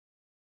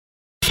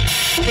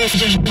I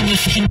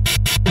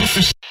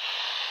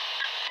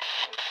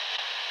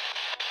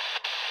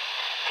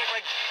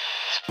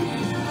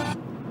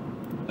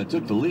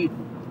took the lead.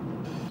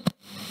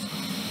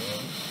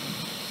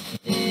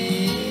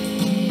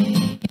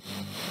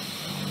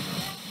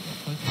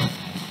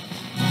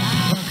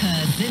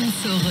 Sind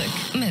zurück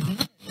mit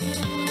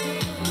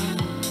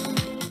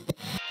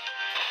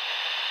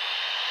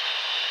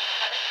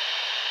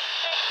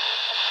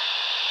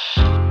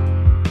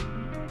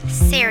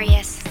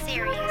Serious.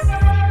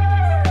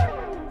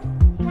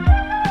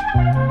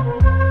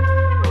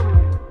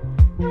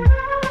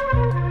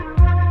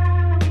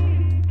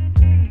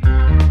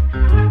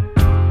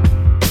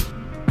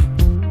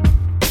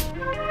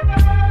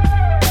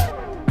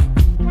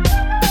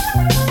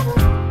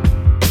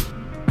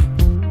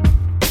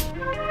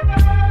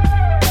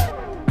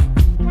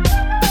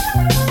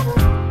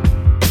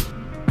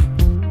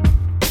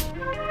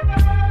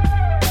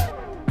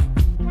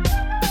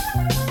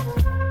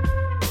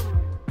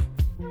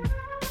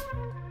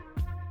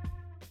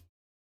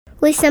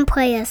 We some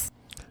players.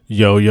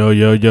 Yo. Yo.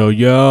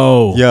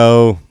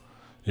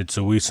 It's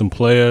a We Some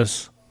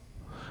Players.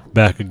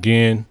 Back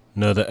again.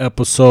 Another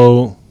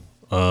episode.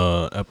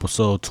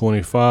 Episode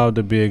 25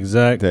 to be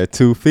exact. That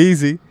too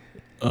feezy.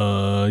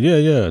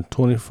 Yeah.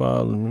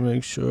 25. Let me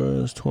make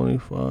sure it's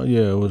 25.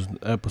 Yeah, it was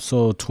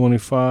episode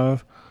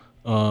 25.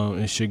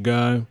 It's your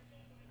guy,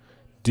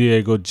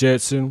 Diego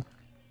Jetson.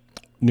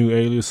 New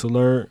alias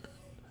alert.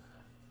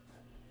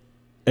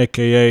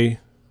 AKA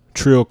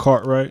Trill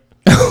Cartwright.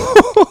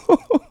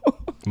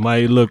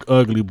 Might look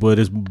ugly, but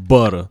it's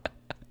butter.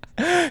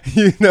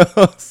 You know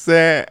what I'm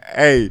saying?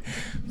 Hey,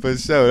 for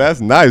sure.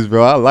 That's nice,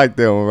 bro. I like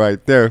that one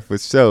right there, for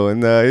sure.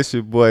 And it's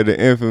your boy, the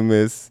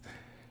infamous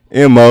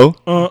M.O.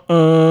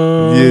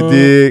 You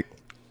dig?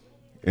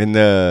 And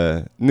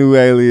new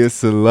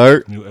alias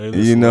alert.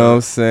 You know what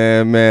I'm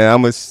saying, man?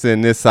 I'm going to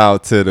send this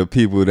out to the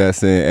people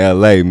that's in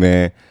L.A.,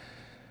 man.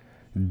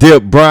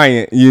 Dip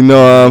Bryant, you know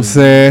what I'm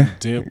saying?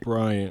 Dip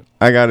Bryant.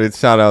 I got to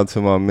shout out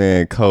to my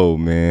man Cole,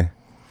 man.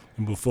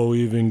 Before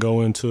we even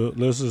go into it,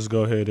 let's just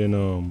go ahead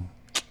and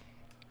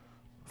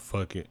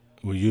fuck it.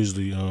 We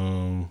usually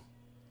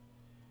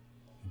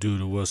do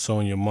the what's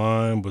on your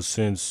mind, but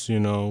since we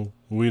don't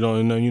we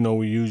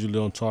usually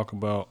don't talk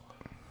about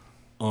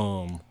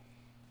current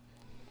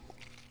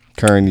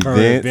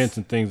events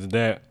and things of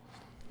that.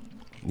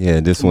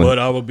 Yeah, this one. But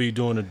I would be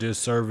doing a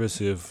disservice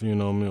if we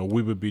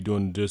would be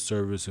doing a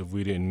disservice if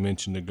we didn't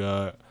mention the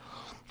God,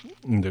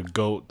 the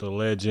GOAT, the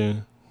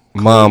legend.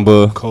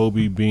 Mamba.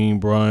 Kobe Bean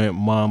Bryant,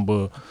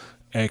 Mamba,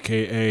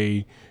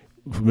 a.k.a.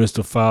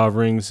 Mr. Five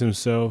Rings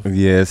himself.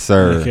 Yes,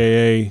 sir.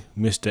 A.k.a.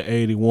 Mr.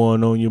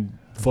 81 on your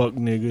fuck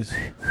niggas.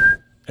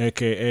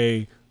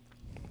 A.k.a.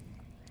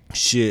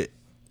 shit,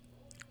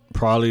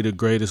 probably the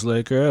greatest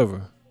Laker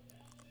ever.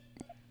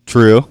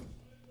 Trill.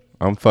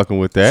 I'm fucking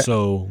with that.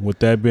 So, with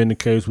that being the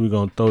case, we're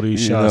going to throw these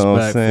shots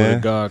back for the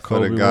God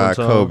Kobe. For the God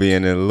Kobe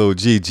and the little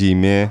Gigi,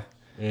 man.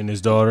 And his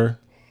daughter.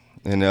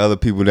 And the other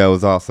people that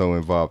was also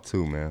involved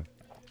too, man.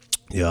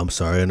 Yeah, I'm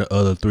sorry. And the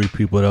other 3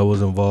 people that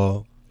was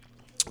involved.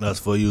 That's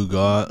for you,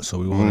 God. So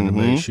we wanted to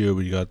make sure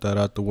we got that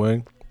out the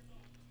way.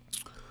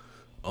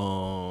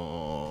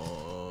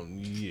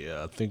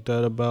 Yeah, I think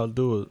that about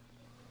do it.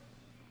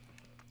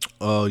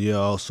 Oh, yeah,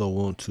 I also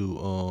want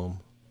to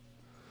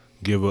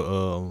give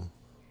a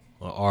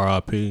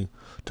R.I.P.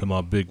 to my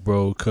big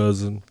bro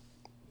cousin,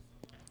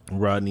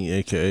 Rodney,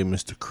 a.k.a.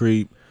 Mr.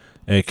 Creep,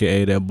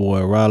 a.k.a. that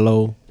boy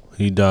Rollo.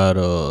 He died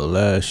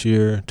last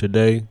year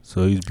today,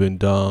 so he's been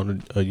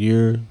down a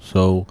year.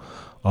 So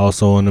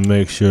also want to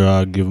make sure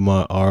I give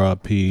my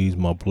RIPs,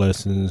 my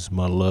blessings,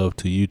 my love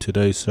to you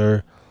today,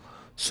 sir.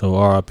 So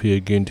RIP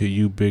again to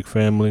you, big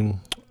family.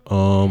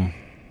 So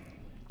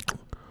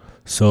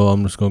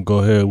I'm just going to go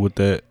ahead with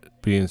that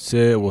being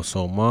said. What's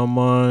on my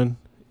mind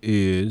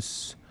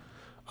is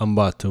I'm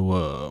about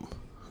to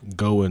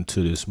go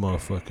into this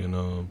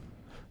motherfucking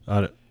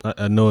I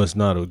know it's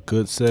not a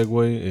good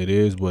segue. It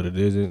is, but it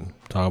isn't.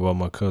 Talk about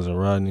my cousin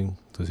Rodney,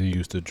 because he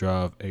used to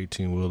drive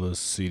 18-wheelers,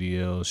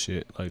 CDL,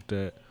 shit like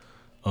that.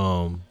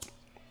 And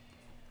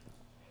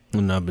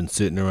I've been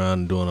sitting around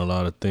and doing a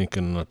lot of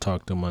thinking, and I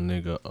talked to my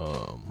nigga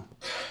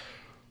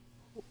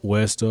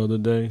West the other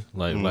day,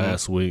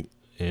 last week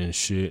and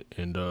shit.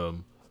 And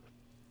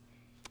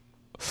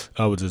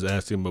I was just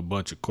asking him a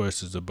bunch of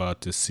questions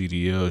about this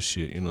CDL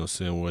shit, you know what I'm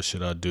saying? What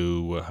should I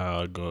do?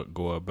 How I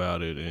go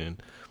about it?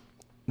 And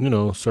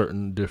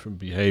certain different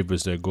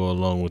behaviors that go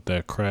along with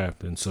that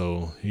craft. And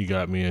so he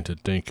got me into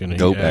thinking.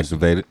 Dope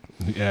activated.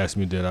 He asked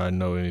me, did I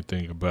know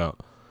anything about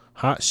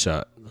hot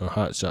shot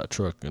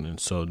trucking?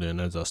 And so then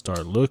as I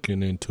start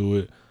looking into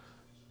it,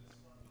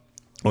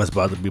 that's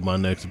about to be my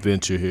next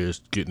venture here,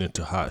 is getting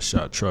into hot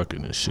shot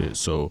trucking and shit.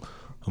 So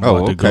I'm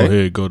about to go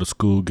ahead, go to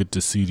school, get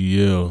the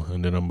CDL,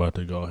 and then I'm about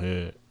to go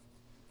ahead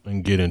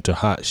and get into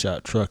hot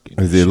shot trucking.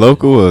 Is it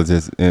local or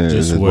just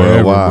wherever,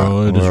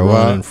 worldwide? Bro? Just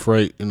running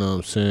freight, you know what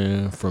I'm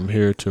saying, from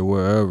here to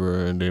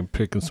wherever, and then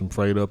picking some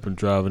freight up and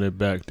driving it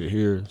back to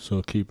here.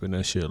 So keeping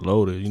that shit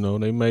loaded.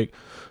 They make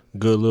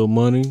good little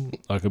money.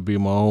 I can be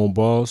my own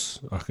boss.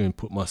 I can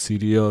put my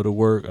CDL to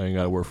work. I ain't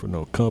got to work for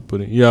no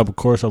company. Yeah, of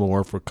course I'm going to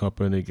work for a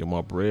company, get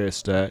my bread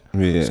stacked.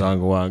 Yeah. So I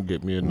can go out and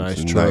get me a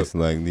nice truck. Nice,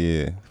 like,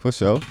 yeah, for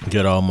sure.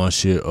 Get all my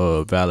shit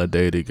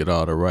validated, get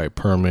all the right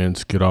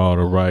permits, get all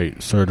the right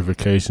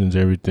certifications,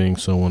 everything.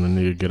 So when a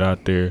nigga get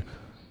out there,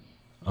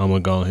 I'm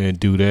going to go ahead and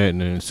do that,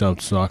 and then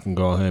something so I can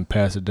go ahead and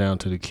pass it down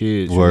to the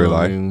kids. Word, you know like,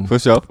 what I mean? for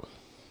sure.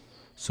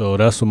 So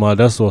that's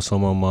what's on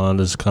my mind.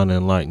 Just kind of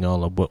enlighten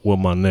y'all of what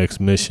my next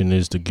mission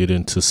is, to get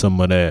into some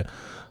of that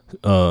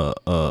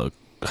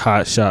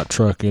hot shot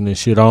trucking and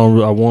shit. I'm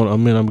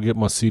gonna get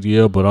my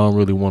CDL, but I don't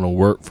really want to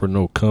work for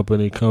no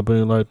company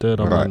like that.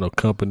 I'm not no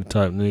company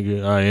type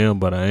nigga. I am,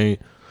 but I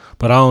ain't.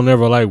 But I don't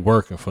ever like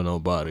working for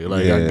nobody.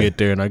 Like I get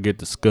there and I get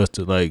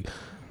disgusted. Like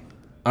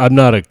I'm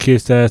not a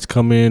kiss ass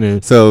come in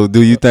and. So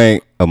do you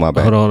think? Oh my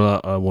bad. Hold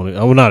on,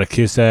 I'm not a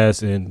kiss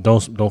ass, and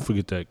don't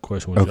forget that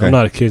question. Okay. I'm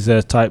not a kiss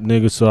ass type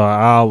nigga, so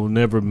I'll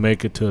never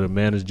make it to the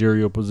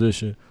managerial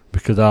position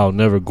because I'll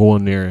never go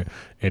in there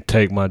and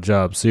take my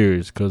job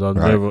serious because I'll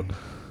never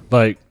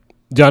like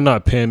y'all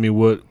not paying me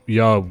what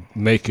y'all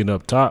making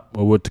up top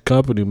or what the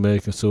company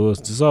making, so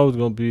it's just always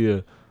gonna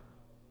be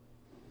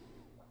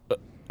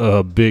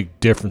a big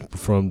difference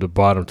from the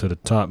bottom to the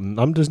top.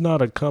 I'm just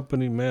not a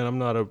company man. I'm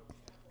not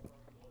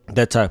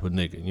that type of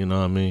nigga. You know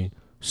what I mean?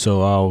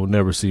 So I'll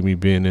never see me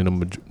being in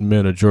a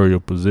managerial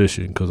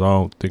position because I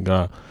don't think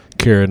I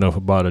care enough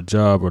about a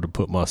job or to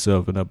put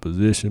myself in that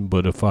position.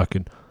 But if I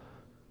can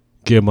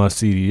get my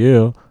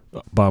CDL,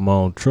 buy my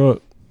own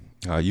truck,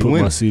 put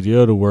my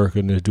CDL to work,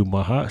 and then do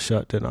my hot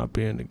shot, then I'll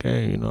be in the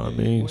game. You know what I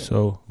mean?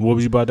 So what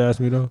was you about to ask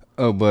me though?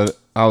 Oh, but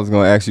I was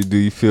gonna ask you, do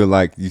you feel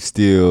like you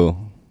still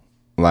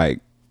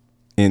like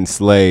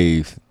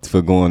enslaved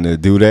for going to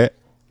do that?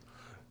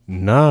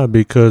 Nah,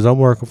 because I'm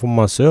working for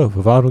myself.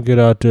 If I don't get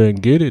out there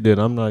and get it, then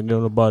I'm not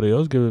giving nobody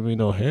else giving me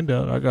no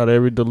handout. I got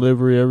every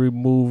delivery, every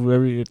move,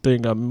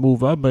 everything I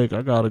make,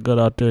 I gotta get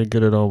out there and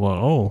get it on my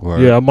own.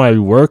 Word. Yeah, I might be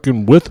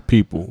working with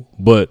people,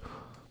 but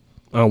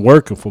I'm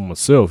working for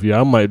myself.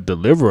 Yeah, I might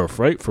deliver a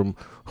freight from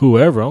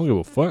whoever. I don't give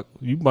a fuck.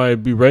 You might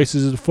be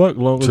racist as fuck,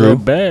 long as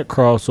that bag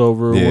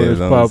crossover when it's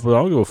popular.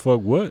 I don't give a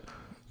fuck what.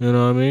 You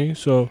know what I mean?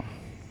 So.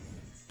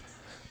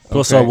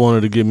 Plus, I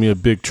wanted to get me a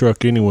big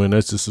truck anyway, and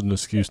that's just an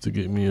excuse to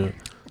get me a.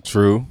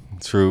 True. I'm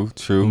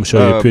gonna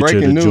show you a picture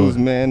breaking of the news,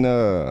 joint. man.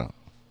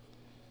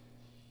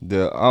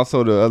 The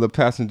other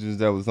passengers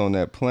that was on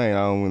that plane. I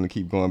don't want to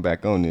keep going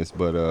back on this,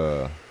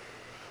 but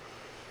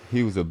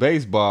he was a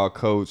baseball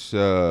coach,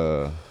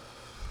 John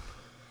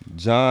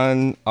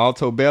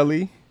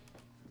Altobelli.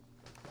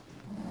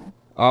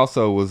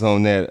 Also was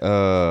on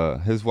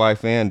that. His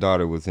wife and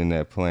daughter was in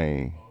that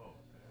plane.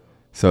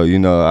 So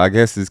I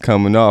guess it's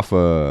coming off.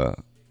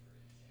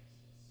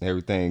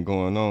 Everything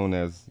going on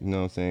as, what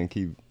I'm saying,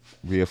 keep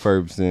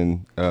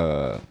reaffirming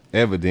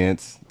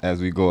evidence as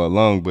we go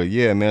along. But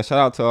yeah, man, shout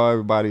out to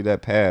everybody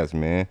that passed,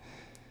 man.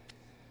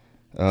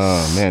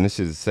 Man, this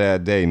is a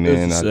sad day,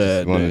 man.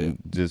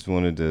 Just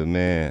wanted to,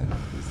 man,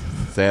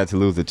 it's sad to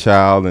lose a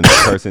child and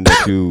the person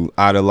that you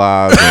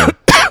idolize and,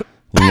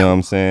 you know what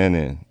I'm saying,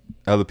 and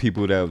other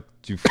people that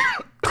you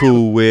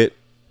cool with,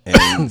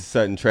 and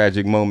sudden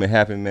tragic moment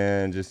happened,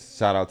 man. Just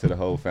shout out to the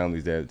whole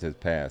families that just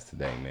passed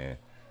today, man.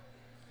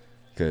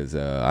 Because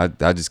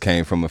I just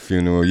came from a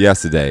funeral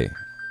yesterday.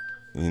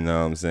 You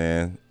know what I'm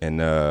saying? And,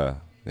 man,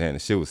 the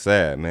shit was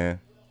sad, man.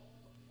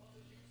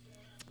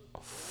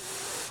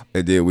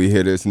 And then we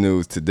hear this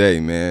news today,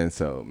 man.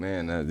 So,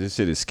 man, this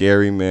shit is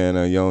scary, man.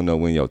 You don't know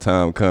when your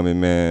time coming,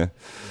 man.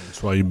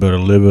 That's why you better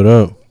live it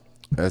up.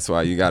 That's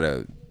why you got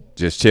to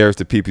just cherish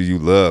the people you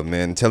love,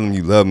 man. Tell them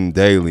you love them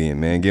daily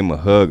and, man, give them a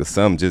hug or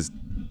something. Just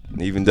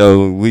even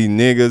though we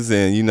niggas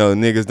and,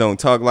 niggas don't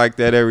talk like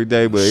that every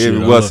day, but every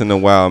once in a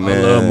while,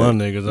 man. I love my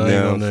niggas. I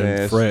ain't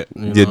gonna fret.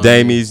 Your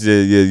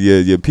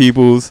damies, your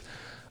peoples,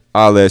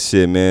 all that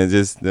shit, man.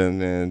 Just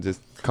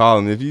call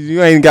them. If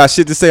you ain't got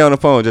shit to say on the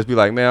phone, just be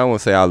like, man, I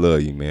want to say I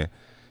love you, man.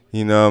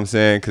 You know what I'm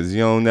saying? Because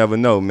you don't never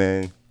know,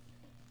 man,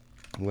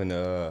 when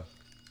it's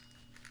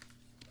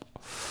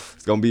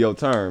going to be your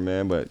turn,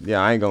 man. But, yeah,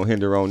 I ain't going to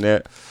hinder on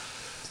that.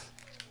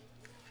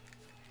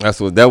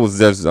 That was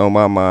just on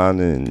my mind,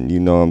 and you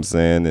know what I'm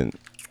saying, and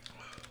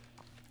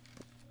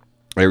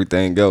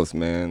everything else,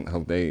 man.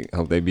 Hope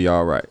they be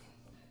all right.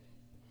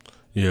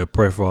 Yeah,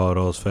 pray for all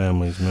those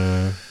families,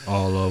 man,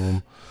 all of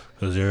them,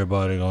 because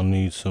everybody gonna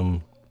need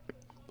some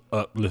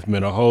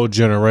upliftment. A whole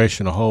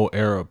generation, a whole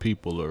era of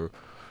people are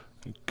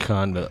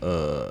kind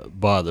of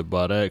bothered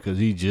by that, because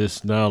he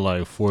just now,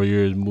 like 4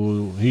 years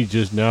moved. He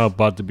just now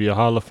about to be a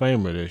Hall of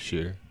Famer this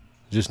year.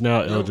 Just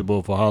now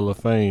eligible for Hall of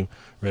Fame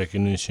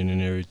recognition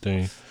and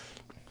everything.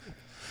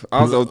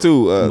 Also,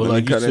 too, but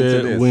like you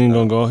said, we ain't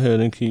gonna go ahead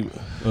and keep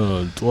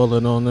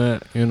dwelling on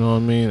that. You know what I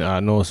mean? I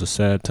know it's a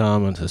sad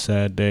time and it's a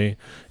sad day,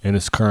 and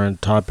it's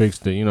current topics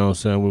that, you know what I'm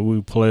saying,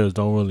 we players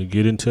don't really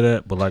get into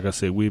that. But like I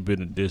said, we've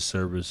been a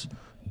disservice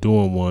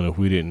doing one if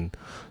we didn't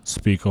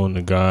speak on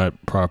the God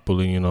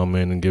properly, you know what I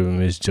mean, and give him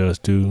his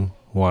just due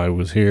while he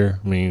was here.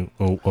 I mean,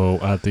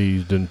 after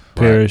he's done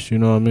perished, you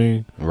know what I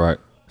mean? Right.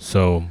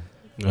 So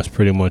that's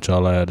pretty much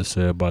all I had to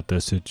say about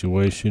that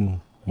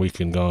situation. We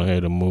can go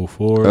ahead and move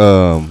forward.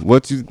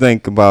 What you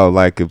think about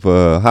like if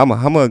how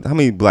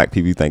many black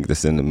people you think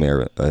that's in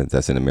America?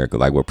 That's in America.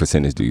 Like what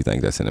percentage do you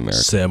think that's in America?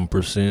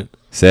 7%.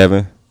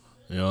 7.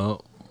 Yeah.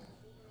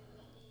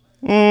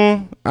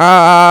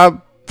 I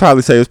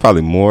probably say it's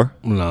probably more.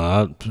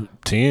 Nah,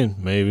 10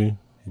 maybe.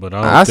 But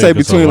I say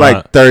between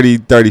like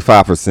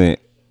 30-35%.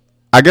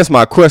 I guess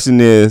my question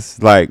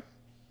is like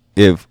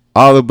if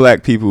all the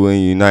black people in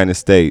the United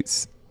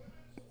States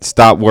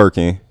stop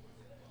working.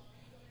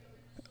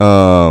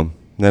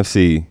 Let's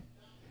see.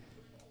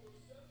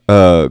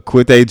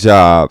 Quit their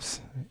jobs,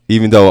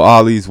 even though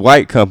all these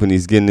white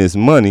companies getting this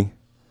money.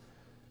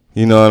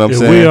 You know what I'm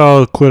saying? If we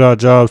all quit our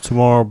jobs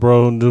tomorrow,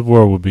 bro, the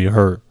world would be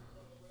hurt.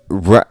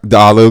 Right,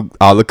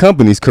 all the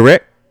companies,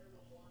 correct?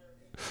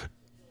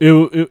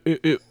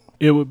 It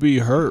would be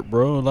hurt,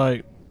 bro.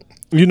 Like,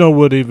 you know what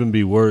would even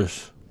be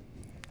worse?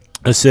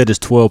 I said it's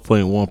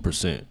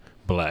 12.1%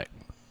 black.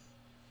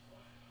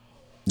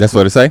 That's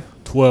what it say?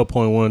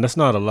 12.1. That's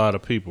not a lot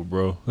of people,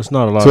 bro. That's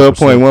not a lot.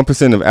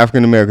 12.1% of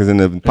African Americans in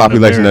the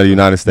population of the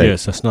United States.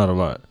 Yes, that's not a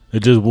lot. It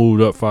just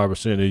moved up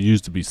 5%. It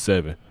used to be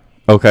 7.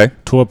 Okay.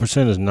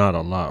 12% is not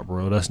a lot,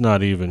 bro. That's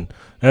not even.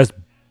 That's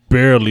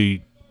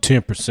barely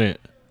 10%.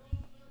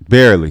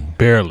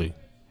 Barely.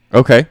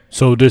 Okay.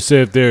 So this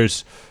said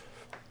there's.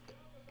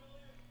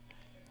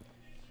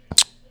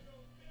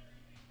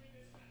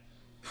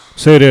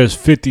 Say there's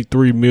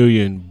 53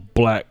 million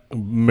black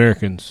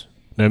Americans.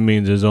 That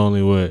means there's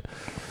only what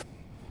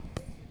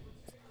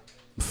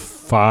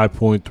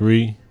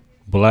 5.3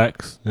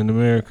 blacks in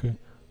America.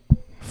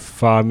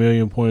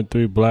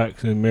 5.3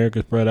 blacks in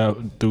America spread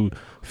out through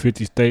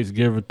 50 states,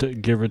 give or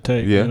take.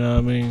 Yeah. You know what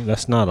I mean?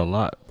 That's not a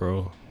lot,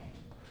 bro.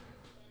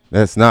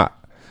 That's not.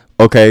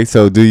 Okay,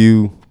 so do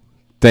you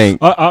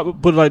think I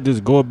put it like this,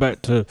 going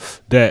back to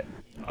that.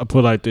 I put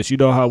it like this. You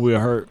know how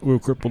we're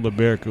crippled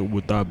America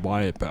with our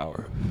buying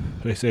power.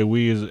 They say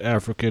we as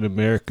African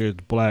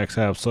Americans, blacks,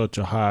 have such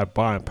a high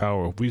buying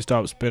power. If we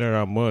stop spending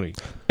our money.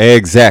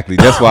 Exactly.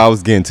 That's what I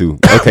was getting to.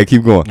 Okay,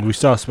 keep going. If we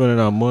stop spending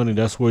our money,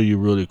 that's where you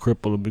really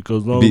cripple them,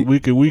 because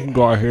we can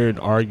go out here and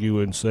argue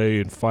and say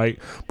and fight,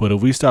 but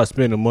if we stop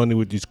spending money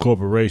with these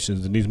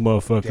corporations and these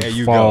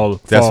motherfuckers fall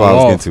that's what I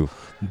was getting to.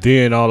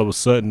 Then all of a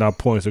sudden our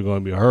points are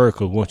going to be heard,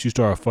 because once you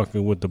start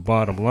fucking with the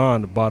bottom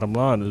line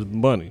is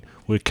money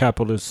with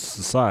capitalist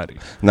society.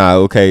 Nah,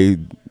 okay.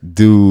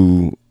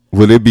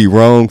 Would it be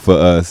wrong for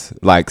us,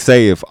 like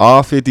say if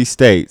all 50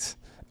 states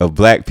of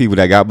black people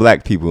that got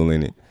black people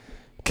in it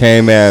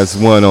came as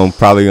one on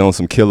probably on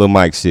some Killer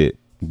Mike shit,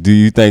 do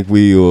you think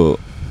we will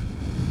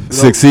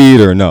succeed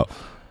or no?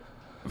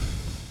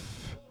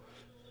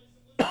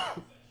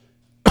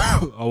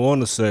 I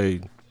want to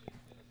say,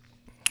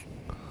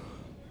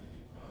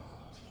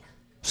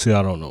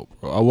 I don't know,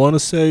 bro. I want to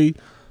say,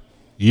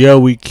 yeah,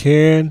 we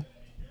can,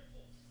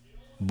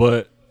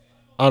 but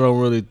I don't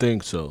really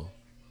think so.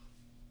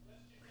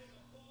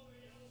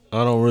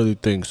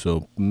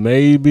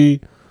 Maybe,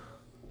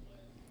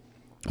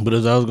 but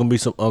there's always going to be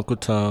some Uncle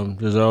Tom.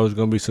 There's always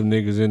going to be some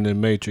niggas in the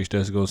Matrix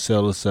that's going to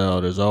sell us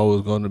out. There's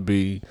always going to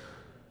be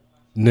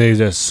niggas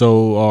that's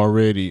so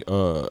already,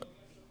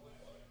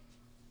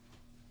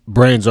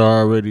 brains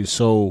are already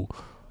so,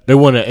 they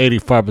want an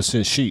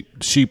 85%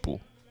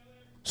 sheeple.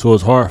 So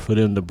it's hard for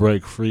them to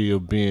break free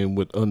of being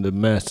under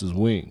master's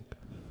wing.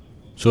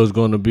 So it's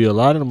going to be a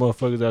lot of the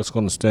motherfuckers that's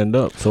going to stand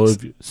up. So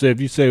if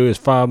you say it's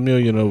 5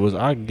 million of us,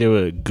 I can give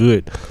it a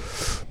good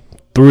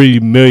 3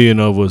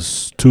 million of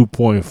us, 3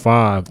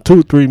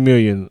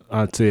 million,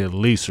 I'd say at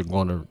least are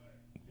going to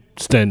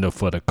stand up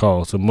for the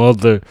cause. Some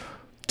other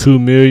 2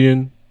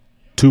 million,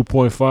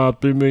 2.5,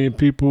 3 million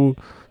people,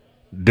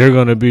 they're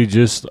going to be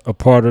just a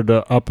part of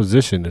the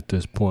opposition at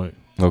this point.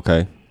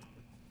 Okay,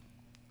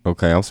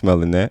 I'm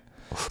smelling that.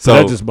 So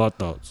that's just my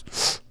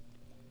thoughts.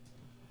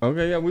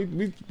 Okay, yeah,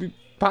 we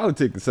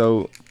politics.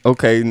 So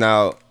okay,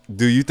 now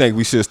do you think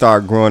we should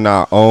start growing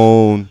our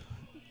own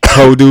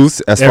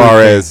produce as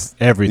far as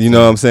everything? You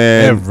know what I'm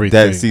saying?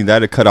 Everything.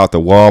 That'll cut out the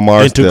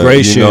Walmart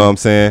integration. You know what I'm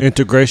saying?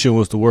 Integration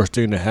was the worst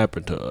thing that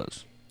happened to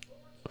us.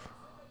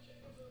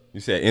 You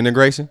said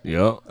integration?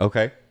 Yeah.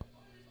 Okay.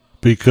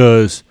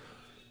 Because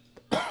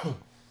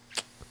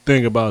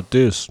think about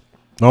this.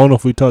 I don't know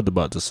if we talked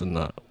about this or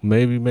not.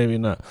 Maybe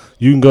not.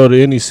 You can go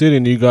to any city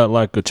and you got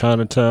like a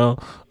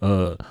Chinatown,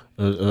 a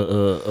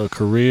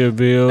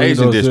Koreaville,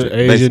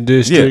 Asian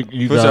district.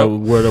 You got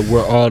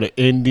where all the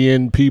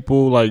Indian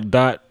people, like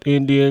dot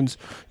Indians.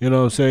 You know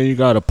what I'm saying? You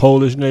got a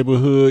Polish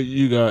neighborhood.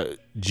 You got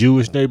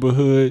Jewish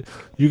neighborhood.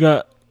 You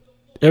got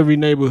every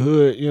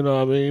neighborhood. You know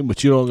what I mean?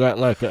 But you don't got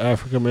like an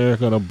African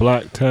American, a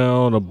black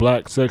town, a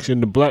black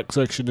section. The black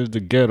section is the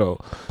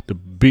ghetto, the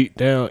beat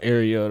down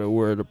area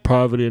where the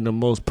poverty and the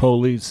most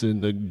police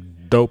and the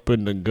dope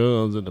and the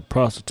guns and the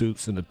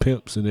prostitutes and the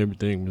pimps and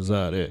everything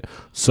reside at.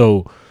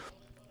 So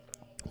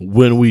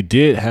when we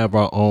did have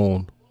our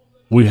own,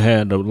 we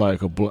had a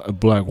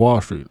Black Wall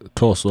Street,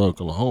 Tulsa,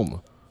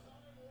 Oklahoma.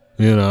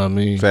 You know what I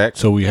mean? Fact.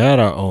 So we had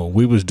our own.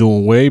 We was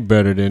doing way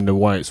better than the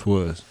whites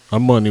was. Our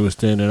money was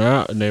staying in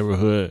our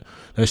neighborhood.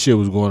 That shit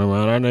was going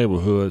around our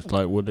neighborhoods,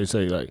 like what they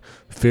say, like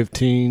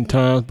 15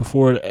 times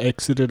before it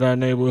exited our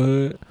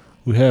neighborhood.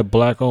 We had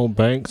black-owned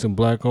banks and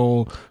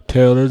black-owned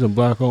tailors and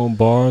black-owned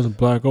bars and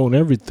black-owned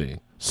everything.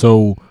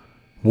 So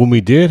when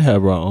we did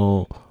have our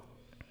own,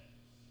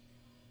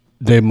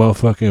 they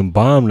motherfucking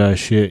bombed that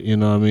shit, you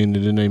know what I mean?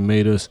 And then they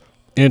made us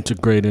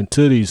integrate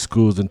into these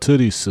schools, into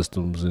these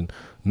systems, and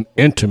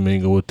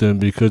intermingle with them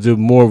because it was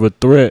more of a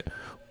threat.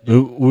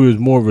 We was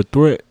more of a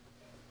threat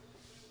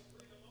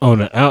on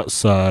the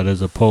outside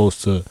as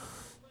opposed to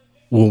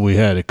when we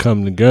had to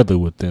come together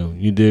with them.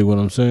 You dig what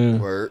I'm saying?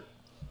 Word.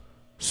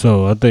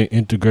 So I think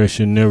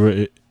integration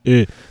never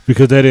it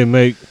because they didn't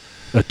make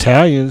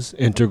Italians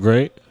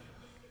integrate.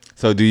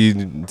 So do you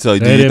think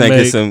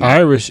it's some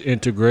Irish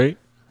integrate?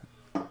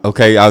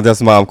 Okay,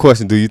 that's my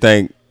question. Do you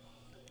think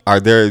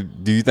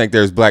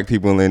there's black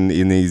people in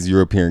these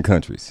European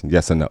countries?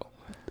 Yes or no?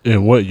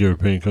 In what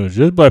European countries?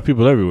 There's black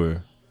people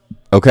everywhere.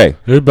 Okay.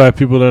 There's black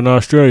people in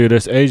Australia.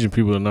 There's Asian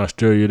people in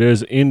Australia.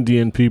 There's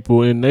Indian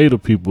people and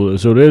Native people.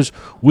 So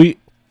we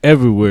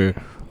everywhere.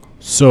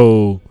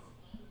 So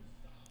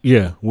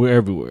yeah, we're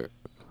everywhere.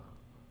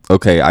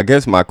 Okay, I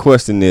guess my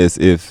question is,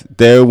 if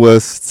there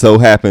was so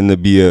happened to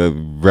be a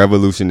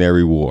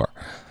Revolutionary War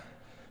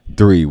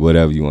 3,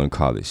 whatever you want to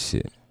call this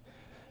shit,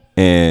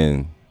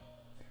 and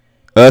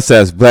us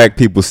as black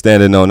people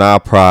standing on our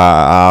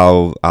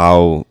pride,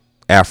 our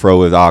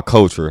Afro is our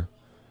culture,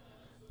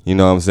 you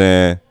know what I'm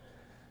saying?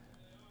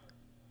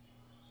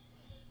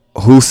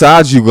 Whose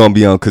side you gonna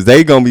be on? Because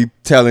they gonna be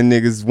telling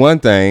niggas one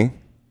thing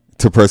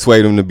to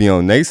persuade them to be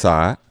on their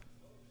side,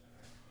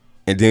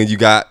 and then you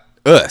got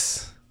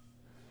us.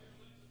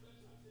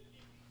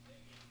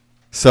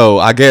 So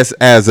I guess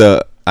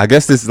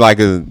this is like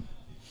I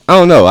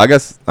don't know. I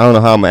don't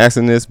know how I'm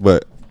asking this,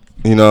 but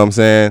you know what I'm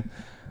saying?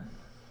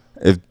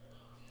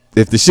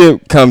 If the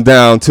shit come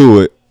down to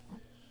it,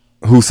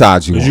 whose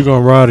side you on? You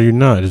gonna ride or you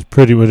not? It's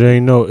pretty much it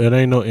ain't no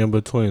in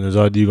between. It's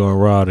either you gonna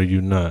ride or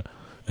you not.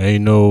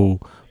 Ain't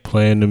no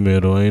play in the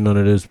middle. Ain't none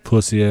of this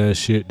pussy ass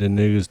shit that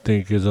niggas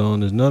think is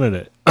on. There's none of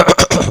that.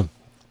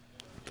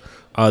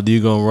 Either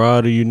you gonna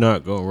ride or you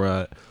not gonna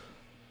ride.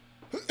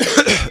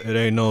 It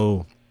ain't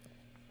no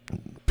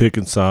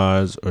picking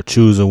sides or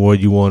choosing where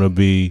you want to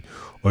be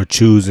or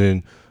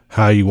choosing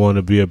how you want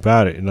to be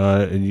about it. You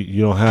know,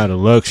 you don't have the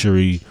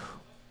luxury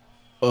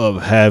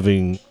of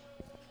having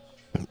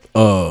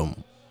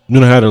you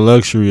don't have the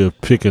luxury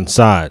of picking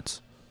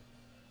sides.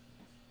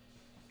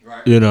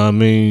 Right. You know what I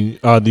mean?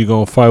 Either you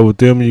gonna fight with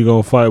them or you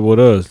gonna fight with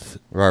us.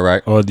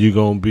 Right. Or you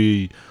gonna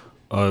be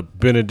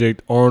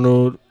Benedict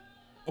Arnold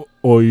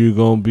or you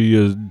gonna be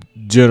a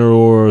general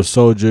or a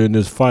soldier in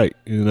this fight.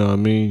 You know what I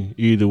mean?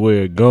 Either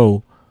way it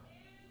go,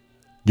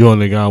 you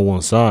only got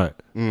one side.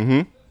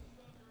 Mm-hmm.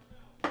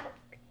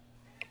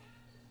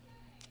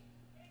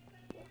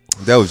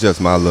 That was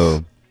just my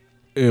little.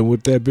 And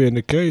with that being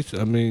the case,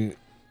 I mean,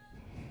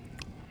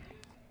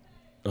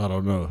 I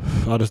don't know.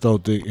 I just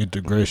don't think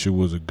integration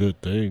was a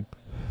good thing.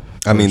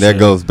 I mean, that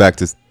goes back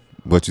to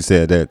what you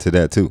said to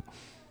that too.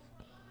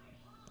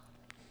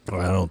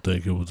 I don't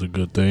think it was a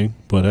good thing,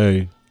 but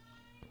hey.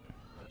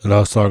 And I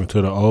was talking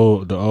to the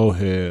old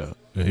head,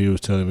 and he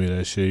was telling me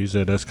that shit. He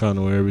said that's kind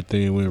of where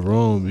everything went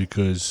wrong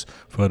because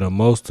for the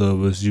most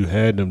of us, you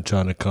had them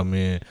trying to come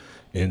in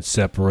and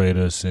separate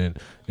us and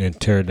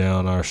tear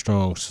down our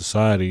strong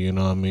society, you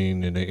know what I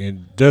mean?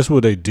 And that's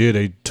what they did.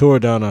 They tore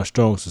down our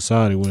strong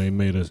society when they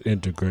made us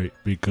integrate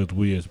because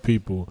we as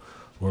people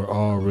were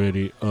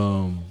already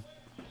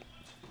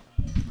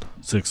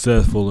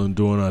successful in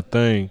doing our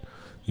thing,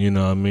 you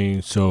know what I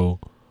mean? So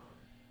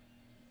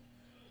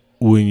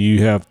when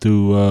you have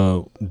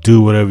to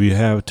do whatever you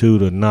have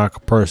to knock a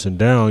person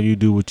down, you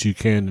do what you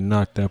can to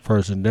knock that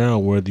person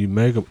down, whether you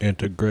make them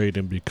integrate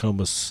and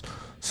become a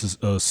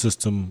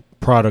system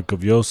product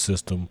of your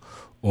system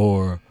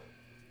or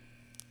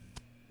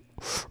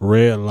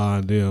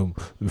redline them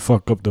and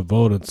fuck up the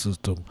voting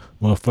system.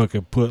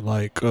 Motherfucking put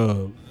like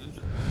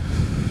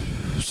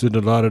send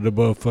a lot of the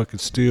motherfucking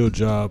steel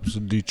jobs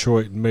in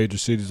Detroit and major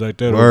cities like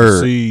that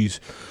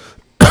overseas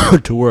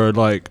to where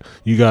like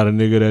you got a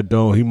nigga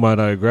that he might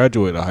not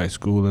graduate high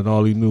school and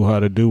all he knew how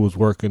to do was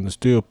work in the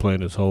steel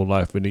plant his whole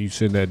life, and then you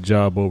send that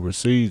job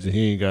overseas and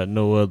he ain't got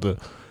no other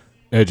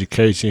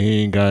education,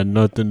 he ain't got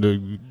nothing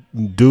to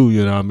do,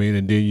 you know what I mean?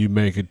 And then you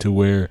make it to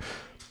where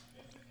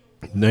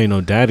there ain't no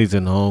daddies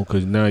in the home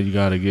because now you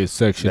got to get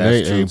Section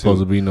 8. Ain't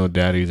supposed to be no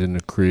daddies in the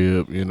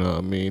crib, you know what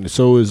I mean?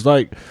 So it's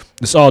like,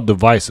 it's all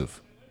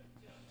divisive.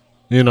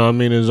 You know what I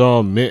mean? It's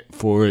all meant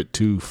for it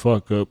to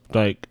fuck up,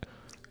 like,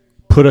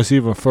 put us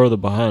even further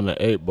behind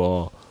the 8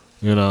 ball,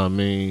 you know what I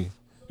mean?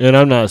 And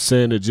I'm not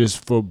saying it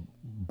just for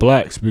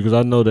blacks because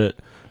I know that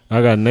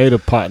I got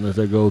native partners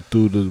that go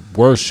through the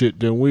worst shit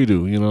than we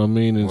do, you know what I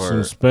mean? And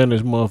some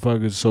Spanish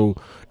motherfuckers. So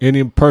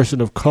any person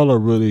of color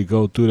really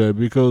go through that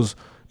because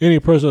any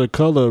person of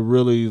color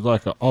really is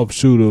like an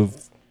offshoot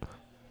of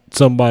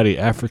somebody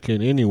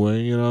African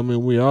anyway. You know what I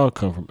mean? We all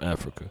come from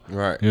Africa.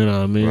 Right. You know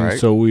what I mean? Right.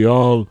 So we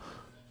all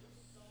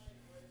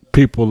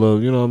people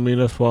of, you know what I mean?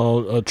 That's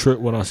why a trip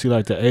when I see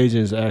like the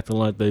Asians acting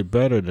like they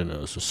better than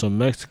us, or some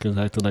Mexicans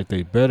acting like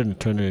they better and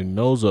turning their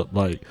nose up,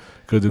 like,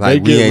 because if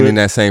Like they we get ain't in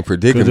that same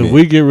predicament. Because if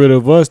we get rid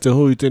of us, then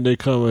who you think they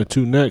coming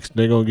to next?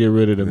 They gonna get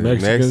rid of the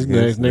Mexicans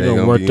next. They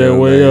gonna work their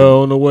way up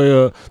on the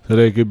way up so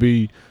they could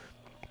be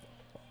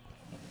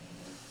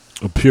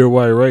a pure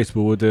white race.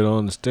 But what they don't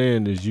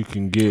understand is you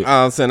can get.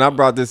 I'm saying I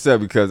brought this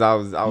up because I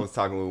was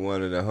talking with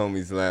one of the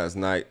homies last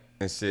night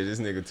and shit.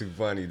 This nigga too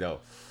funny though.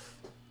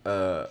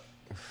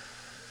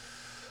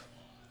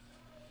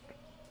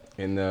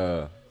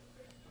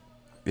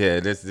 Yeah,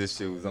 this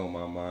shit was on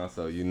my mind,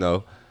 so you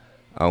know,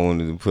 I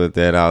wanted to put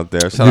that out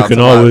there. Shout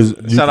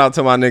out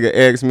to my nigga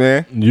X,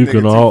 man. You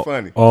can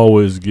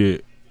always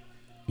get.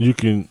 You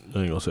can, I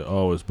ain't gonna say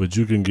always, but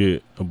you can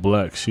get a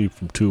black sheep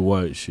from 2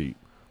 white sheep,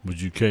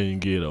 but you can't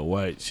get a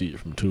white sheep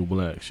from 2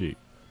 black sheep.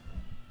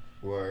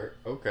 Word.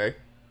 Okay.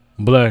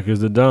 Black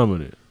is the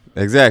dominant.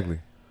 Exactly.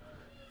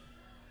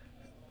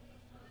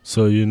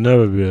 So you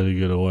never be able to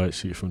get a white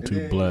sheep from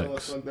 2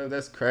 blacks. You know,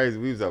 that's crazy.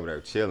 We was over there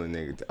chilling,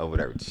 nigga. Over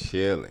there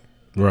chilling.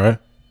 Right.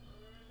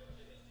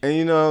 And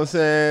you know what I'm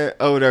saying?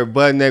 Over there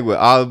butt naked with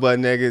all the butt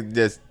naked,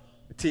 just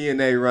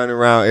TNA running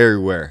around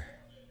everywhere.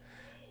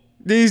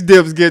 These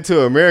dips get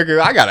to America.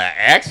 I gotta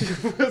ask you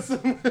for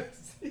some.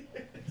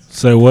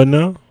 Say what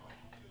now?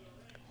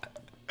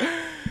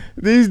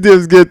 These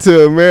dips get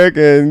to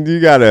America and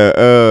you gotta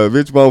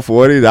bitch want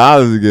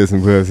 $40 to get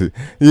some pussy.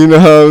 You know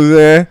what I'm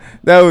saying?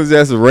 That was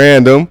just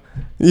random.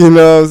 You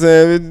know what I'm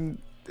saying?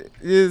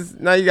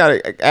 Now you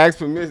gotta ask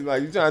permission.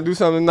 Like, you trying to do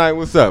something tonight?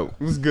 What's up?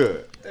 What's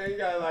good? And you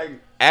gotta like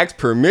ask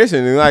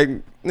permission. And like,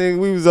 nigga,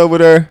 we was over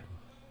there.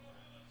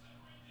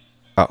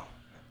 Oh,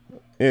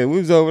 yeah, we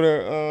was over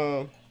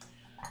there.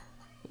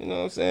 You know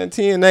what I'm saying?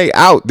 TNA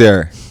out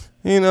there.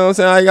 You know what I'm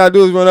saying? All you gotta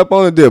do is run up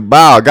on the dip.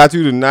 Bow, got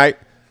you tonight.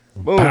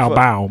 Boom, bow,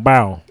 bow,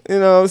 bow. You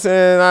know what I'm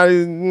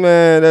saying?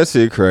 Man, that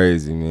shit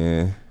crazy,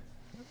 man.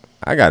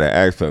 I gotta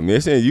ask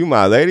permission. You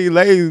my lady.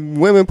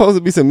 Women supposed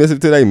to be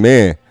submissive to their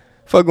man.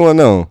 Fuck going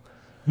on?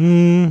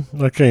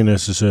 I can't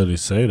necessarily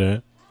say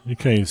that. You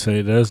can't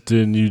say that's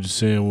then you just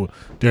saying well,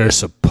 they're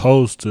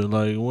supposed to.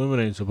 Like, women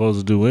ain't supposed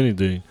to do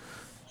anything.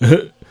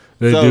 They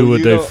do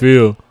what they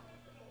feel.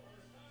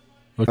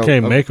 I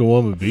can't make a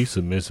woman be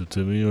submissive to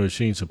me, or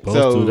she ain't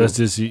supposed to. That's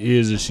just she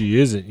is or she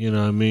isn't. You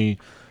know what I mean?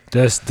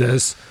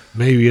 That's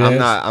maybe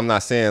that's. I'm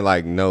not saying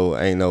like no,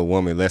 ain't no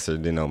woman lesser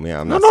than no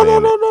man. I'm not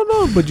saying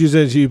no. But you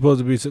said she's supposed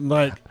to be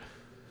like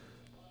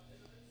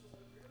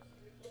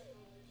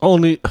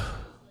only.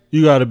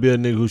 You got to be a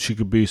nigga who she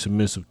could be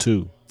submissive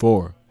to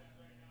for.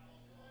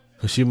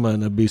 Cause she might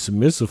not be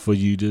submissive for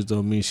you, just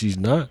don't mean she's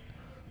not.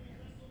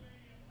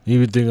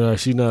 Even thinking like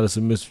she's not a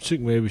submissive chick,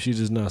 maybe she's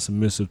just not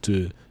submissive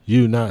to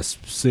you, not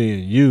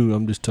seeing you.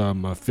 I'm just talking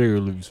about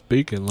figuratively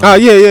speaking. Like, oh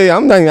yeah.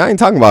 I ain't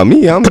talking about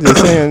me. I'm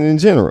just saying in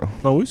general.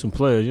 No, we some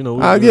players, you know.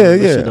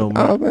 Yeah.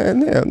 Oh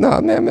man, yeah.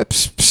 No, man.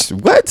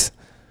 What?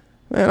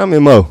 Man, I'm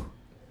in Mo.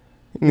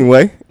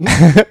 Anyway.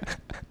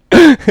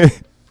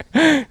 You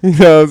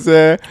know what I'm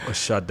saying? I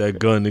shot that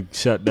gun and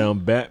shot down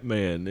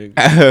Batman,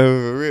 nigga.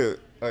 For real.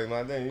 Hey,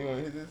 my thing, you want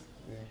to hit this?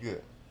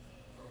 Good.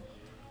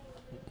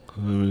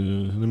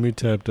 Let me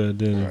tap that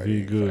then if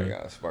you good. I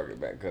gotta spark it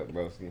back up,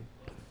 broski.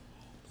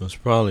 It's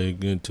probably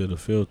getting to the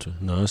filter.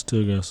 No, I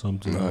still got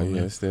something on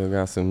there. Still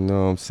got some, you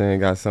know what I'm saying?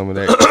 Got some of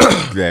that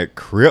that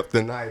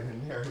kryptonite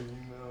in there, you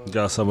know.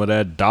 Got some of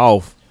that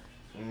Dolph.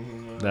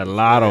 That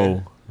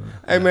Lotto.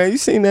 Hey, man, you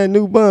seen that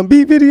new Bun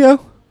B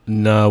video?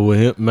 Nah, with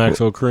him,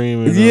 Maxo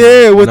Cream.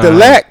 And,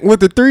 with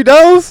the 3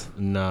 doors?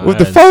 Nah. With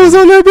the foes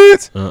on that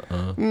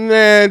bitch?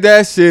 Man,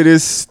 that shit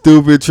is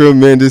stupid,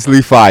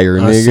 tremendously fire,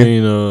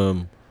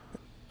 nigga.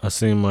 I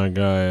seen my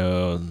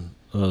guy,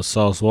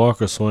 Sauce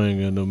Walker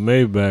swinging the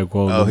Maybach.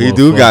 Oh, he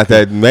do got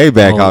that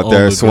Maybach out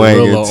there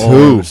swinging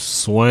too.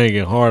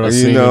 Swinging hard.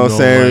 You know what I'm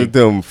saying?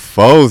 Them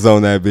foes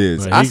on that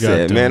bitch. I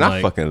said, man,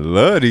 I fucking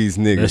love these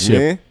niggas,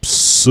 man.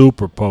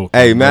 Super poking.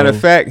 Hey, matter of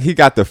fact, he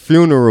got the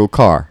funeral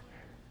car.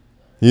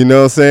 You know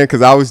what I'm saying?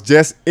 Because I was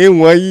just in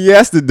one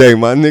yesterday,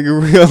 my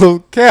nigga,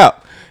 real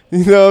cap.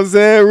 You know what I'm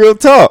saying? Real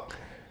talk.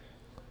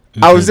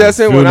 I was just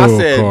in when I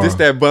said, this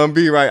that Bun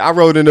B, right? I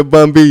rode in the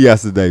Bun B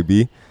yesterday,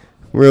 B.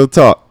 Real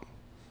talk.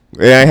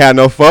 It ain't had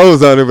no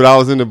foes on it, but I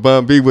was in the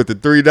Bun B with the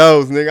 3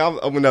 doors, nigga. I was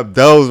opening up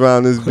doors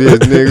around this bitch,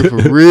 nigga,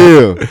 for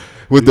real.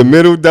 With the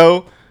middle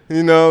door,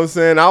 you know what I'm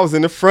saying? I was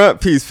in the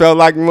front piece. Felt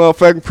like the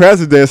motherfucking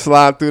president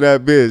slide through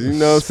that bitch. You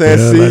know what I'm saying?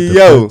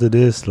 CEO. Like the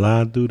president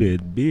slide through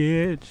that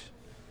bitch.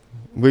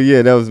 But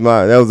yeah, that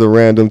was a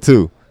random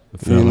too.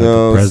 You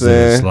know what I'm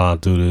saying?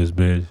 Slide through this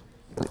bitch.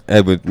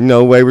 Hey, but you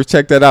know, waivers,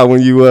 check that out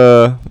when you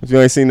if you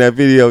ain't seen that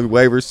video,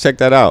 waivers, check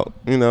that out.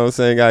 You know what I'm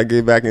saying? Gotta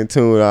get back in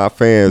tune with our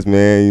fans,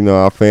 man. You know,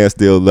 our fans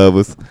still love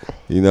us.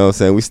 You know what I'm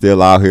saying? We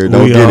still out here.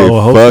 Don't get it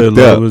fucked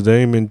up.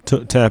 They ain't been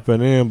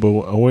tapping in, but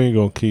we ain't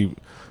gonna keep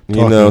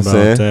talking about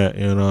that.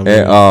 You know what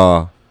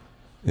I mean?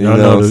 Y'all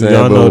know what I'm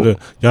saying?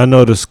 Y'all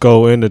know the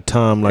score and the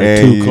time like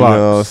and 2 clocks. You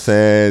know what I'm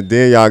saying?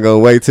 Then y'all gonna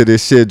wait till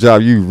this shit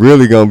drop. You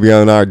really gonna be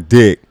on our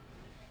dick.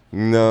 You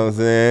know what I'm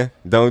saying?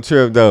 Don't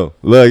trip though.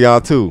 Love y'all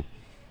too.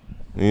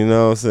 You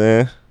know what I'm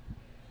saying?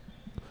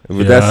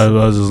 But I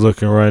was just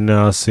looking right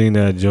now. I seen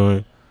that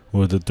joint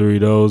with the 3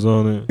 doors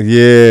on it.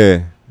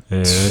 Yeah.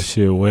 Yeah, that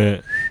shit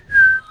wet.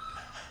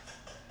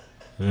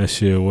 That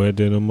shit wet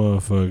than a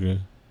motherfucker.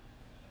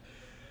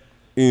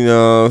 You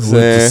know what I'm saying?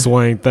 With the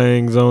swing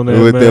things on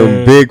there, with man.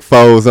 them big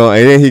foes on.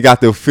 And then he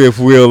got the 5th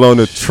wheel on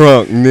the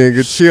trunk,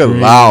 nigga.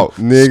 Chill out,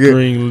 nigga.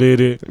 Screen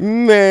lit it.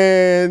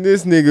 Man,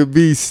 this nigga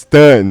be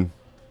stunting.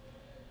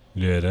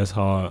 Yeah, that's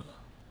hard.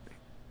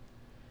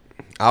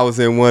 I was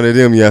in one of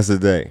them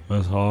yesterday.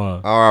 That's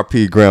hard.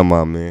 R.I.P.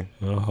 grandma, man.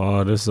 That's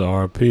hard. This is an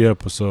R.I.P.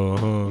 episode,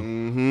 huh?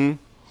 Mm-hmm.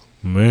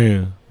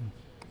 Man,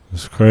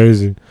 it's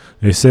crazy.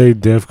 They say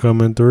death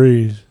come in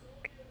 3s.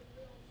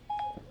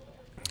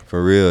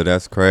 For real,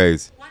 that's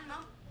crazy.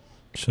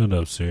 Shut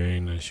up, Siri.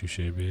 Ain't that you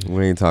shit, bitch.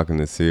 We ain't talking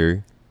to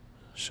Siri.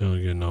 She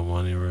don't get no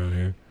money around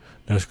here.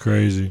 That's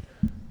crazy.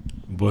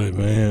 But,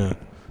 man,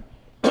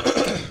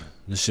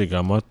 this shit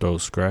got my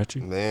throat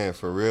scratchy. Man,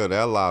 for real,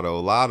 that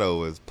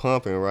lotto is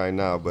pumping right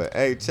now. But,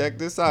 hey, check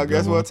this out.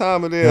 Guess what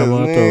time it is, got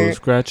my man? throat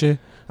scratchy.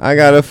 I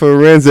got a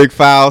forensic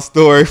file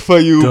story for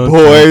you Dun,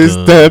 boys.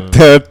 dun, dun. Dun,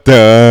 dun,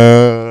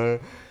 dun.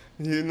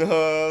 You know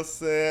what I'm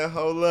saying?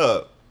 Hold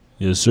up.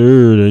 Yes,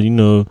 sir. You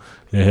know,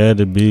 it had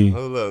to be.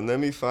 Hold up. Let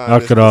me find I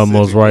this could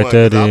almost specific write one,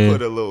 that 'cause in. I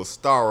put a little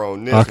star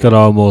on this I could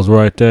one. almost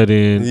write that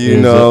in. You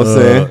know what I'm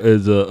saying?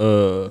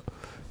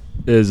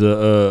 Is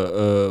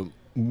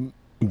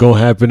gonna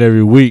happen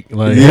every week.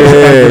 Like, Yeah, I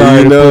could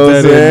already you know put what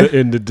I'm that saying?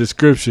 in the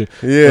description.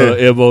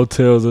 Yeah. Mo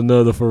tells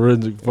another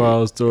forensic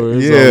file story.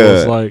 It's Yeah.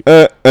 almost like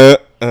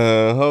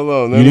Hold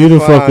on. Let you me need to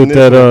fuck find with this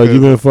that. one, You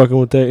 'cause been fucking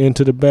with that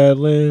Into the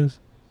Badlands?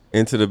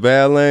 Into the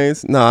bad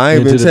lanes? No, I ain't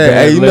Into been the checking.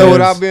 Hey, you know what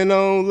Badlands. I've been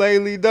on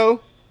lately, though?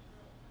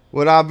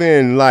 What I've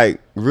been, like,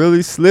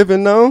 really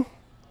slipping on?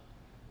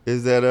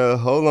 Is that,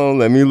 hold on,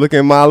 let me look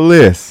at my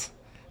list.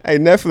 Hey,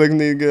 Netflix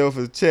need to get off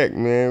a check,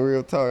 man.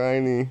 Real talk,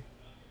 You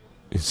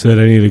said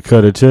I need to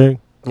cut a check?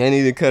 I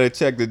need to cut a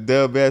check to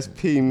Dub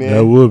SP, man.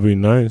 That would be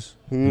nice.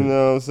 You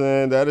know what I'm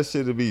saying? That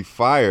shit be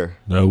fire.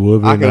 That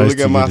would be I can nice look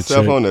to at get a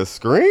myself check. on the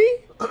screen?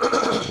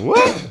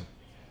 What?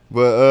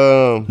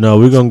 But, No,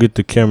 we're gonna get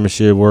the camera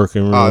shit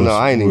working real, oh, no,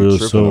 I ain't even real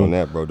tripping soon. on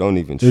that, bro. Don't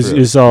even trip.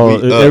 It's all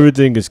We up.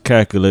 everything is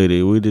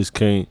calculated. We just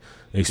can't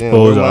Damn,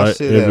 expose where my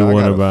shit at? every I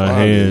one gotta of our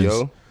find it, hands,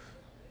 yo.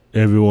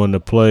 everyone to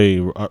play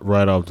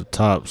right off the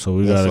top. So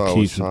we That's what gotta I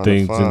keep was some trying to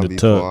things in find the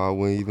before tuck. I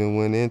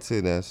went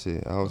into that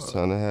shit. I was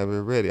trying to have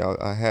it ready.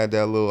 I had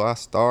that little. I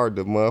started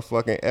the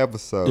motherfucking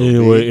episode.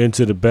 Anyway, B.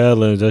 Into the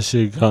Badlands, that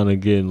shit kind of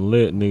getting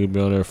lit. Nigga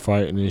be on there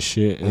fighting and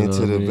shit. You know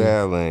Into what I the mean?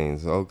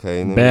 Badlands. Okay.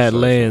 let me search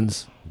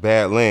Badlands. it.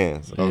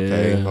 Badlands.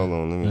 Okay, Yeah. hold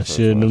on. Let me That search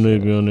shit, my them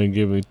shit. niggas be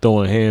on there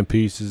throwing hand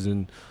pieces,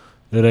 and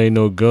there ain't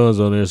no guns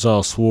on there. It's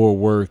all sword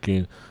work,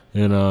 and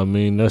you know what I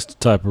mean? That's the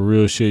type of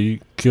real shit. You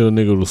kill a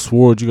nigga with a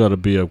sword, you gotta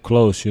be up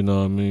close, you know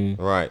what I mean?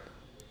 Right.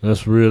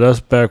 That's real.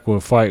 That's back when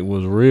fighting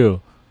was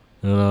real.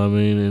 You know what I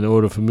mean? In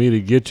order for me to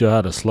get you, I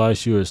had to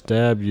slice you or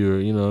stab you, or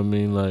you know what I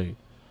mean? Like,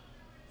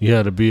 you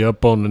had to be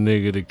up on the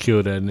nigga to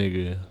kill that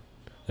nigga.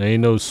 There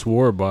ain't no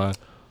sword by.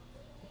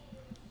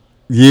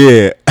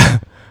 Yeah.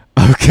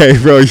 Okay,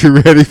 bro. You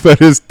ready for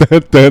this?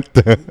 Dun, dun,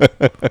 dun.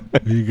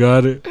 You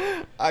got it?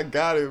 I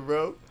got it,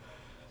 bro.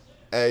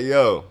 Hey,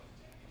 yo.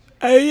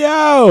 Hey,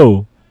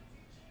 yo!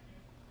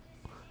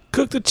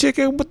 Cook the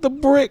chicken with the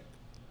brick.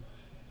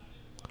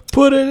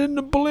 Put it in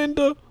the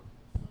blender.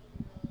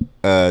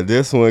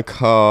 This one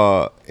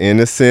called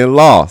Innocent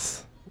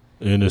Lost.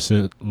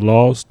 Innocent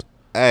lost.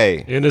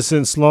 Hey.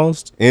 Innocence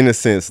lost.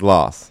 Innocence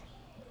Lost.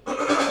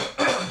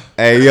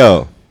 Hey,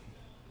 yo.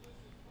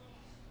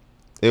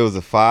 It was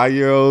a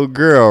 5-year-old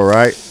girl,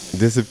 right?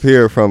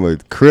 Disappeared from a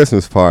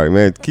Christmas party,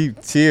 man.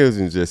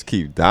 Children just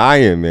keep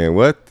dying, man.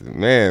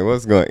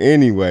 What's going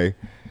anyway?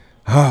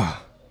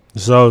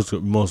 It's always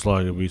most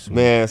likely to be some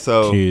Man,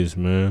 so kids,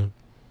 man.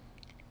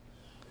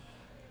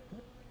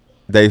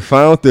 they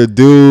found the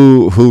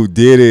dude who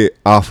did it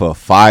off of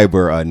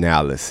fiber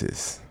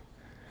analysis.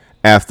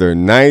 After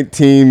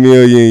 19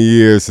 million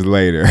years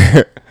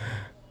later.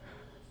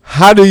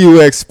 How do you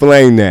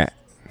explain that?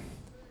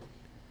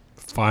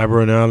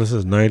 Fiber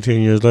analysis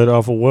 19 years later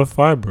off of what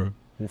fiber?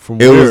 From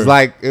It where? was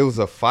like it was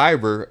a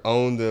fiber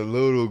on the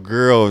little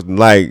girl's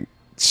like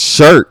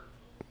shirt.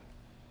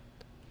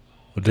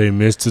 But they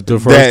missed it the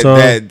first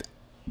time?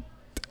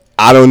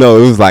 I don't know.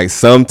 It was like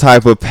some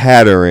type of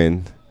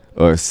pattern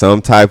or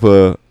some type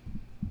of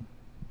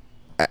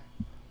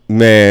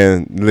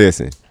man.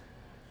 Listen,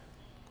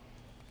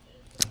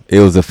 it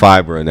was a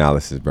fiber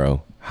analysis,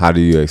 bro. How do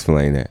you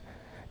explain that?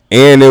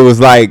 And it was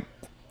like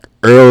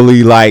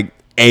early like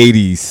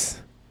 80s.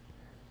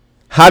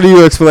 How do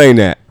you explain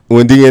that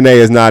when DNA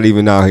is not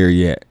even out here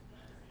yet?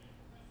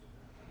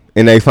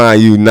 And they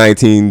find you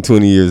 19,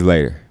 20 years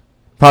later.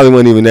 Probably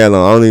wasn't even that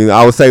long.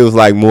 I would say it was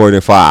like more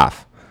than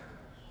 5.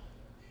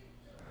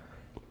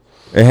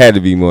 It had to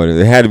be more than.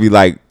 It had to be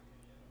like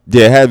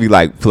Yeah, it had to be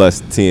like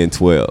plus 10,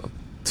 12,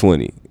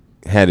 20.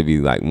 Had to be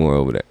like more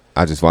over that.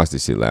 I just watched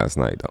this shit last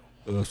night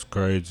though. That's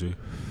crazy.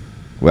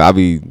 Well, I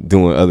be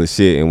doing other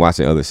shit and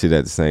watching other shit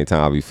at the same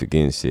time. I'll be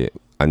forgetting shit.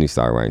 I need to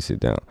start writing shit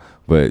down.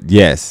 But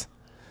yes,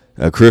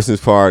 a Christmas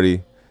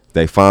party.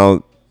 They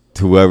found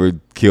whoever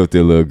killed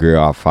their little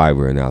girl off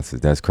fiber analysis.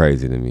 That's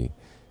crazy to me.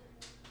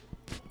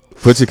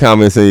 Put your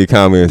comments in your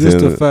comments. Just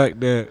the fact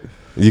that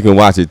you can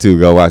watch it too.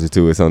 Go watch it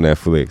too. It's on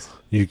Netflix.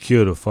 You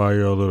killed a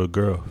 5-year-old little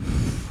girl.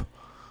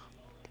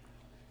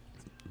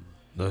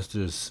 That's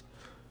just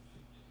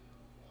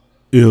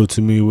ill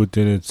to me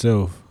within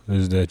itself,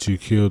 is that you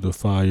killed a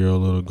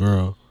 5-year-old little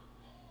girl.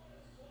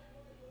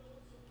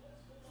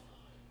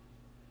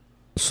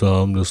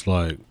 So I'm just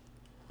like,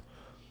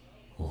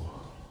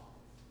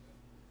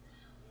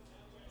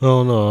 I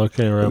don't know. I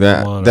can't wrap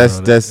my mind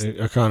around it.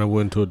 I kind of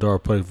went into a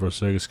dark place for a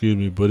second. Excuse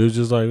me, but it's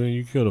just like, man,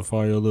 you killed a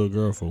 5-year-old little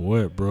girl for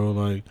what, bro?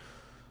 Like,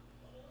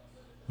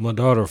 my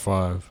daughter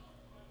 5.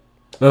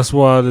 That's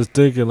why I was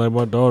thinking, like,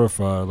 my daughter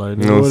 5. Like,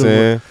 you know what I'm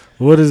saying?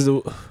 What is it?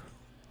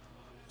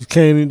 You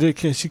can't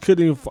even. She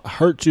couldn't even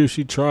hurt you if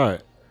she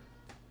tried.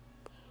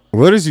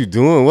 What is you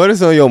doing? What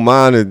is on your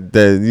mind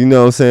that you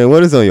know what I'm saying?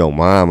 What is on your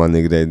mind, my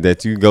nigga,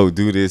 that you go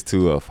do this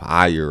to a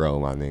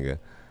 5-year-old, my nigga?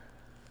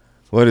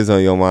 What is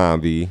on your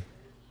mind, B?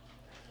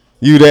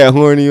 You that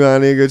horny, my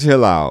nigga?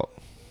 Chill out.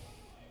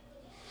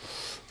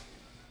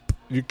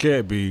 You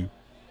can't be.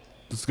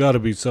 There's got to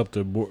be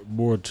something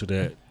more to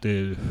that.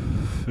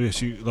 Than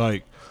she,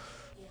 like,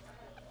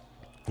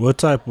 what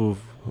type of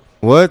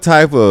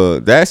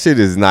that shit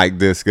is like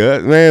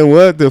disgust, man.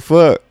 What the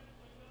fuck?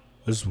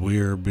 It's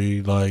weird,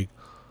 B. Like,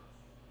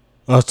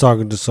 I was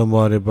talking to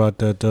somebody about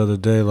that the other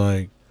day.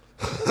 Like,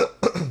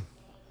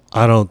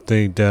 I don't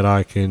think that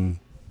I can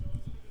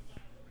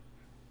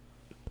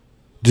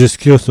just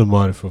kill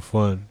somebody for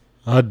fun.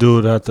 I do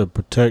it have to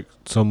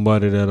protect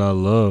somebody that I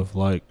love,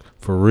 like,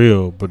 for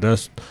real. But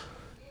that's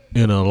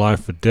in a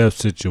life or death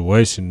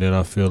situation that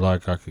I feel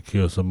like I could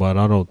kill somebody.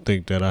 I don't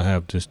think that I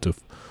have just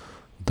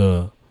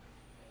the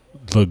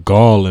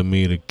gall in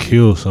me to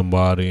kill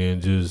somebody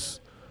and just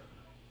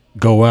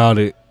go out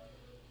at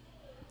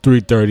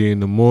 3:30 in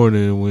the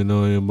morning when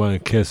anybody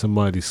catch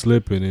somebody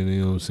slipping and,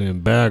 you know what I'm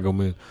saying, bag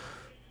them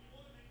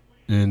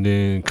and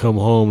then come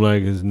home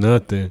like it's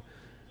nothing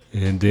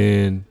and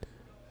then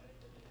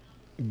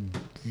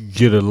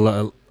get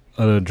an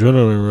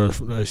adrenaline rush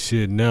from that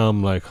shit. Now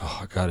I'm like,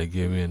 I gotta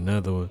give me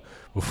another one.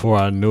 Before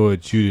I know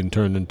it, you didn't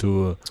turn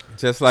into a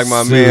just like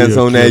my man's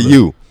on killer. that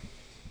you.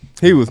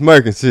 He was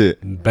murking shit.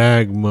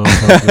 Bag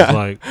motherfuckers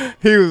like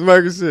he was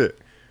murking shit.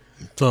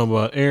 Talking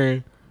about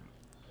Aaron.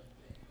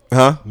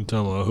 Huh? You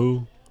talking about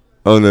who?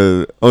 On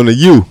the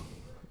you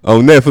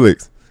on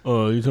Netflix.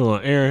 Oh, you talking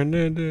about Aaron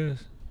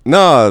Hernandez?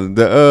 No,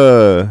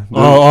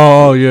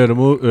 yeah, the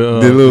movie,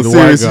 the little the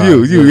serious white guy.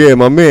 you, yeah,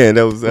 my man.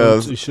 That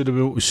was you should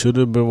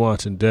have been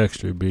watching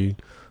Dexter, B.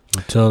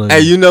 I'm telling you.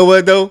 Hey, you know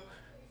what though?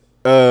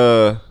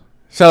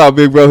 Shout out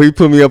Big Bro. He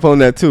put me up on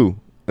that too.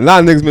 A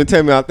lot of niggas been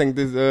telling me. I think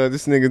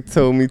this nigga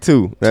told me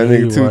too. That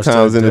nigga 2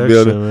 times in the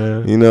building.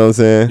 Man. You know what I'm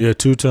saying? Yeah,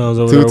 2 times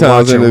over 2 there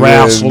times in the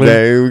wrestling.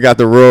 building. We got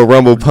the Royal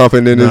Rumble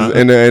pumping in the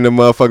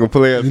motherfucking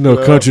players. You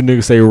know, country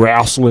niggas say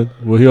wrestling.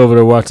 Well, he over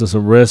there watching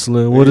some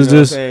wrestling. What is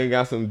this? Saying?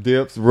 Got some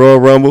dips. Royal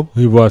Rumble.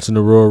 He watching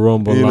the Royal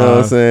Rumble. You live. know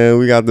what I'm saying?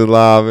 We got the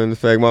live in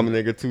effect. Mama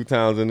nigga 2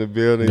 times in the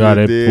building. Got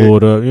it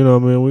pulled up. You know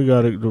what I mean? We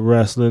got the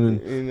wrestling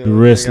and the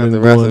wrestling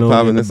going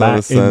on in the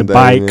bike. You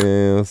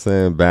know what I'm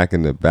saying? Back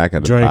in the back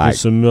of the drinking bike. Drinking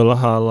some Miller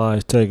High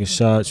Life, taking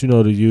shots. You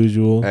know the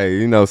usual. Hey,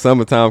 you know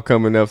summertime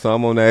coming up, so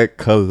I'm on that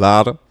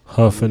colada.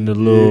 Huffing the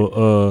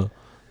little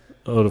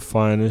of the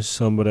finest,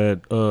 some of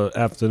that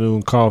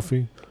afternoon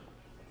coffee.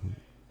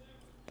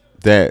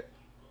 That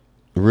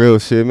real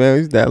shit,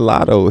 man. That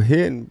lotto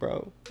hitting,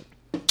 bro.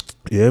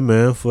 Yeah,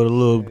 man. For the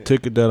little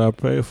ticket that I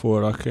paid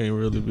for it, I can't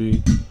really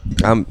be.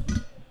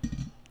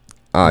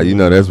 You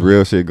know that's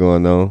real shit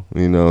going on.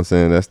 You know what I'm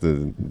saying?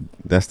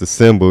 That's the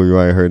symbol. You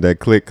already heard that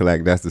click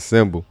clack. That's the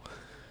symbol.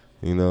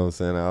 You know what I'm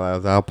saying?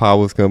 As our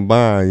powers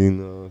combine, you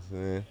know what I'm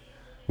saying?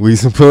 We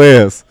some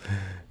players.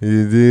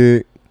 You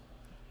dig?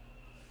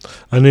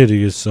 I need to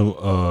get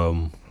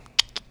some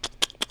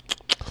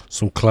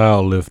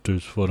cloud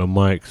lifters for the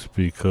mics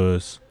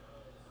because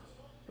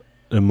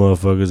them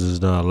motherfuckers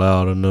is not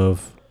loud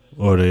enough.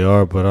 Or they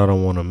are, but I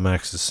don't want to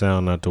max the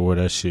sound out to where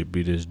that shit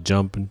be just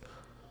jumping.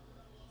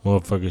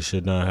 Motherfuckers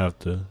should not have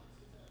to.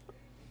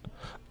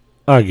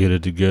 I get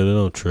it together.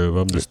 Don't trip.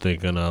 I'm just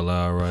thinking out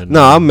loud right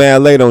now. No, I'm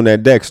mad late on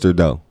that Dexter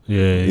though.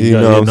 Yeah, you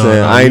know what I'm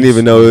saying. I ain't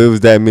even know it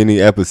was that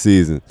many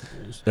episodes.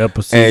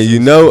 And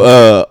you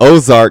know,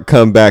 Ozark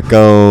come back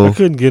on. I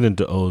couldn't get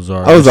into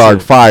Ozark.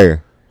 Ozark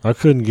fire. I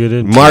couldn't get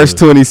into March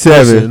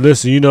 27th.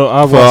 Listen, you know,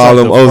 I watched for all like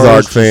them the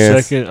Ozark first,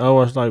 fans. Second, I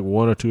watched like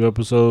 1 or 2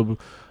 episodes.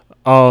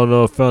 I don't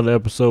know. I found the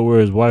episode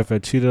where his wife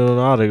had cheated on him.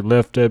 I'd have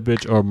left that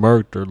bitch or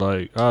murked her.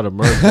 Like, I'd have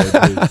murked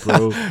that bitch,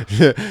 bro.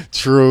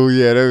 True.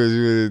 Yeah, that was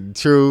really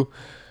true.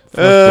 Fuck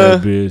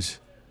that bitch.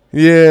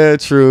 Yeah,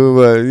 true.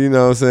 But you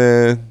know what I'm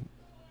saying?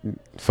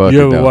 Fuck you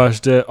it, ever though.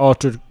 watched that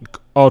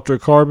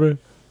Altered Carbon?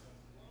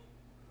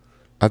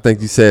 I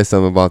think you said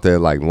something about that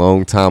like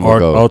long time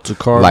ago. Alter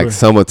Carbon. Like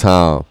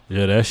summertime.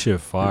 Yeah, that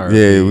shit fire.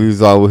 Yeah, B. we was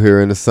over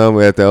here in the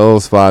summer at the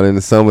old spot in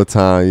the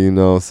summertime. You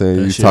know what I'm saying?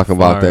 That You shit talking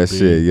about fire, that B.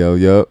 shit, yo,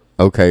 yup.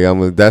 Okay,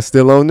 that's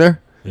still on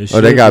there? It Oh,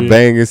 they should got be.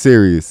 Bang and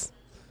Serious.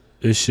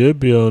 It should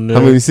be on there.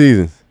 How many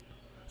seasons?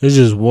 It's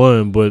just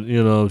one, but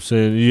you know what I'm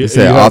saying. You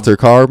said Alter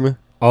Carbon?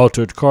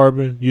 Altered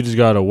Carbon. You just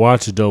gotta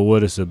watch it though.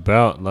 What it's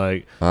about.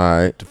 Like, all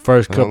right, the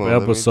first couple Hold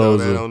on,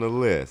 episodes. let me throw that on the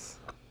list.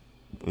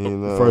 You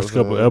know, First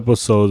couple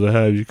episodes, I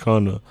have you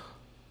kind of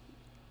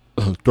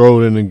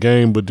throw it in the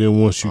game, but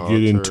then once you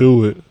get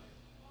into it,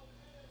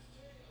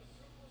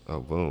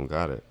 boom,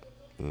 got it.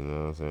 You know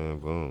what I'm saying?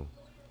 Boom.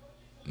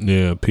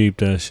 Yeah, peep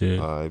that shit.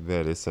 I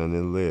bet it's on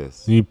the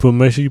list.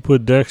 Make sure you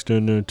put Dexter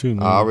in there too,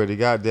 man. I already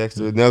got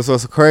Dexter. That's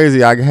what's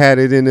crazy. I had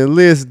it in the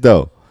list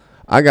though.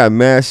 I got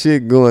mad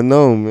shit going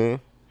on, man.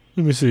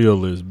 Let me see your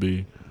list,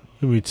 B.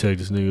 Let me check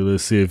this nigga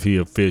list, see if he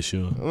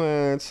official.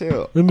 Man,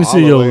 chill. Let me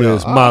see your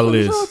list, my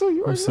list.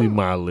 Let me see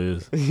my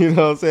list. You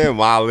know what I'm saying?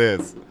 My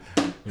list.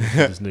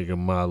 This nigga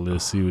my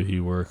list, see what he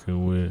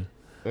working with.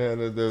 Man,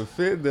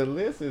 the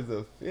list is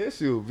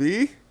official,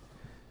 B.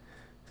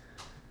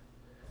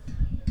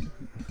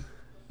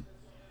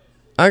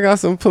 I got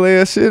some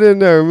player shit in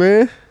there,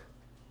 man.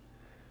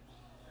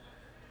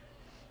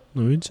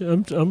 Let me check.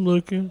 I'm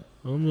looking.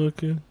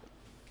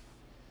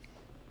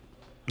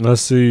 I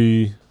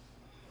see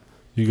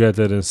you got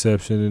that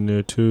Inception in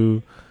there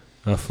too.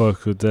 I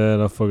fuck with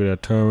that. I fuck with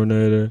that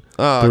Terminator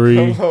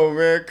 3. Come on,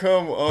 man.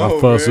 Come on, I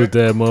fucks with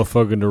that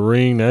motherfucking The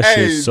Ring. That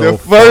shit's so the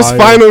first fire.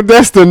 Final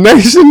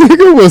Destination,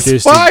 nigga,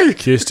 was fire.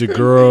 Kiss the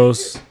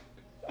girls.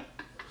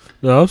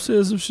 No, I'm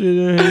saying some shit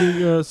in here.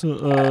 You got some.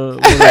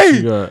 What else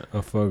you got?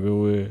 I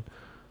fucking with.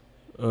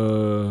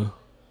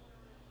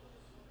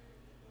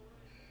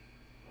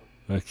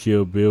 I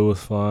Kill Bill was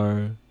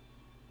fire.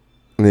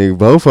 Nigga,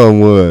 both of them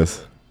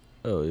was.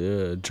 Oh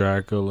yeah,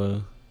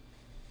 Dracula.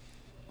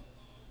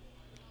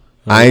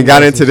 I ain't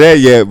got into that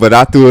yet, but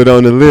I threw it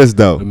on the list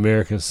though.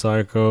 American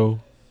Psycho.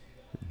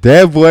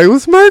 That boy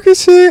was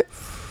murking shit.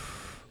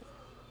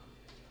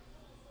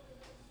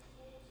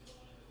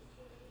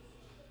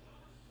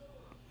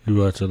 You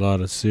watch a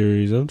lot of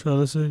series. I'm trying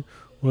to see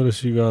what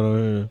else you got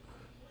on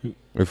here.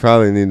 We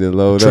probably need to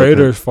load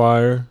Trader's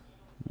fire.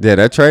 Yeah,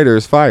 that Trader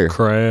is fire.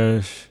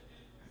 Crash.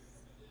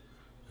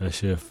 That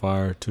shit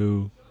fire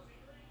too.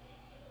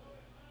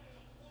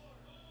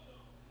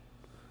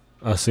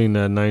 I seen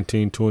that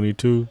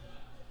 1922.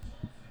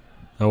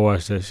 I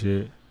watched that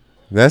shit.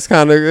 That's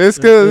kind of it's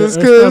good. It's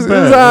good. It's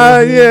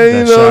Yeah,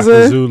 you know what I'm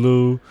saying.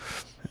 Zulu.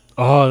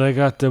 Oh, they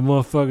got the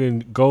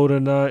motherfucking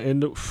golden eye in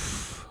the.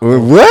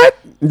 What?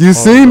 You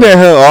seen that?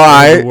 Huh?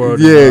 All right.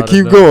 Yeah,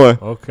 keep going.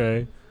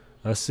 Okay,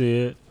 I see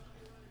it.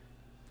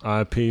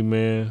 R.I.P.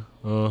 man.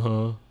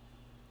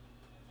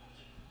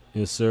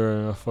 Yes,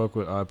 sir. I fuck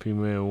with R.I.P.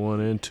 man 1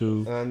 and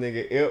 2.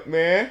 Nigga, Imp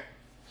man.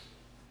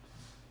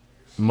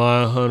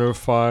 Mindhunter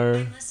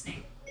fire.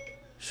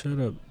 Shut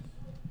up.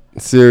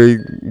 Siri,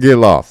 get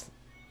lost.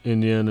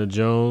 Indiana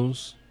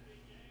Jones.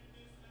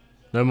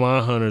 That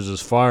Mindhunters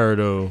is fire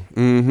though.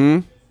 Mm-hmm.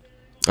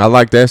 I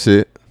like that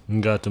shit.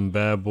 You got them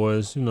bad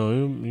boys, you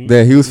know.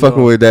 That he was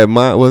fucking with that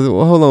mind. Was it?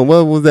 Well, hold on.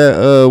 What was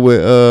that?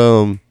 With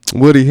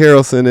Woody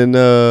Harrelson and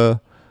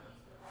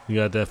You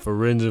got that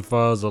Forensic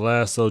Files, The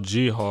Last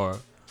OG hard.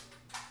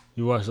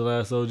 You watch The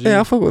Last OG?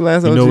 Yeah, I fuck with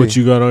Last OG. You know what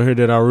you got on here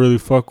that I really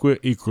fuck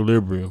with?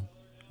 Equilibrium.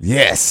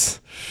 Yes.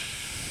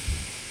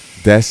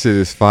 That shit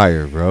is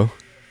fire, bro.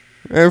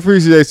 I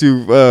appreciate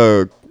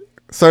you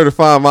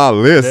certifying my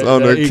list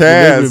on the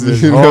cast.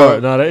 Is you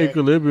hard. know? Now that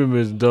Equilibrium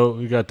is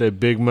dope. You got that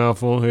big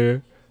mouth on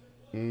here.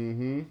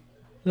 Mm-hmm.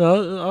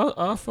 No,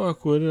 I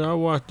fuck with it. I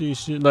watch these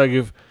shit. Like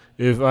if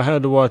I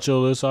had to watch your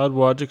list, I'd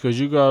watch it because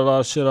you got a lot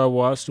of shit I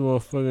watched. The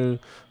motherfucking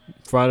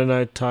Friday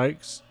Night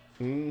Tykes.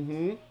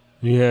 Mm-hmm.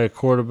 You had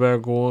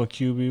Quarterback 1,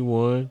 QB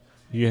 1.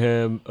 You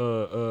had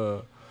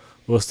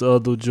what's the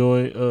other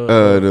joint?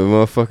 The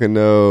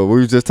motherfucking we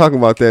were just talking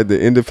about that.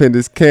 The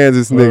Independence,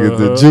 Kansas niggas,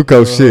 the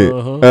JUCO shit.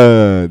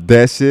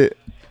 That shit.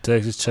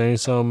 Texas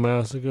Chainsaw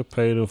Massacre,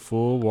 Paid in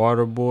Full,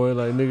 Waterboy.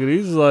 Like nigga,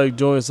 these is like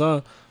joints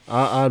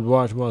I'd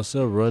watch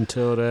myself. Run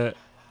Tell That.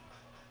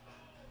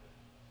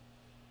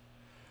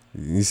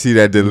 You see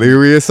that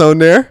Delirious on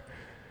there?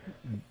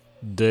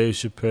 Dave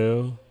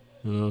Chappelle.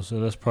 You know what I'm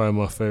saying? That's probably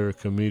my favorite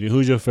comedian.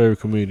 Who's your favorite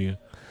comedian?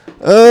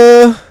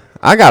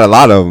 I got a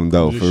lot of them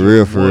though. For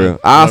real.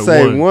 I'll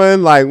say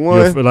one. Like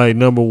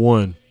number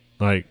one.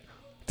 Like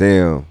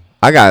damn.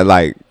 I got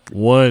like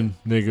one,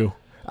 nigga.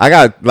 I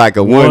got like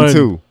a 1,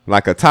 2.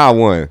 Like a top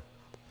one.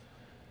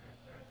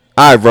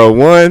 All right, bro.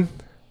 1.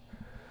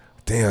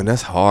 Damn,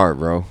 that's hard,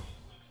 bro.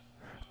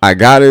 I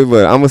got it,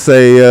 but I'm gonna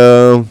say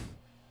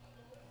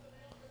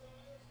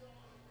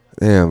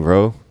damn,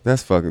 bro.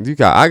 That's fucking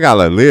I got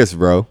a list,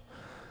 bro.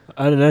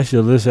 I didn't ask you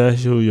a list. I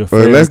asked you who your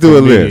favorite Let's do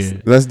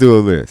comedian. Let's do a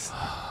list.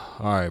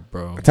 All right,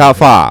 bro. Top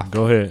 5.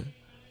 Go ahead.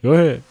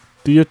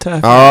 Do your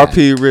top 5.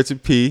 R.I.P.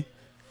 Richard P.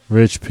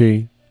 Rich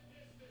P.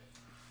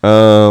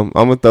 I'm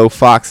gonna throw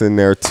Fox in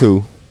there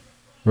too.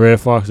 Red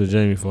Fox or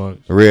Jamie Foxx?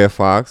 Red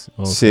Fox.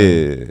 Okay.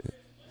 Shit.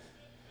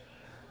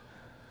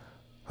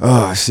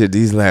 Oh shit,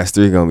 these last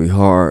three gonna be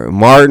hard.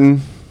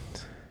 Martin.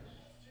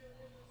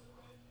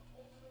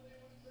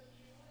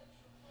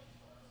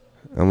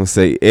 I'm gonna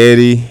say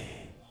Eddie.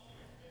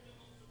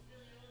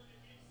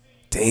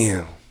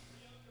 Damn,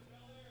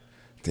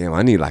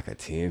 I need like a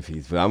 10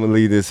 piece, but I'm gonna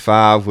leave this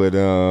 5 with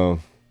Damn,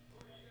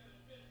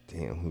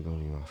 who gonna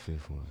be my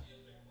 5th one?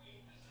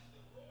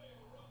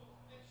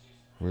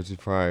 Richard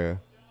Pryor,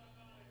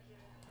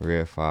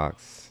 Red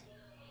Fox,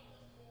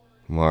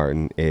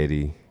 Martin,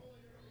 Eddie,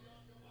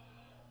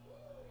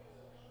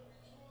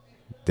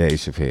 Dave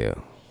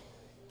Chappelle.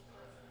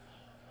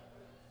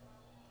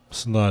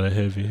 It's a lot of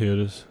heavy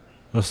hitters.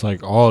 That's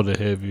like all the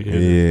heavy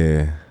hitters.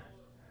 Yeah.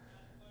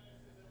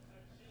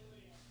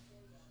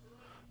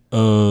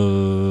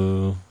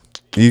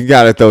 You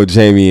gotta throw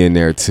Jamie in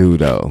there too,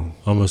 though.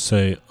 I'm gonna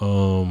say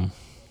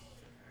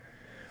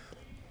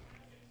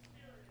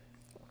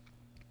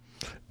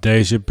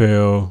Dave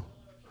Chappelle,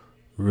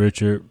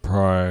 Richard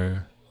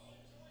Pryor,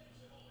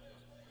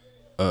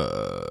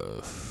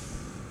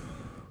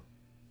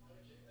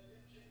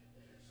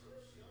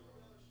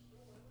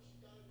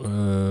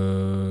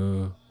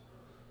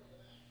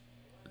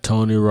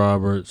 Tony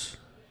Roberts,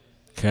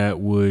 Cat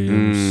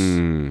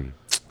Williams.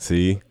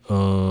 See?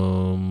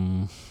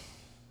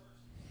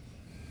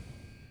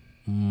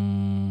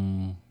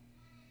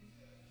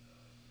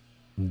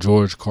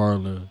 George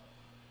Carlin.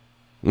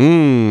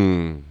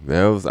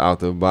 That was out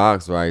the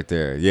box right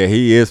there. Yeah,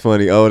 he is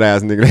funny. Old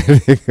ass nigga.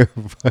 That nigga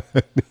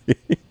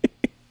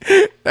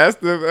funny. That's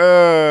the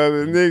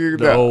nigga.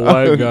 The old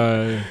white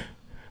guy.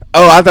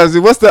 Oh, I thought.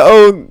 What's the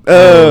old?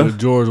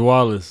 George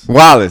Wallace.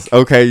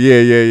 Okay,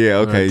 yeah.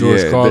 Okay,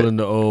 George yeah. Carlin,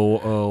 the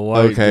old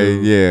white. Okay,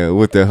 dude. yeah,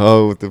 with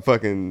the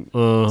fucking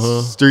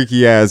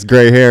streaky ass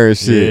gray hair and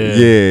shit.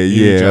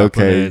 Yeah.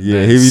 Okay,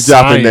 yeah. He be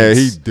dropping that.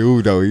 He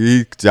do though.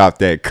 He dropped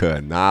that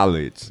cut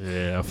knowledge.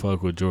 Yeah, I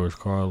fuck with George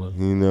Carlin.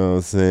 You know what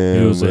I'm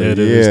saying? He was ahead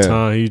of his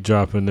time. He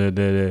dropping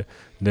that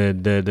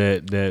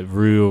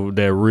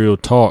real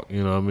talk.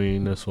 You know what I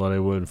mean? That's why they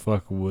wasn't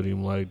fucking with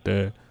him like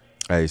that.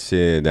 Hey,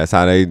 shit. That's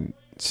how they.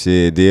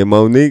 Shit, did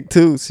Monique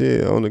too.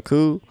 Shit, on the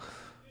cool.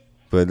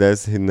 But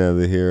that's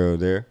another hero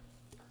there.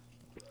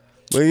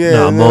 But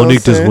yeah.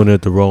 Monique just went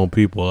at the wrong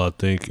people, I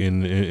think,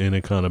 and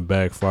it kind of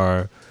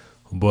backfired.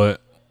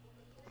 But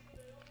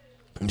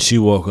she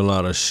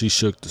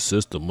shook the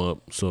system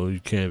up, so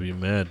you can't be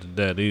mad at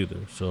that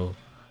either. So,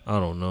 I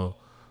don't know.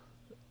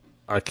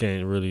 I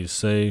can't really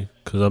say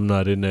because I'm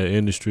not in that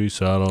industry,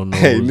 so I don't know.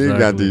 Hey, exactly. nigga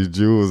got these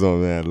jewels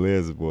on that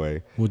list,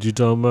 boy. What you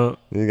talking about?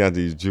 You got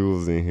these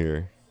jewels in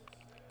here.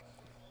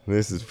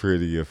 This is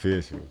pretty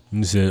official.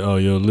 You said, "Oh,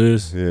 your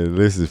list." Yeah,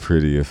 this is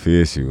pretty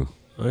official.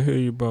 I hear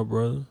you, bro,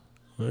 brother.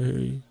 I hear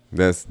you.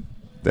 That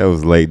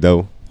was late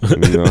though. You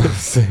know what I'm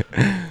saying?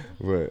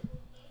 But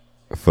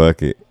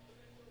fuck it.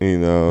 You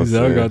know what I'm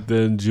saying? I got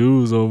them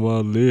Jews on my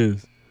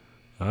list.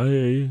 I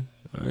hear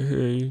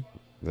you.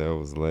 That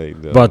was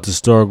late though. About to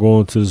start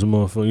going to this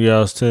motherfucker. Yeah, I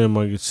was telling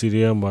my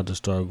CDL I'm about to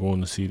start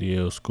going to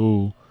CDL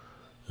school.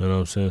 You know what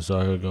I'm saying? So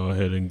I could go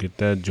ahead and get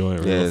that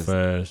joint real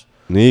fast.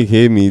 Nick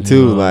hit me too,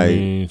 you know like I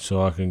mean?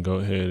 So I can go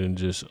ahead and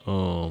just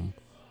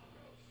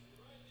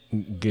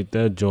get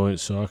that joint,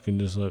 so I can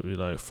just be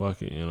like,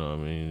 fuck it, you know what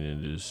I mean,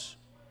 and just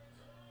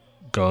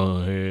go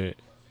ahead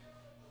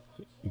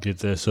get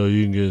that, so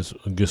you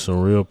can get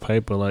some real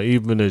paper. Like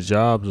even the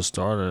jobs are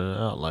starting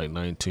out like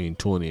 19,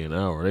 20 an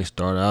hour. They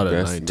start out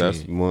at 19.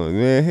 That's more,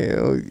 man.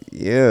 Hell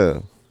yeah.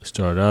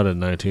 Start out at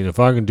 19. If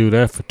I can do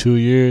that for 2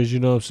 years, you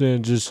know what I'm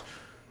saying, just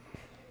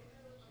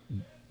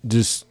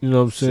you know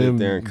what I'm saying, sit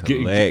there and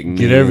collect,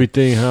 get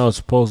everything how it's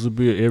supposed to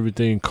be,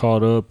 everything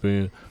caught up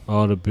and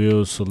all the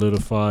bills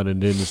solidified,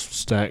 and then just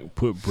stack,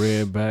 put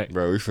bread back.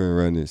 Bro, we finna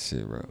run this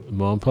shit, bro.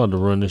 I'm about to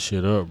run this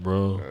shit up,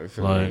 bro. We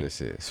finna run this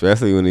shit.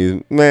 Especially when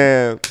these,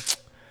 man,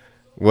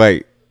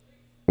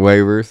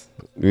 waivers.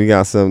 We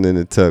got something in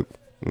the tuck.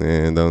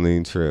 Man, don't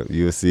even trip.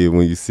 You'll see it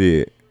when you see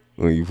it.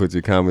 When you put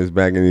your comments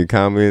back in your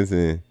comments,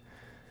 and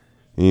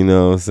you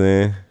know what I'm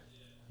saying?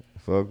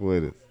 Fuck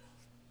with it.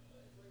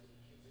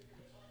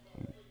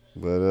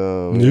 But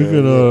you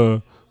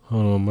can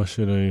hold on, my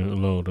shit ain't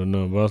loaded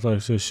enough. But I was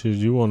like, shit,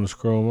 you want to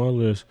scroll my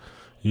list?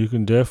 You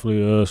can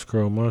definitely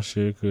scroll my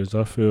shit, because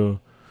I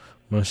feel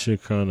my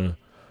shit kind of.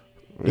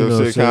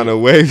 Your shit kind of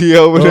wavy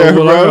over there,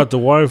 well, bro. I got the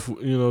wife,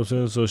 you know what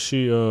I'm saying. So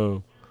she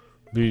so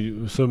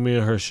me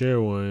and her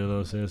share one, you know what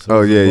I'm saying.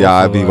 So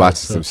y'all be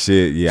watching some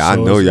shit. Yeah, I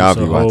know y'all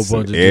be watching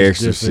some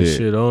extra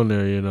shit on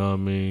there. You know what I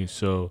mean?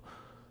 So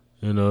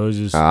you know, it's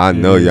just. I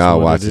know y'all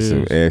watching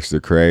some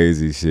extra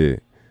crazy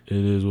shit. It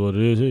is what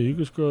it is. Hey, you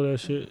can scroll that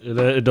shit.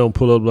 It don't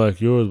pull up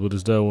like yours, but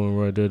it's that one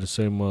right there, the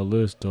same my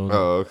list, don't it?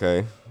 Oh,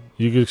 okay.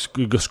 You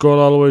can scroll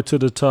all the way to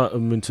the top. I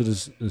mean, to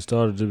the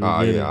start of the beginning.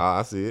 Oh yeah,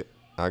 I see it.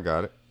 I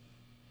got it.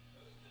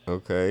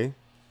 Okay.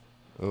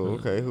 Oh,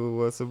 okay.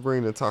 What's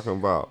Sabrina talking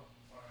about?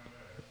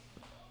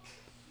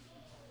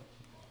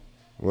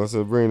 What's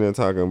Sabrina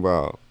talking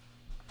about?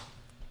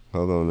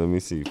 Hold on, let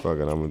me see. Fuck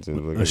it, I'm gonna just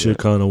look at that shit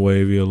kind of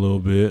wavy a little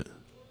bit.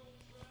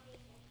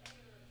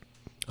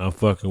 I'm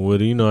fucking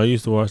with it. You know, I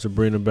used to watch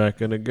Sabrina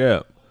back in the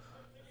Gap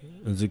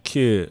as a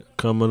kid,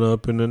 coming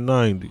up in the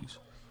 90s.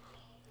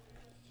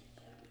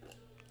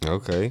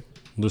 Okay.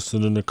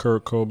 Listening to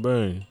Kurt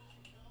Cobain.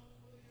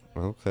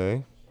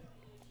 Okay.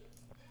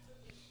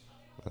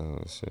 Oh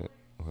shit.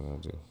 What I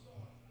do?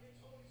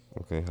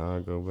 Okay, how I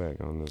go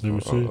back on this Let me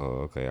one? see.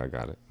 Oh, okay, I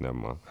got it. Never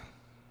mind.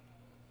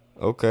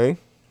 Okay.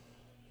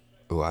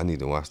 Oh, I need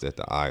to watch that.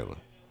 The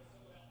Island.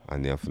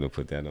 I'm finna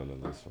put that on the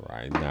list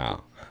right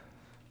now.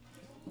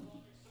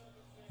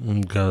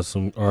 Got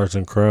some arts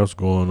and crafts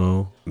going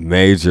on.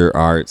 Major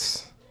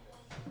arts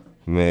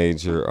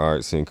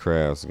and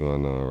crafts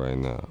going on right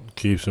now.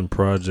 Keep some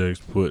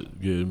projects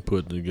getting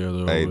put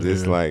together. Hey, over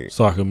this here. like it's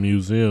like a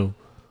museum.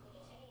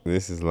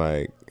 This is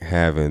like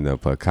having a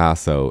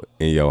Picasso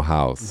in your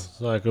house.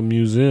 It's like a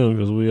museum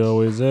because we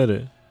always at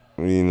it.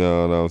 You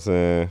know what I'm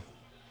saying?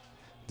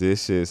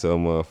 This shit so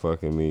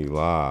motherfucking me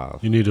live.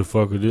 You need to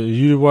fuck with it.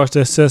 You watch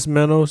that Ses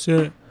Manos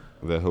yet?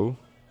 The who?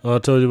 Oh, I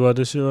told you about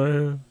this shit right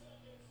here.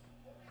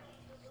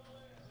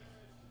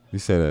 You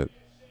said that.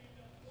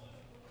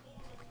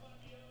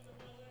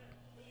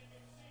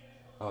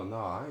 Oh no,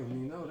 I didn't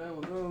even know that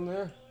was on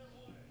there.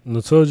 And I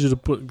told you to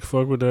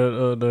fuck with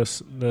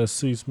that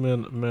Ses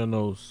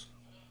Manos.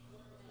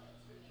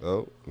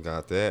 Oh,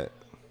 got that.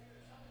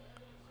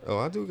 Oh,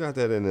 I do got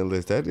that in the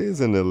list. That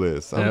is in the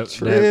list. I'm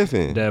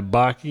tripping. That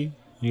Baki.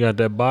 You got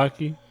that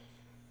Baki?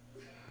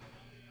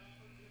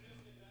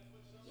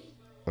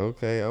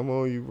 Okay, I'm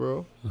on you,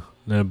 bro.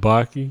 That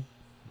Baki.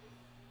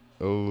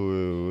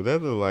 Oh,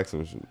 that look like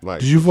some like.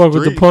 Did you fuck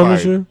with the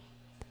Punisher?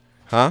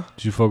 Huh?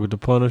 Did you fuck with the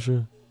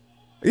Punisher?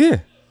 Yeah.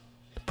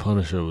 The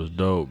Punisher was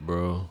dope,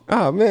 bro.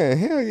 Oh man,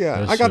 hell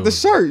yeah! I got the was,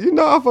 shirt. You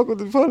know I fuck with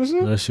the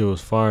Punisher. That shit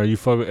was fire. You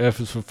fuck with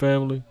F is for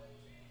Family?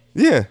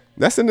 Yeah,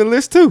 that's in the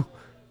list too.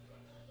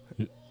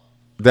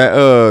 That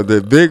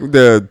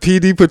the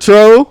PD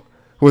Patrol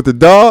with the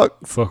dog.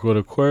 Fuck with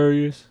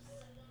Aquarius.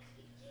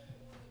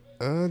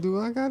 Do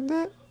I got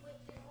that?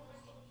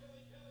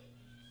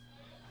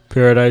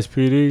 Paradise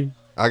PD.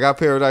 I got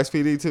Paradise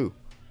PD too.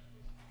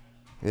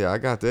 Yeah, I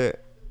got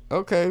that.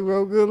 Okay,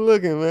 bro, good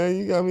looking, man.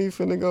 You got me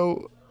finna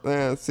go.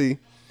 Man, see,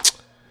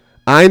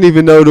 I ain't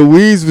even know the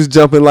Weeds was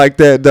jumping like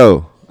that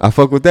though. I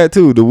fuck with that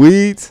too. The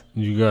Weeds.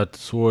 You got the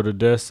Sword of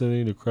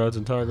Destiny, the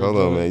Crouching Tiger. Hold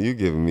on, man. You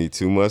giving me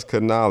too much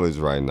knowledge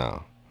right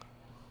now.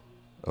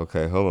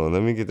 Okay, hold on.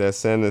 Let me get that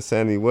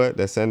Sandy what?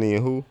 That Sandy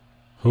and who?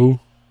 Who?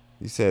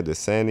 You said the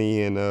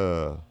Sandy and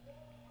the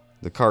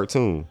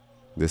cartoon.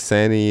 The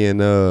Sandy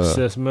and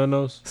Ses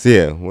Manos.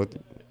 Yeah, what?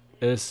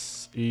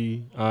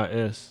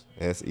 SEIS.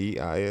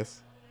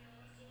 SEIS.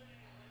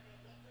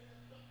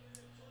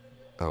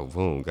 Oh,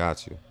 boom,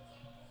 got you.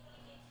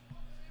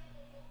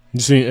 You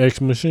seen Ex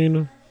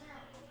Machina?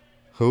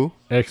 Who?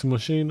 Ex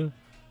Machina?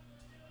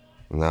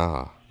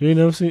 Nah. You ain't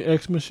never seen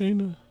Ex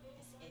Machina?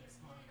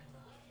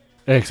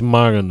 Ex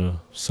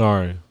Machina.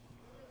 Sorry.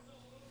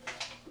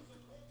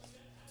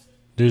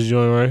 This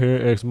joint right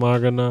here, Ex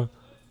Machina.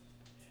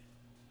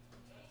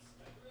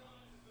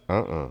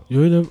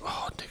 You ain't never.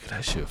 Oh, nigga,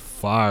 that shit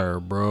fire,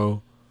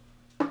 bro.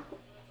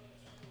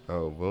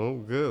 Oh,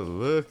 boom, good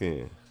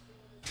looking.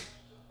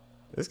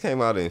 This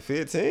came out in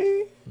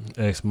 15.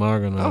 Ex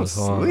Machina. I'm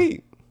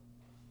asleep.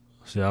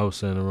 See, I was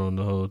saying it wrong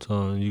the whole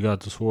time. You got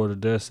the Sword of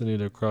Destiny,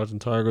 the Crouching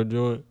Tiger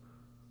joint.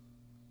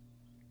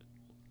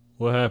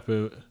 What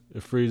happened?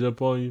 It freeze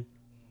up on you?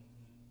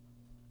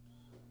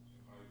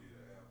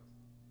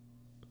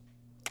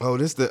 Oh,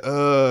 this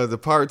the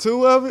part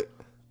 2 of it?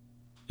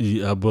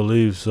 Yeah, I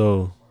believe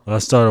so. I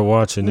started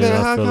watching it.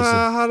 Man,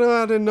 how do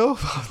I didn't know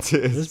about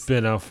this? It's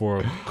been out for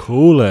a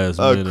cool ass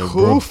minute, bro. A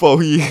cool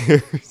 4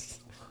 years.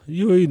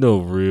 You ain't no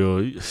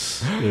real. You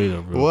ain't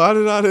no real. Why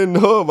did I didn't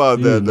know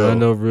about that though? I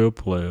no real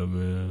player,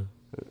 man.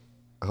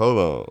 Hold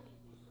on.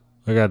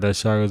 I got that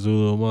Shaka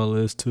Zulu on my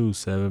list too.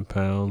 7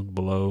 pounds,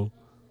 Blow,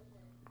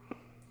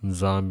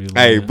 Zombie.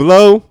 Hey,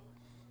 Blow.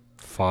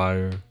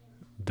 Fire,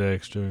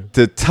 Dexter.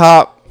 The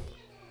top.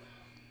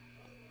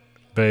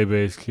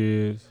 Bebe's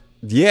Kids.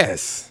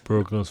 Yes.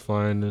 Brooklyn's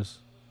Finest.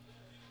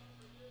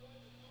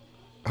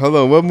 Hold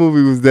on, what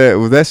movie was that?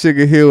 Was that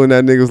Sugar Hill when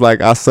that nigga was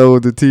like, I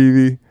sold the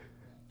TV?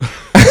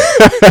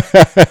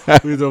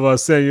 We talking about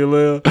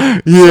Samuel.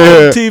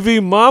 Yeah.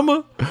 TV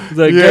Mama?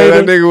 That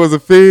nigga was a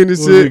fiend and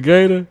was shit. It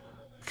Gator?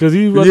 Cause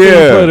he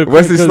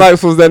Wesley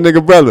Snipes was that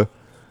nigga brother.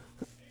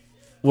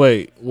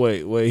 Wait.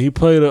 He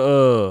played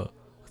I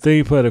think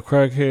he played a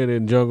crackhead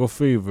in Jungle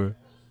Fever.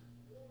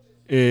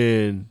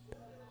 And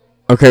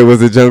okay,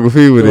 was it Jungle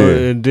Fever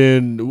then? And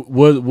then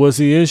was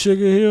he in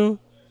Sugar Hill?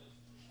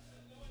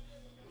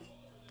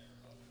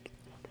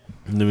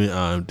 Let me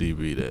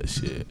IMDb that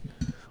shit.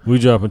 We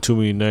dropping too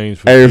many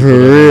names. Hey, for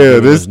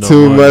real, there's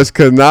too much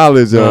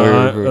knowledge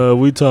on here.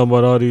 We talking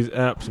about all these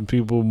apps and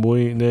people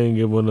they ain't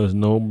giving us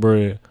no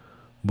bread.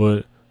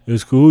 But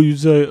it's cool. You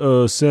say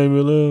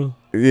Samuel L.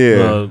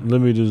 Yeah.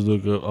 Let me just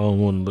look up. I don't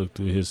want to look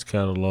through his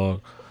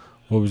catalog.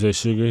 What was that,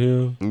 Sugar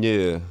Hill?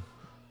 Yeah.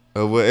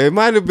 Well, it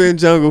might have been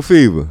Jungle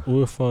Fever.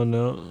 We'll find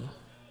out.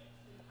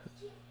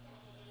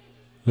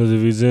 Because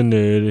if he's in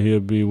there, he'll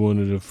be one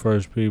of the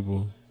first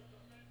people.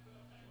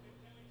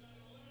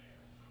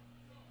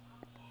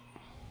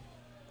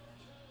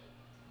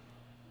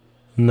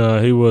 Nah,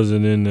 he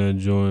wasn't in that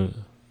joint.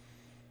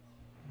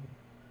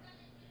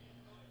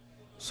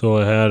 So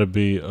it had to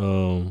be,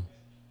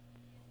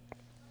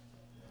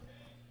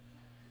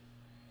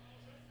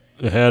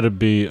 it had to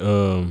be,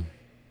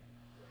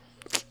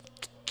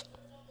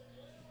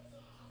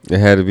 It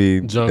had to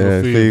be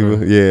Jungle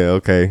Fever. Yeah,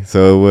 okay.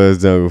 So it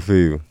was Jungle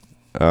Fever.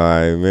 All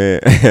right, man.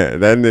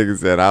 That nigga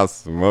said I'll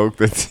smoke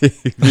the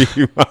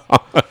TV.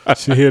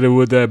 She hit him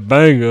with that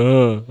banger,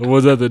 huh? Or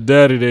was that the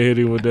daddy that hit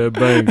him with that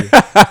banger?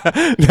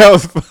 That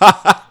was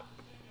fire.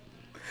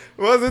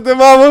 Was it the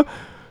mama?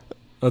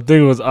 I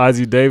think it was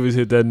Ozzie Davis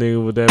hit that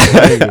nigga with that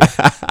banger.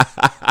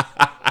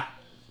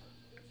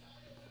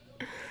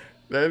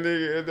 That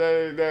nigga,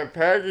 that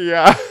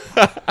Pacquiao.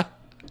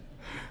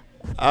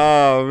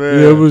 Oh, man.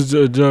 Yeah, it was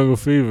Jungle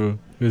Fever.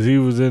 Because he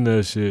was in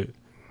that shit.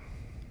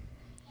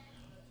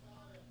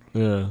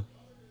 Yeah.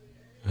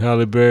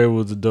 Halle Berry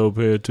was a dope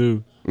head,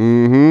 too.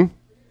 Mm-hmm.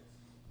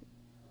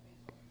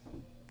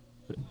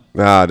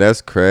 Nah,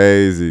 that's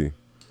crazy.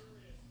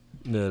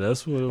 Yeah,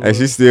 that's what it was. Hey,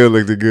 she still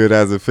looked good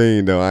as a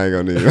fiend, though. I ain't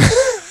gonna need it.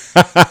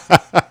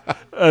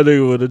 I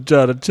nigga would have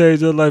tried to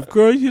change her life.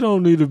 Girl, you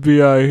don't need to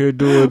be out here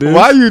doing this.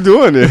 Why you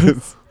doing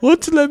this? Why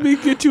don't you let me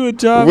get you a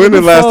job? When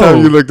the last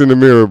time you looked in the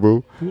mirror,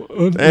 boo?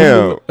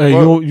 Damn. Hey,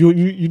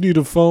 you need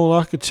a phone?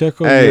 I could check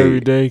on you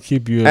every day,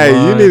 keep you in line.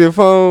 Hey, you need a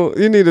phone?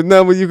 You need a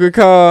number you can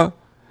call?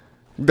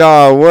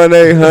 Dog,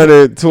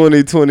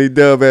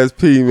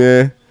 1-800-2020-WSP,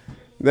 man.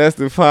 That's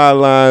the fire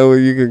line where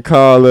you can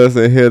call us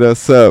and hit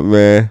us up,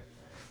 man.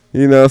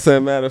 You know what I'm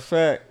saying? Matter of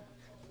fact,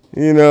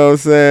 you know what I'm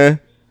saying?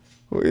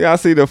 Y'all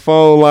see the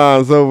phone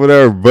lines over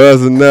there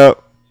buzzing up.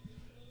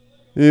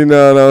 You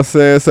know what I'm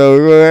saying?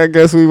 So I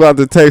guess we about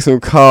to take some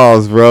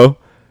calls, bro.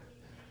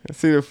 I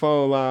see the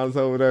phone lines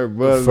over there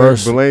buzzing,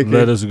 First, blinking.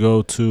 let us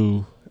go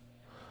to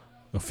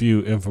a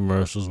few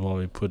infomercials while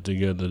we put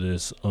together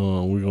this.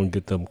 We're going to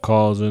get them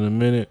calls in a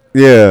minute.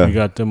 Yeah. We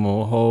got them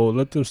on hold.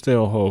 Let them stay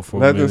on hold for a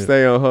minute. Let them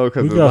stay on hold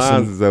because the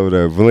lines is over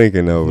there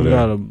blinking over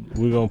there.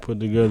 We're going to put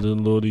together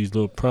these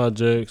little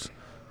projects.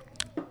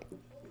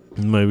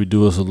 Maybe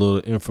do us a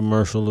little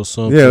infomercial or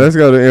something. Yeah, let's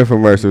go to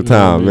infomercial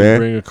time, man.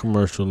 Bring a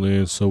commercial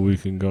in so we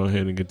can go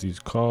ahead and get these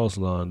calls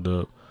lined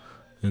up.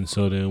 And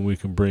so then we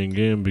can bring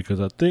in, because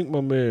I think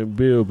my man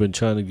Bill been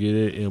trying to get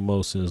it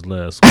MO since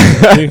last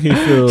week. I think he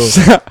feels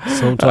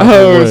some type of way.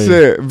 Oh,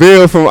 shit.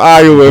 Bill from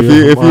Iowa.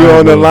 If you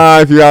on the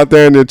line, if you out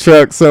there in the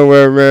truck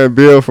somewhere, man,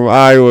 Bill from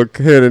Iowa,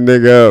 hit a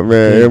nigga up,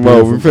 man.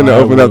 MO, we finna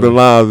open up the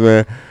lines,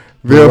 man.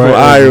 Bill from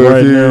Iowa,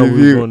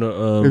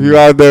 if you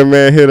out there,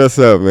 man, hit us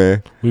up,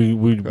 man.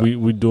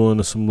 We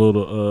doing some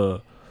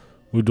little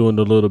we doing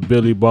the little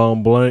Billy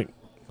Bomb Blank.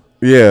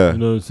 Yeah. You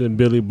know what I'm saying?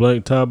 Billy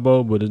Blank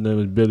Tybo, but his name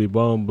is Billy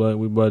Bomb Blank.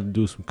 We about to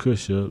do some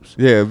push-ups.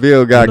 Yeah,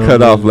 Bill got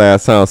cut off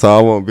last time, so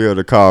I want Bill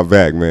to call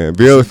back, man.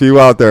 Bill, if you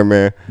out there,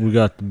 man. We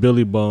got the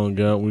Billy Bong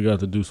out. We got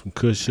to do some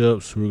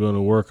push-ups. We're going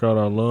to work out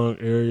our lung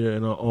area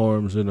and our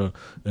arms in a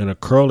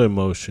curling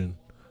motion.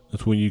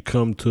 That's when you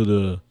come to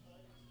the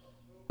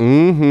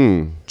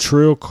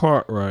Trill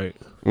Cartwright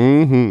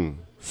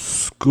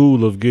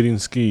School of Getting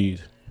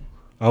Skied.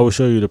 I will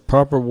show you the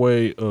proper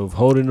way of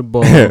holding the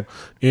ball,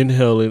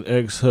 inhaling,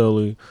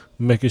 exhaling,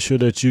 making sure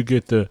that you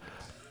get the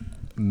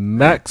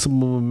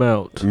maximum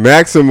amount.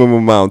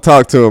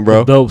 Talk to him,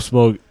 bro. Dope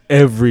smoke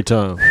every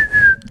time.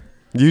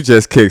 You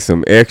just kick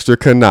some extra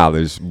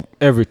knowledge.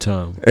 Every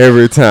time.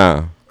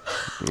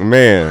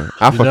 Man,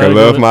 I fucking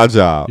love my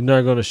job. You're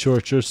not going to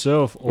short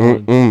yourself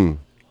on.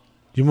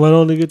 You might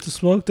only get to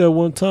smoke that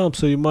one time,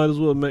 so you might as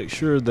well make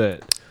sure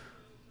that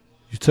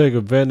you take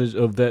advantage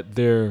of that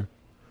there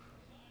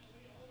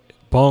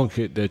bong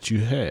hit that you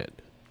had.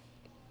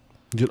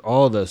 Get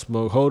all that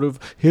smoke.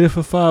 Hit it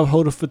for 5,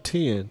 hold it for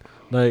 10.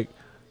 Like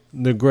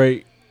the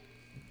great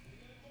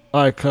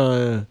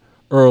icon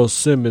Earl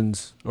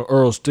Stevens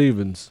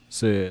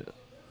said.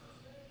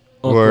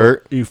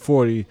 Word.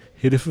 E40,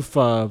 hit it for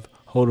 5,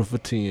 hold it for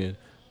 10.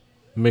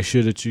 Make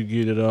sure that you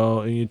get it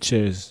all in your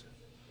chest.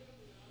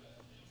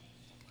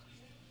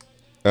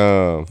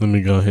 Let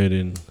me go ahead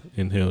and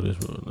inhale this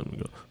one. Let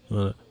me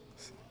go.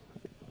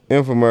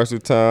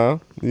 Infomercial time.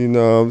 You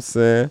know what I'm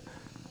saying?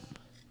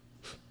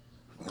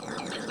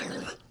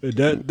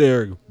 That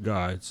there,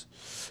 guys,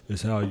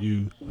 is how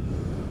you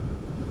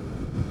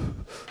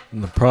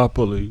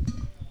properly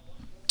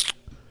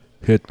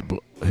hit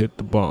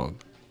the bong.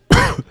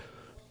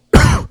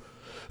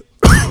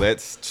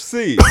 Let's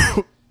see.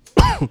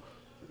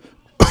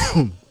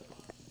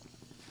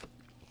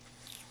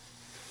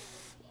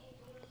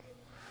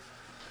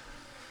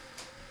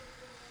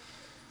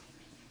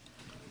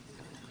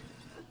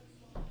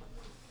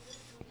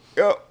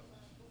 Yep.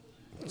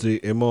 See,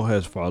 MO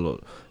has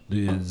followed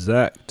the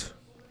exact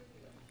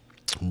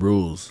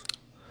rules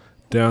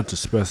down to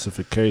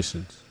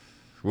specifications.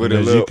 With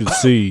as you can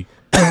see,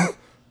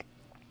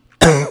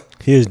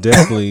 he is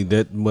definitely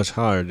that much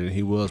higher than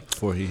he was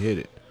before he hit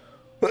it.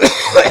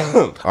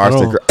 I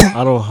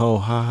don't know how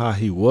high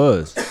he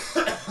was,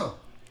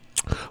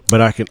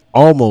 but I can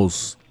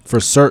almost, for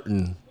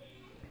certain,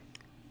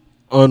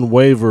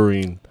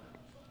 unwavering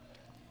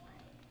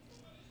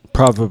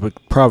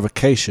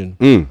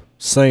provocation,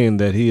 saying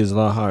that he is a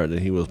lot higher than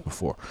he was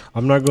before.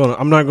 I'm not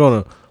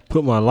gonna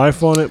put my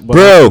life on it,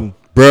 but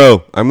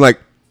bro, I'm like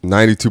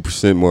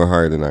 92% more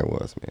higher than I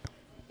was, man.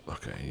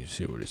 Okay, you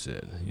see what he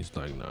said. He's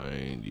like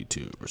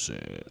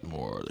 92%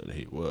 more than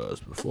he was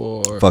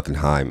before. Fucking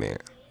high, man.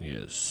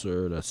 Yes,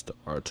 sir. That's the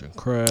arts and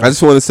crafts. I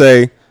just want to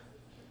say,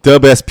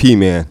 Dub SP,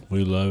 man.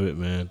 We love it,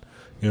 man.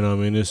 You know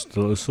what I mean? It's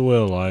the way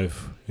of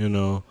life. You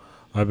know,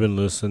 I've been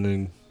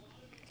listening.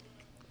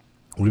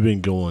 We've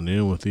been going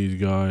in with these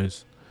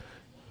guys.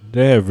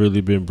 They have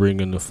really been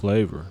bringing the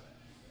flavor.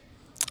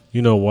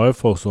 You know, white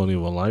folks don't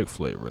even like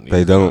flavor. And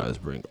they don't.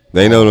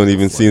 They don't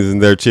even season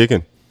their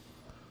chicken.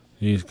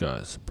 These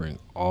guys bring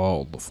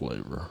all the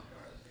flavor.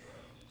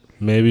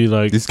 Maybe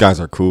like these guys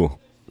are cool.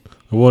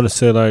 I want to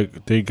say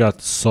like they got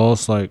the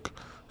sauce like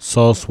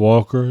Sauce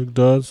Walker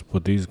does,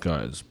 but these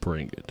guys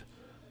bring it.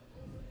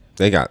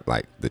 They got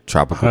like the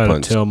tropical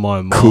punch tell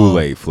my mom,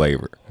 Kool-Aid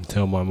flavor.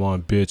 Tell my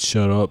mom, bitch,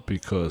 shut up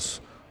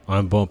because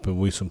I'm bumping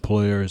with some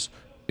players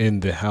in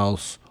the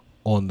house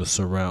on the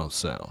surround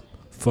sound.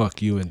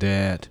 Fuck you and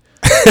dad.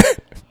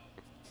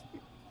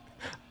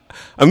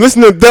 I'm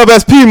listening to Dub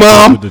SP,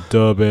 Mom. With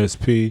the Dub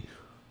SP.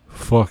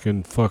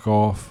 Fucking fuck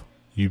off,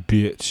 you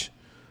bitch.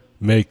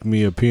 Make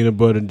me a peanut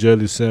butter and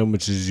jelly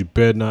sandwiches you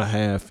better not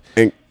have.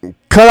 And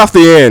cut off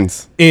the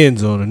ends.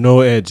 Ends on it,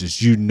 no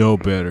edges. You know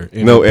better.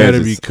 And no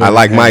edges. I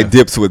like my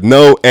dips with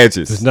no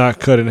edges. It's not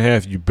cut in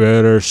half. You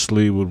better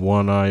sleep with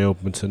one eye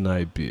open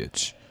tonight,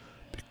 bitch.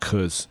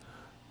 Because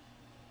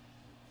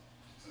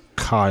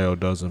Kyle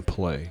doesn't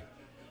play.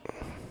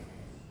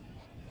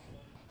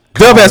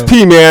 Dub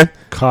SP, man.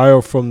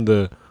 Kyle from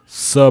the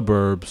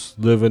suburbs,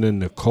 living in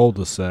the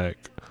cul-de-sac,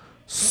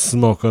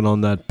 smoking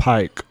on that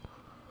pike.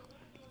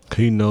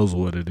 He knows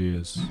what it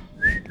is.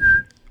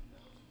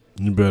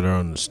 You better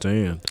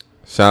understand.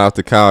 Shout out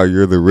to Kyle.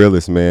 You're the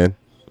realest, man.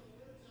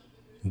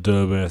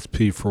 Dub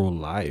SP for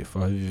life.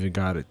 I even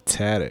got it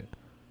tatted.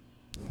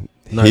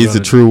 He's a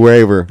true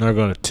waiver. Not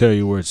going to tell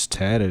you where it's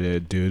tatted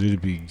at, dude.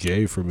 It'd be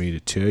gay for me to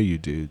tell you,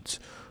 dudes.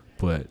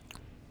 But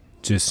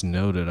just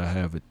know that I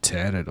have it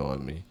tatted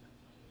on me.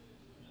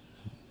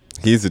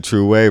 He's a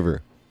true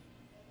waiver.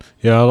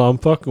 Yeah, I'm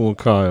fucking with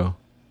Kyle.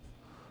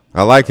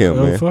 I like him,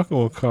 man. I'm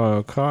fucking with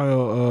Kyle.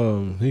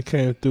 Kyle, he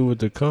came through with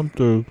the come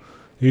through.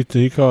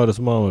 He called his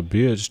mom a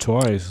bitch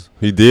twice.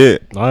 He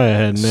did. I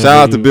had never.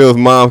 Shout out to Bill's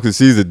mom because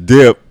she's a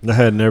dip. I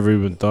had never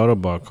even thought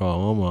about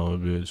calling my mom a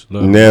bitch.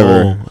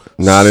 Never.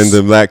 Not in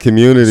the black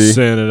community.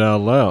 Saying it out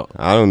loud.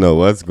 I don't know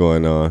what's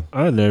going on.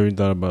 I never even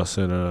thought about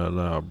saying it out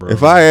loud, bro.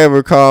 If I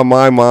ever call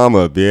my mom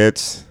a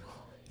bitch,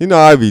 you know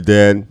I'd be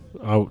dead.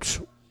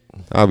 Ouch.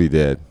 I'll be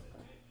dead.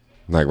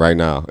 Like right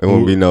now. It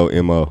won't be no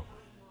MO.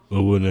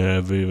 It wouldn't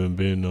have even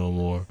been no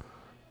more.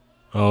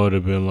 I would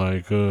have been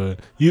like,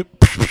 you.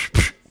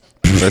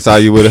 That's all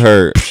you would have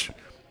heard.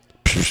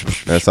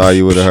 That's all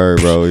you would have heard,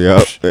 bro.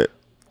 Yep.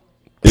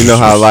 You know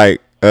how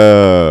like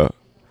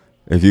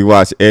if you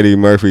watch Eddie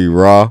Murphy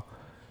Raw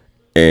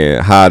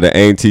and how the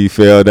auntie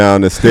fell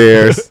down the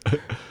stairs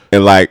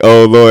and like,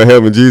 oh Lord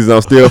help me Jesus,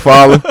 I'm still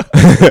falling.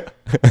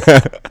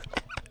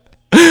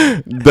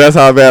 That's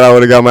how bad I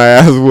would have got my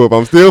ass whooped.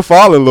 I'm still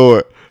falling,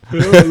 Lord.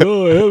 Oh,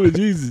 Lord, help me,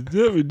 Jesus.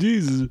 Help me,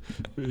 Jesus.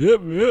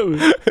 Help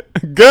me.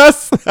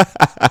 Gus,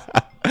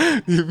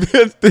 you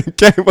bitch that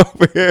came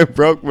over here and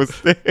broke my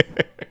stairs.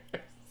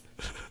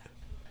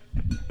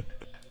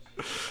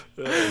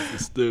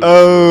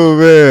 Oh,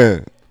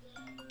 man.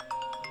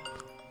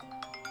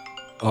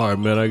 All right,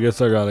 man. I guess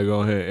I got to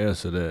go ahead and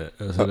answer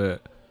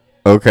that.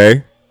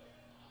 Okay.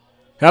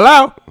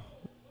 Hello?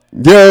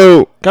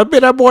 Yo. Can I be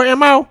that boy,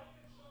 M.O.?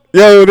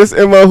 Yo, this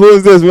M.O. Who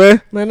is this,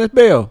 man? Man, it's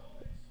Bill.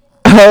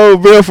 Oh,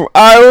 Bill from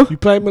Iowa? You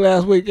played me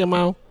last week,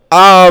 M.O.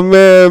 Oh,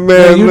 man.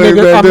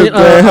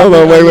 Hold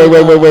on, wait.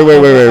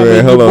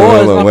 Hold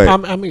on, wait.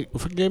 I mean,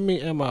 forgive me,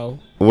 M.O.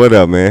 What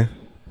up, man?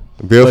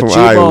 Bill from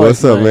Iowa.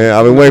 What's up, man?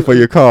 I've been waiting for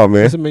your call,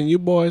 man. Listen, man, you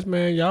boys,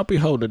 man, y'all be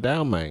holding it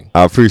down, man.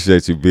 I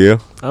appreciate you, Bill.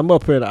 I'm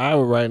up here in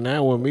Iowa right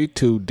now with me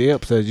 2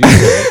 dips, as you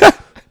say.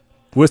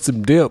 With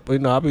some dip, you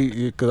know,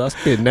 because I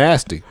spit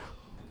nasty.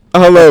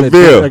 Hello,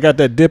 Bill. I got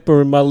that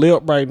dipper in my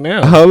lip right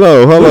now.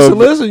 Hello.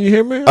 Listen, you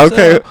hear me?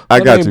 Okay,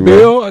 I got you,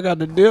 Bill, I got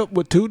the dip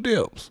with 2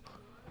 dips.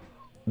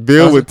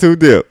 Bill with 2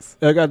 dips.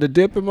 I got the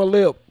dip in my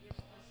lip.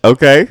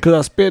 Okay. Because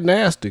I spit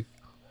nasty.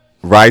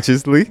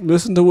 Righteously.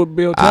 Listen to what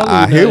Bill telling me.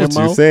 I hear what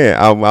you're saying.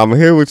 I'm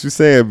hear what you're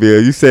saying,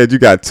 Bill. You said you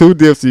got 2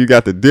 dips and you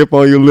got the dip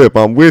on your lip.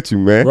 I'm with you,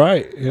 man.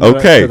 Right.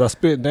 Okay. Because I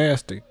spit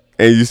nasty.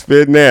 And you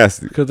spit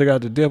nasty. Because I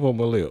got the dip on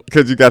my lip.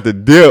 Because you got the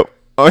dip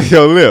on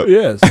your lip.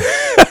 Yes.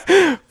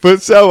 For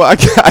sure, I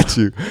got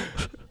you.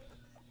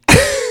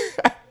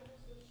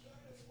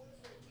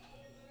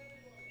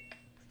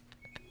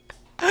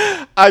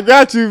 I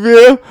got you,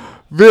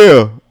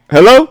 Bill.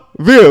 Hello?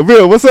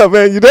 Bill, what's up,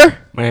 man? You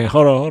there? Man,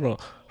 hold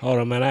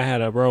on, man. I had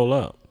to roll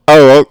up.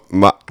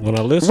 my. When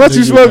I listen What to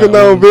you smoking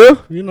on, Bill?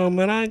 You know,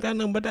 man, I ain't got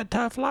nothing but that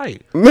top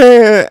flight.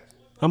 Man.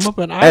 I'm up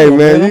in Iowa,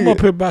 man. I'm up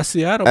here by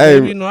Seattle,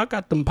 baby. You know, I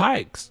got them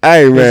pikes.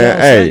 Hey, man.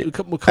 Hey.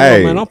 Come on,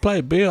 man. Don't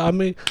play, Bill. I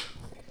mean,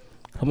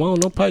 come on,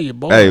 don't play your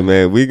boy. Hey,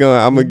 man. I'm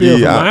going to give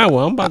you.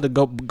 Iowa. I'm about to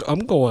go. I'm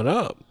going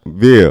up.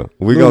 Bill,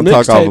 we going to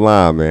talk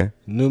offline, man.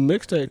 New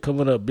mixtape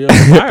coming up, Bill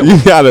from Iowa.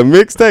 You got a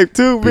mixtape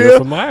too, Bill? Bill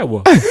from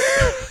Iowa.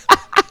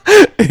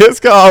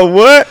 It's called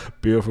what?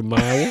 Bill from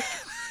Iowa.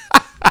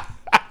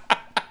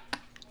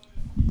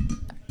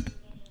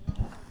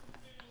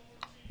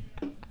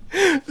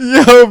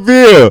 Yo,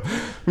 Bill.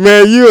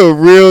 Man, you a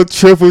real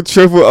triple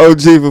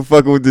OG for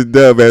fucking with the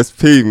Dub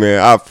SP,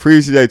 man. I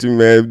appreciate you,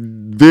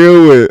 man.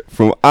 Bill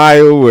from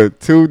Iowa with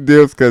 2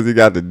 dips because he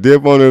got the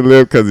dip on the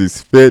lip because he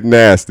spit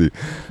nasty.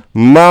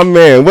 My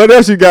man, what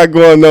else you got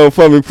going on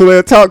for me?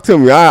 Please talk to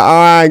me.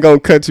 I ain't gonna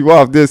cut you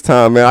off this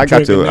time, man. I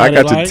got your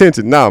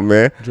attention now,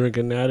 man.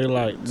 Drinking Natty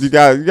Lights. You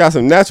got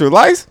some natural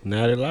lights?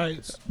 Natty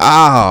Lights.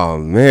 Oh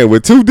man,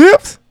 with 2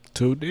 dips?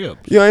 2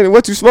 dips.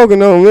 What you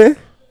smoking on, man?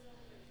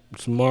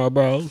 Some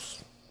Marlboros.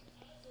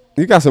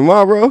 You got some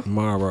Marlboro?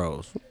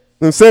 Marlboros.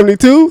 Them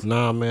 72s?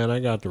 Nah, man, I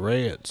got the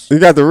reds. You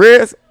got the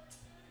reds?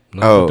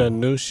 No, that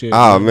new shit.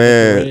 Oh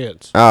man.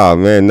 Oh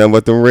man, nothing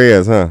but them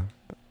reds, huh?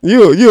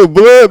 You a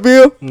blood,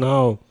 Bill?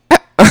 No.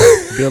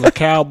 Bill a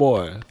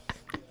cowboy.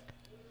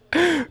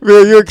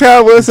 Bill, you a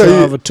cowboy? So you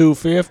have a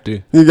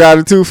 250. You got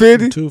a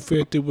 250?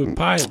 250 with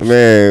pipes.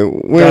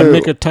 Man. Got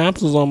Nicky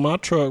Thompson's on my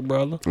truck,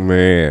 brother.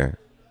 Man.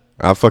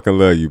 I fucking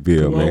love you,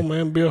 Bill, Come man. on,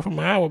 man. Bill from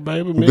Iowa,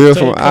 baby. Bill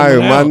from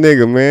Iowa, my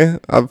nigga, man.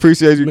 I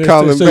appreciate you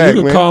calling so back,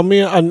 you can man.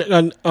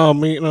 call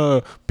me,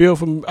 Bill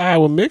from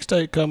Iowa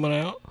mixtape coming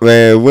out.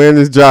 Man, when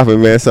is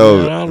dropping, man?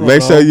 So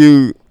make sure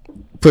you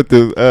put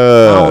the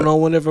I don't know,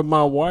 whenever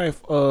my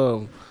wife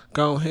go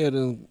ahead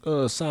and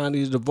sign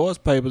these divorce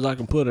papers, I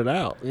can put it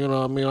out. You know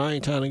what I mean? I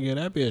ain't trying to get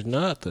that bitch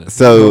nothing.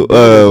 So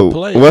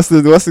what's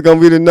gonna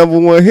be the number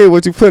 1 hit?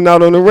 What you putting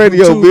out on the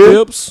radio, 2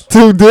 Bill? Dips.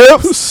 2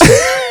 dips?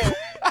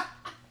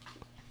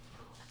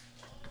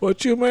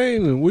 What you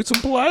mean? We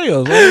some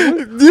players.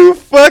 You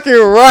fucking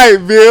right,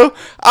 Bill.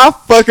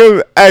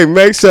 Hey,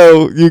 make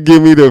sure you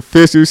give me the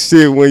official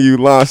shit when you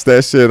launch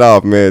that shit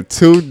off, man.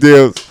 2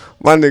 dips.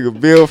 My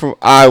nigga Bill from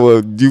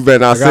Iowa, you better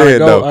not say it,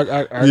 though.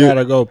 I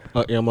gotta go,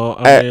 Mo.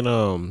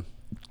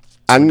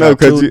 I know,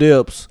 because 2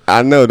 dips.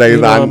 I know they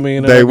you know what I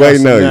mean? They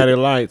waiting on you. Natty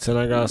Lights, and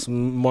I got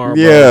some Marlboros.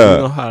 Yeah. You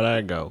know how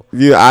that go.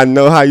 Yeah, I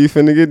know how you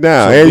finna get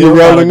down. So and you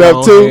rolling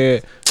up,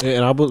 too?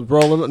 And I was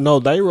rolling up. No,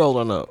 they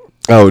rolling up.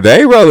 Oh,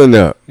 they rolling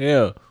up.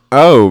 Yeah.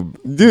 Oh,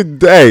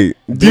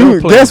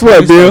 guess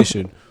what, Bill?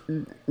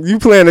 You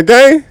playing the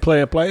game?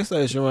 Playing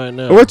PlayStation right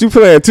now. What you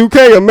playing,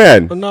 2K or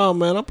Madden? No,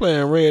 man, I'm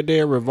playing Red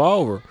Dead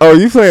Revolver. Oh,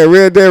 you playing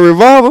Red Dead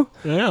Revolver?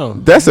 Yeah.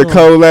 That's a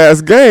cold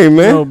ass game,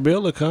 man. No,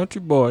 Bill, a country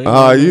boy.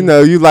 You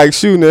know, you like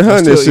shooting and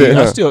hunting and shit,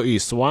 huh? I still eat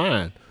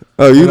swine.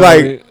 Oh, you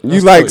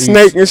like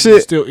snake and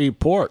shit? Still eat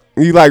pork.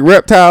 You like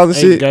reptiles and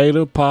shit?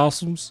 Gator,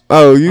 possums.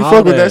 Oh, you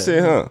fuck with that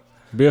shit, huh?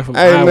 Bill from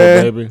Iowa,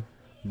 baby.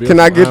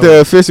 Can I get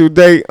the official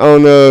date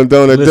on the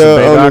Listen,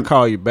 baby, I'll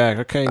call you back.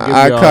 I can't give you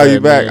I'll call you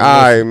back.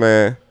 All right,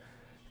 man.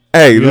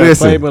 Hey,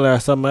 listen. Baby,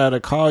 last time I had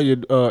to call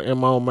you,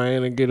 Mo,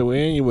 man, and get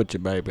away in with you,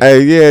 baby.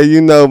 Hey, yeah,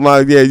 you know,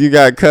 you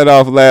got cut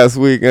off last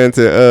week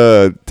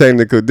into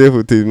technical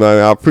difficulties, man.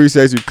 I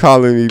appreciate you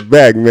calling me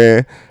back,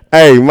 man.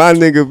 Hey, my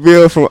nigga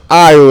Bill from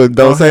Iowa.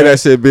 Don't say that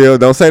shit, Bill.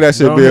 Don't say that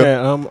shit, Bill.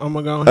 I'm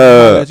gonna go ahead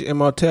and let you.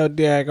 And I'll tell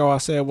Diago I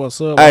said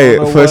what's up. Hey, I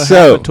don't know for what sure.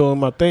 happened to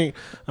him.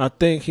 I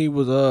think he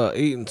was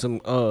eating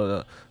some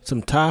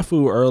Thai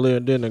food earlier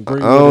and then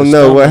agreed. I don't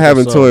know what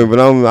happened to him, but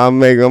I'm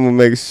gonna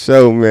make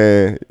sure,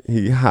 man,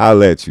 he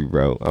holler at you,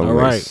 bro. I'm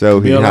gonna make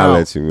sure he holler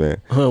at you, man.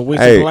 We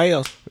some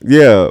players.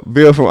 Yeah,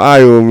 Bill from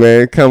Iowa,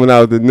 man, coming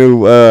out with the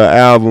new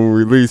album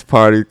release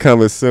party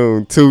coming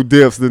soon. 2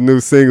 dips, the new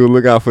single.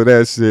 Look out for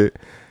that shit.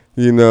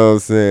 You know what I'm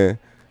saying?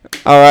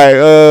 All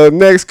right,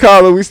 next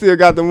caller. We still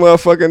got the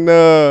motherfucking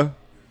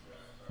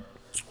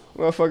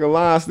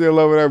line still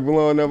over there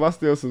blowing up. I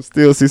still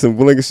see some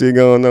blinking shit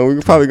going on. We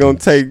probably gonna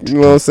take, you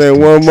know what I'm saying,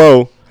 one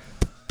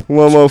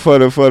more for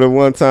the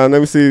one time.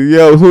 Let me see.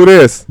 Yo, who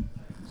this?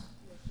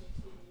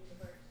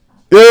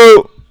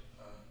 Yo.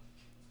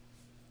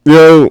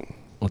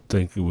 I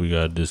think we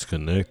got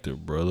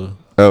disconnected, brother.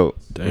 Oh,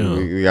 damn.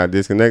 We got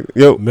disconnected.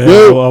 Yo, man,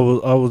 yo.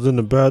 I was in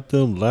the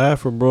bathroom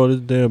laughing, bro. This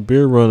damn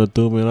beer running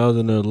through me, and I was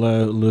in there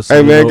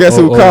listening. Hey, man, guess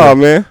who called,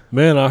 man?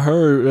 Man, I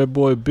heard that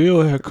boy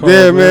Bill had called.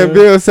 Yeah, man,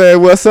 Bill said,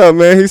 "What's up,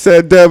 man?" He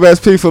said, "Dub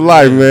SP for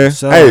life, man."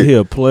 Hey, he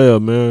a player,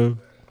 man.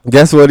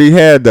 Guess what he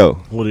had though?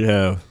 What he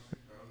have?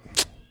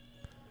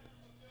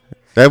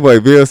 That boy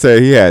Bill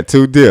said he had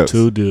 2 dips.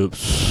 2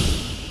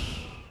 dips.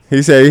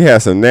 He said he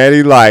had some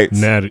Natty Lights.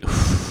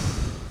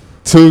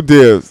 2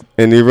 dips,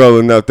 and he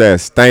rolling up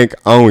that stank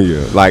on you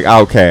like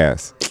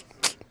Outkast.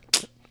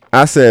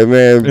 I said,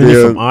 man, Bill. He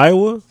from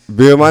Iowa?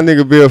 Bill, my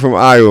nigga Bill from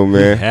Iowa,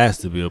 man. He has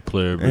to be a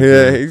player.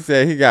 Yeah, he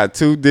said he got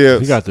 2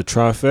 dips. He got the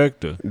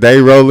trifecta.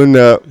 They rolling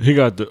up. He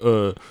got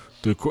the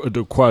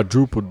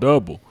quadruple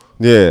double.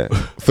 Yeah,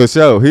 for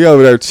sure. He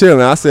over there chilling.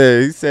 He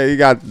said he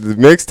got the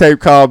mixtape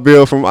called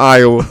Bill from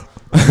Iowa.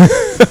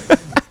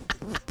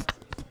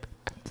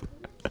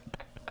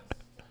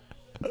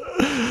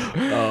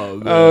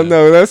 Oh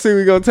no, let's see.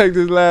 We gonna take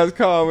this last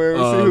call,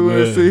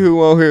 man. See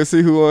who on here.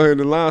 See who on here.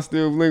 The line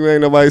still blinking.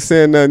 Ain't nobody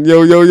saying nothing.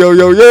 Yo.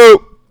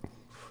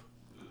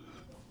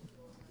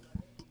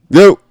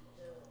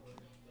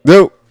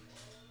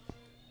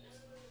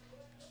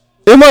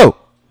 Mo.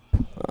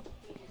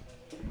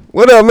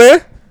 What up,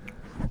 man?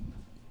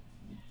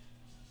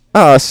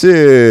 Oh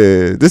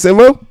shit. This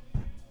Mo?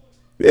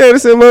 Yeah,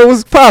 this Mo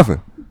was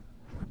popping.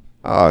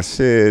 Oh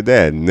shit,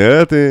 that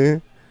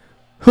nothing.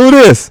 Who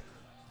this?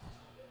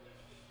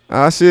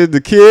 Oh shit,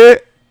 the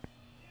kid.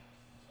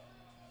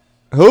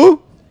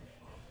 Who?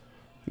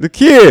 The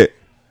kid.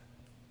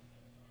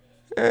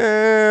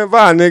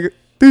 Bye, nigga.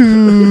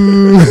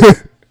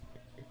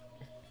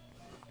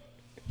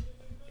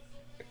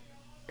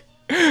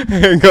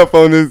 Hang up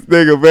on this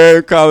nigga,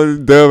 man. Call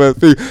it dumb ass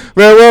people.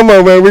 Man, one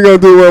more, man. We gonna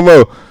do one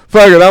more.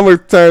 Fuck it. I'm gonna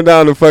turn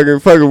down the fuck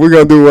it. We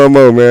gonna do one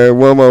more, man.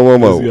 One more.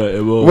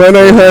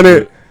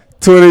 1-800-2020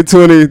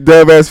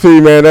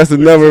 WSP, man. That's the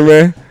number,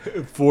 man.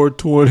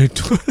 420.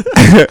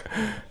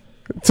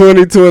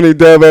 2020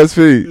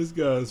 WSP. This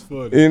guy's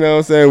funny. You know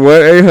what I'm saying?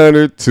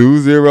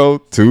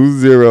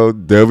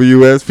 1-800-2020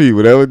 WSP.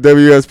 Whatever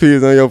WSP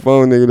is on your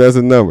phone, nigga, that's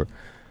a number.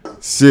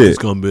 Shit. It's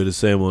gonna be the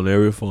same on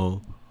every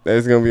phone.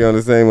 That's gonna be on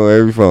the same on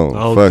every phone.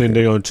 I don't think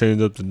they're gonna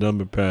change up the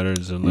number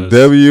patterns unless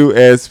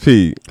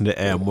WSP. They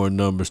add more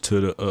numbers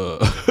to the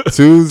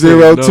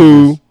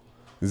 2020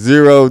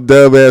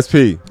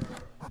 WSP.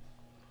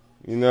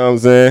 You know what I'm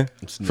saying?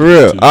 For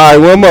real. All right,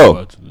 one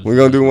more. We're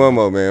gonna do one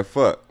more, man.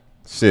 Fuck.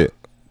 Shit.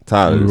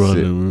 Tired of this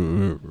shit.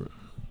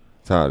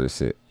 Tired of this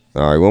shit.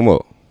 All right, one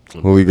more.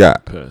 Who we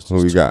got?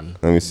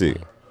 Let me see.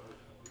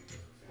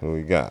 Who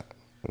we got?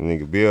 A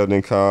nigga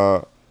building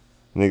card.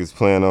 Niggas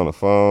playing on the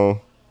phone.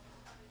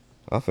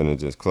 I finna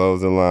just close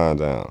the line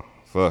down.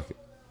 Fuck it.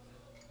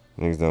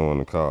 Niggas don't want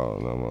to call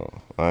no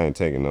more. I ain't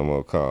taking no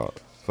more calls.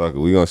 Fuck it.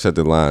 We gonna shut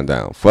the line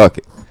down. Fuck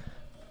it.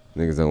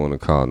 Niggas don't want to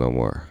call no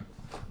more.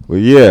 Well,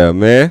 yeah,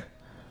 man.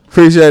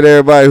 Appreciate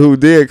everybody who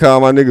did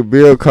call. My nigga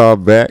Bill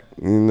called back.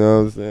 You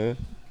know what I'm saying?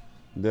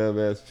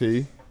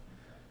 WSP.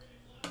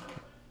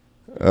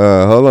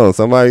 Hold on.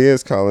 Somebody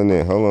is calling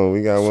in. Hold on.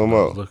 We got one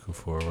more. I was looking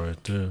for it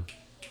right there.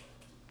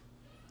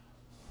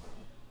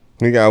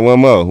 We got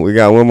one more. We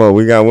got one more.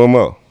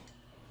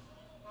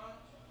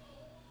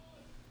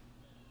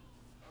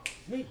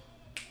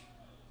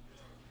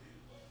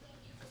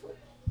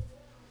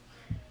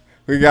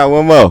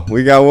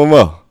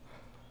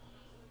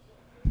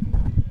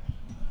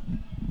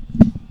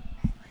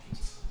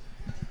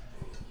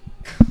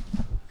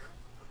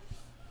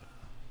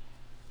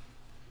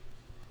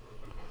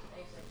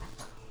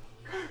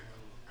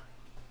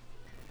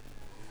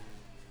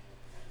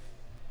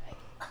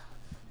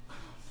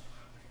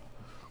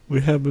 We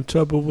having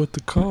trouble with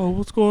the call.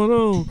 What's going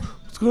on?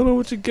 What's going on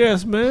with your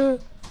guests, man?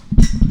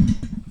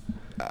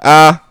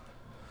 I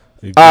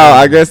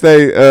guess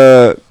they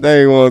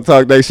ain't want to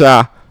talk. They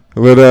shy,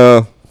 but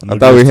I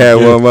thought we had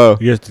one more.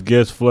 Yes, the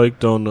guest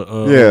flaked on the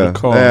on the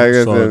call.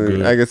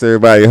 Yeah, I guess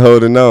everybody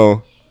holding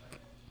on.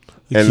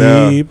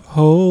 Keep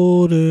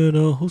holding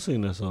on. Who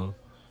sing that song?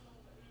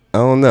 I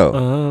don't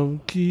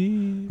know.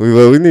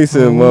 We need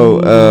some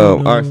more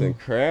arts and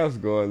crafts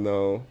going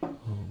on.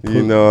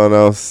 You know what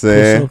I'm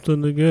saying? Put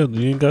something together.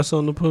 You ain't got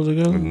something to put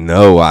together?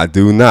 No, I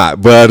do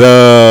not. But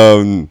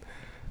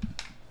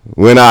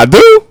when I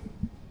do,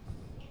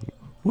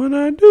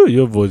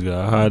 your voice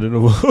got higher than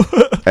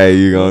the hey,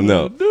 you gonna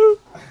know.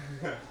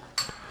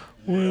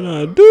 When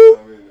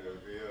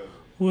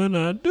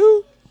I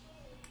do,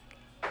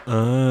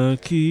 I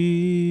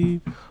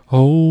keep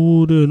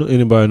holding.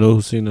 Anybody know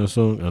who sing that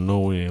song? I know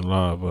we ain't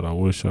live, but I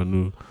wish I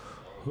knew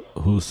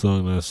who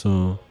sung that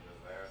song.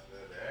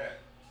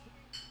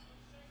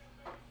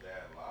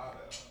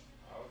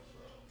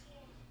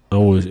 I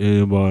wish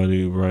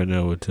anybody right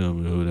now would tell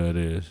me who that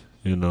is.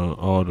 You know,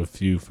 all the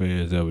few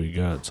fans that we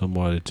got,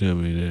 somebody tell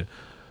me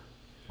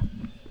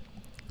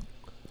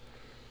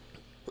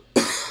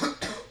that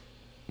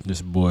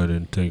this boy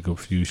didn't take a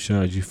few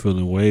shots. You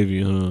feeling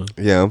wavy, huh?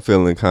 Yeah, I'm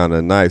feeling kind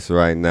of nice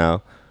right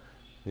now.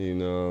 You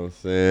know what I'm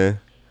saying?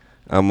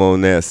 I'm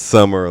on that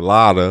summer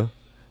lotta,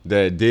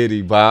 that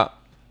Diddy bop.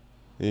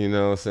 You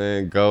know what I'm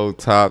saying? Gold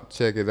top.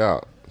 Check it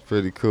out. It's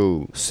pretty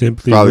cool.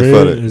 Simply probably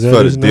Red.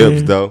 for the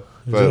dips though.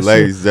 For the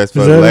ladies, that's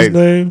for the ladies. His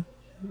name?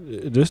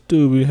 This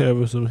dude be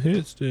having some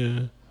hits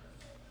there.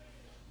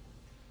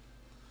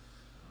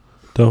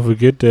 Don't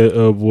forget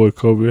that boy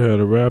Kobe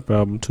had a rap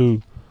album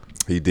too.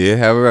 He did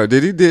have a rap.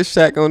 Did he did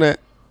Shaq on that?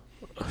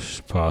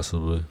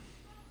 Possibly.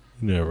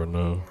 You never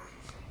know.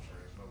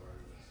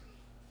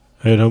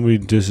 Hey, don't be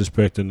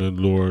disrespecting the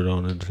Lord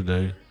on it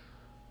today.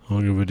 I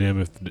don't give a damn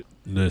if.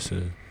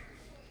 Listen,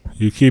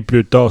 you keep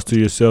your thoughts to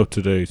yourself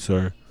today,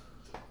 sir.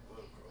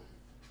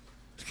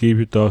 Keep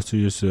your thoughts to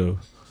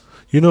yourself.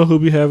 You know who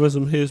be having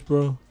some hits,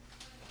 bro?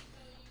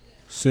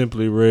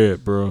 Simply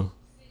Red, bro.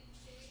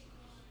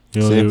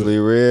 Simply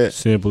Red.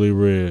 Simply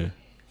Red.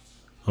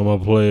 I'm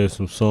gonna play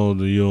some songs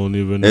that you don't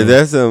even know. Is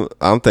that some?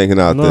 I'm thinking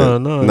out there.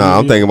 No,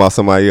 I'm thinking about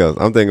somebody else.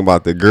 I'm thinking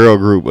about the girl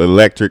group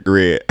Electric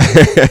Red.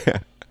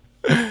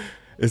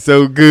 It's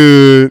so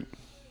good.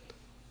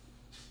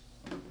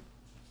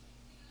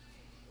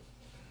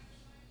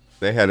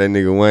 They had that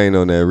nigga Wayne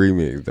on that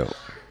remix though.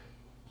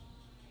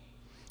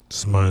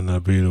 This might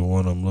not be the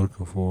one I'm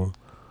looking for,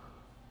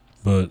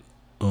 but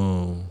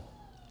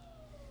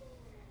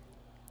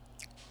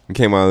it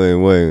came out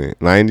in what,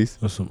 90s?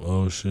 That's some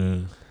old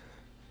shit.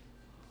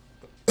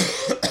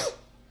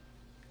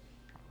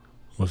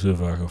 Let's see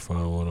if I can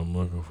find what I'm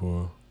looking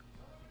for.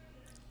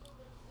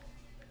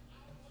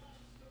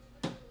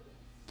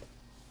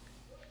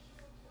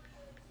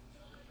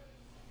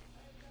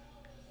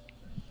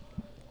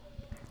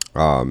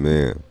 Oh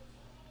man,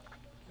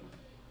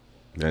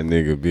 that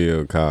nigga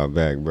Bill called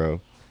back,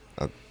 bro.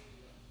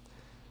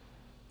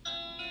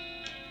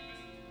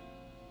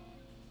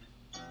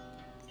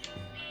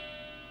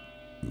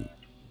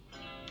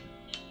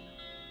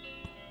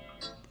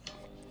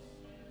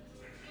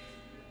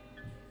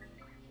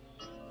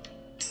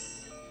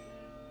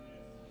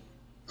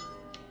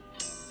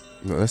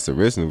 No, that's the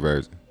original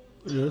version.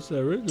 Yeah, that's the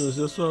original. It's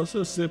just what I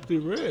said, Simply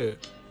Red.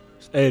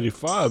 It's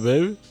 85,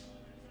 baby.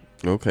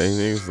 Okay,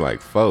 niggas like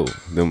 4.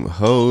 Them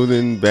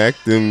holding back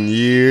them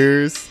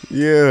years.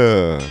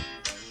 Yeah.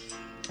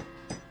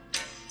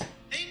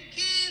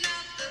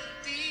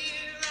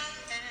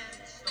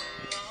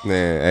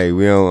 Man, hey,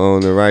 we don't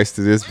own the rights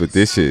to this, but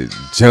this shit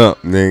jump,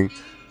 nigga.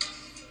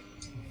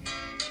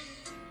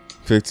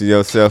 Picture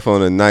yourself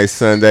on a nice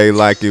Sunday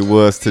like it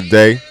was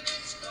today.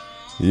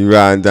 You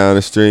riding down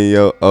the street in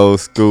your old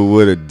school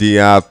with a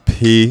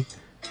R.I.P.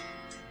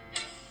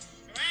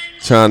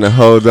 Trying to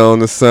hold on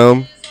to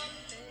something.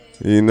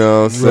 You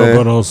know what I'm saying?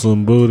 Rubbing on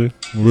some booty.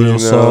 Real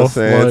soft. You know what I'm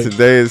saying? Like,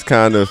 today is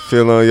kind of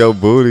feel on your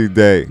booty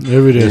day.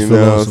 Every day is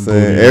feeling on some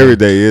booty. Every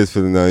day is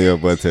feeling on your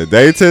butt.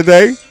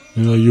 Today.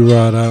 You know, you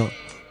ride out,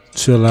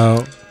 chill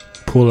out,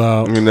 pull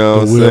out. You know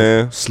what I'm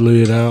saying?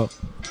 Slid out.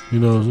 You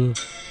know what I'm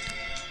saying?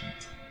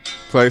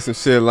 Play some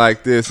shit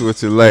like this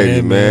with your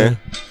lady, man.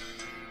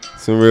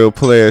 Some real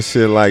player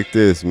shit like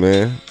this,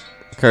 man.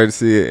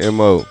 Courtesy of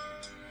M.O.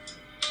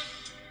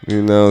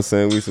 You know what I'm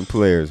saying? We some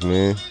players,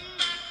 man.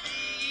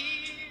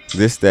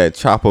 This that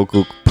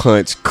tropical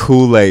punch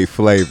Kool-Aid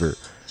flavor.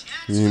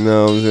 You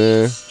know what I'm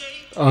saying?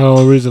 The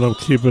only reason I'm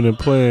keeping it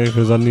playing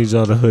because I need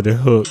y'all to hit it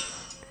hook.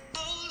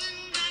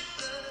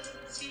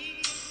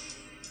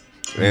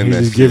 And he's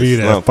just giving you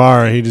that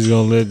fire and he just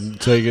gonna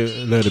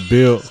let it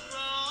build.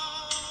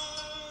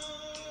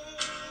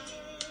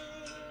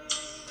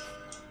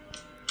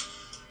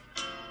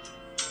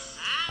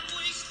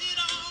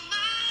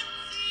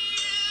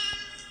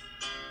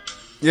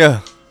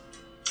 Yeah.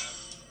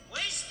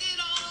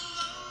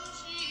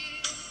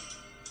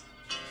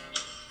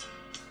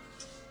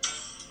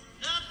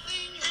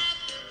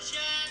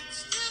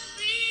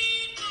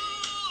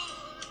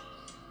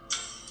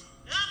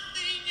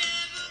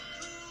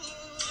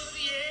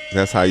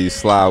 That's how you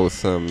slide with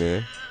something,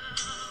 man.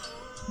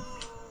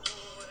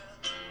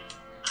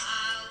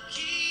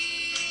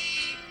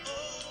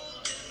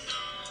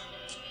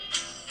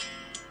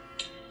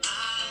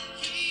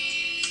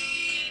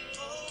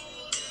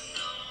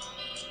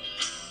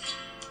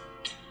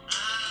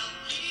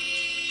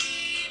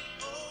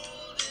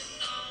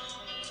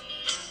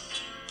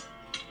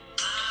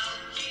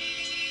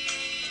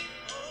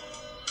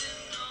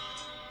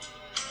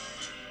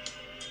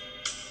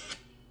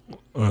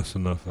 That's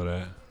enough of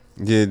that.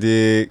 Yeah,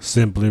 dig.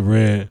 Simply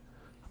Red.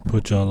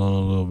 Put y'all on a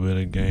little bit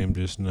of game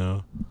just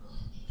now.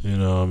 You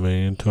know what I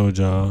mean? Told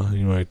y'all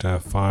you like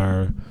that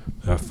fire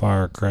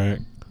crack.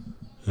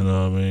 You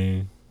know what I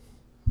mean?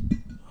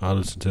 I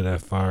listen to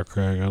that fire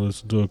crack. I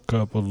listen to a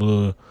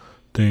couple of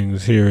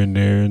things here and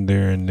there and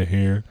there and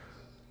here.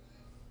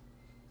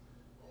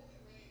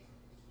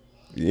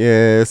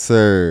 Yes,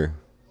 sir.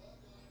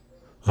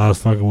 I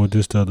was fucking with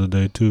this the other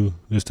day too.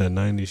 This that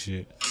 90s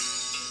shit.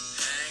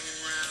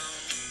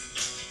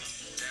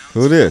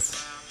 Who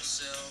this?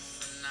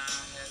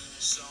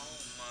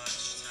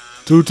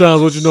 2 times.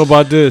 What you know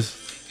about this?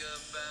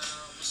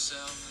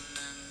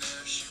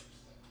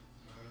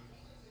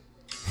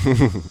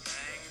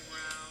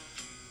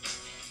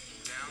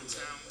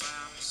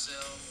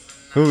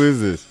 Who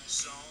is this?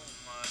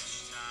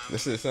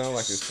 This shit sound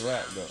like it's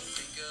rap though.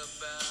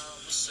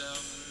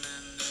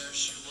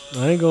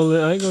 I ain't gonna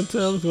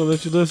tell. I'm just gonna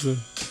let you listen.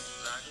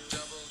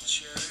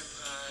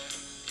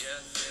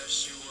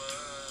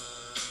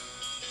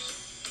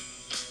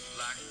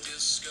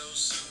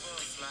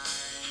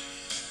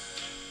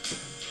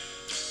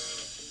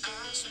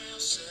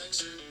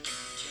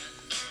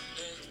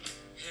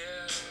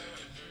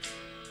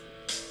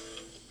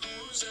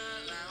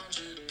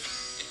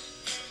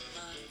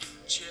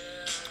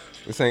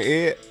 This ain't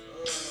it.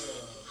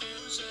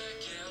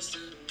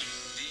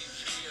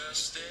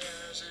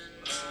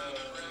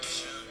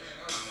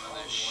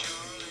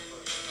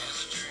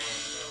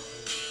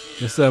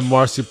 It's that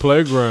Marcy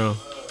Playground.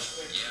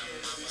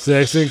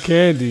 Sex and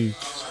Candy.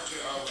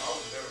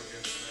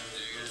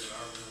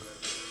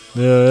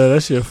 Yeah,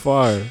 that shit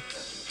fire.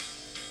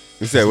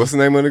 You said what's the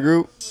name of the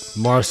group?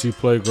 Marcy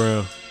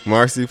Playground.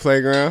 Marcy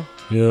Playground.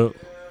 Yep.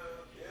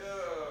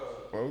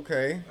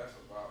 Okay.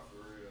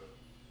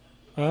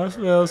 I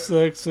smell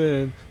sex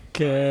and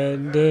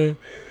candy.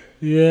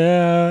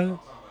 Yeah.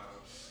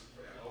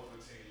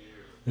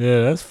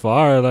 Yeah, that's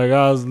fire. Like,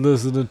 I was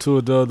listening to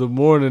it the other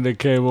morning. It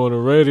came on the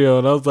radio,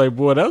 and I was like,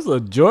 boy, that's a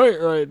joint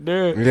right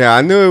there. Yeah,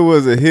 I knew it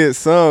was a hit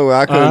song, but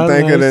I couldn't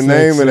think of the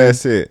name of that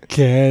shit.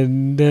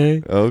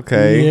 Candy.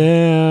 Okay.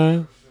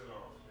 Yeah.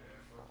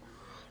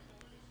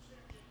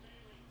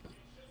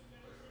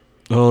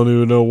 I don't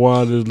even know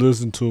why I just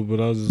listened to it, but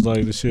I was just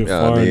like, the shit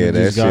fire. Oh, yeah,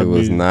 that shit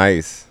was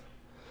nice.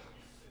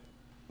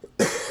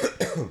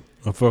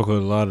 I fuck with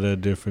a lot of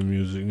that different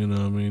music, you know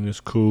what I mean? It's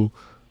cool.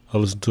 I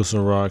listen to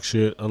some rock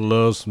shit. I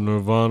love some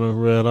Nirvana,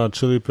 Red Hot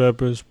Chili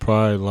Peppers.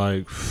 Probably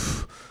like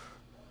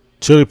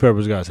Chili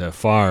Peppers guys have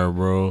fire,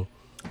 bro.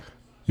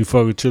 You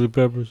fuck with Chili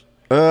Peppers?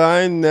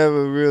 I ain't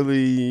never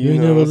really. You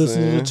ain't never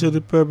listened to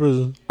Chili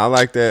Peppers? I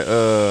like that.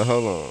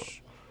 Hold on.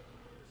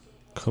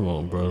 Come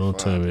on, bro. Don't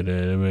tell me that.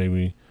 It made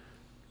me.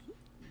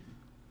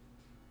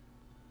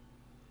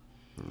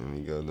 Let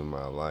me go to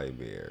my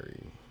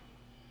library.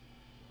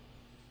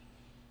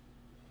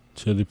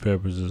 Chili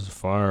Peppers is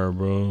fire,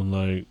 bro.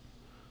 Like,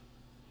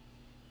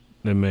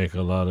 they make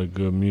a lot of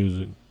good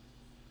music.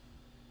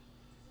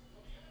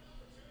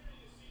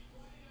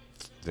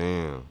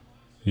 Damn.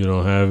 You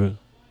don't have it?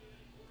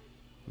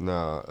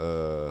 Nah,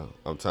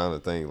 I'm trying to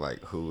think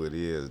like who it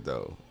is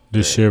though.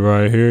 This shit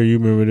right here, you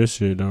remember this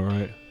shit though,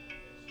 right?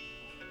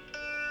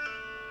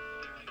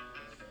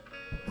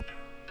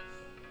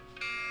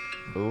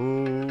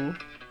 Ooh.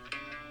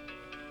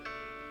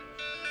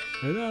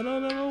 And I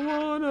don't ever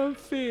wanna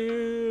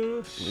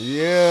feel.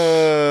 Yeah.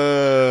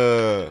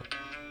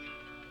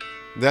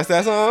 That's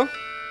that song?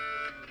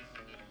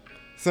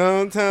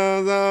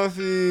 Sometimes I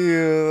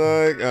feel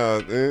like yeah,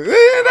 that's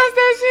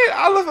that shit.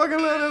 I fucking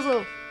love that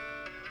song.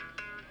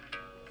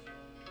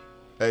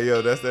 Hey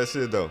yo, that's that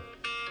shit though.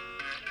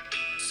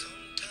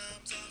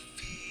 Sometimes I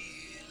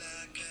feel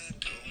like I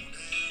don't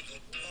have a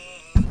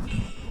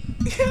partner.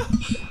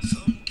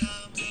 Sometimes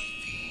I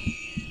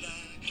feel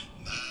like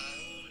my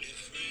only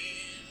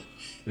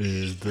friend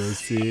is the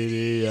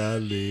city I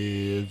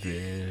live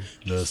in,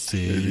 the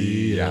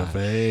city of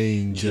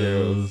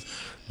angels.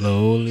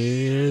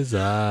 Lonely as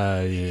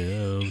I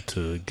am,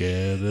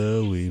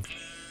 together we.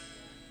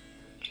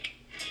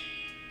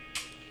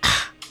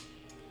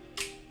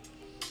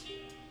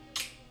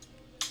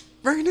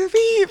 Bring the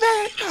beat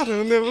back. I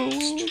don't ever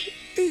want to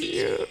be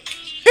you.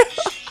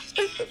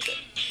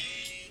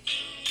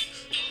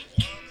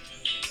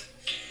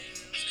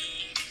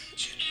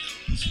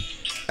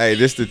 Hey,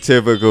 this the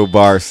typical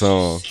bar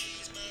song.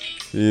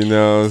 You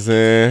know what I'm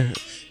saying?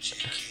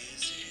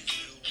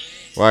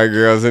 White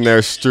girls in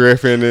there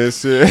stripping and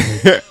shit.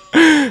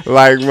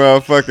 Like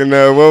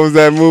motherfucking, what was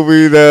that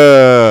movie?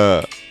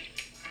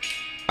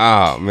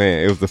 Oh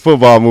man, it was the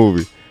football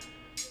movie.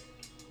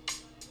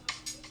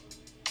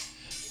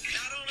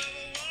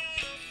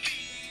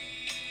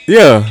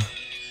 Yeah.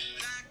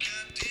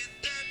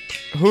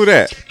 Who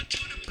that?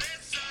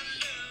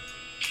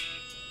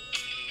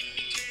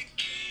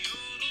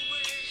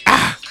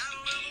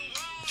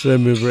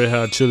 Send me Red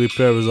Hot Chili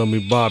Peppers on me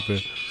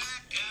bopping.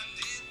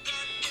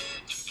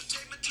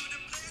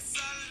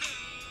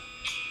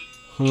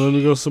 Let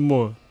me go some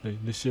more. Hey,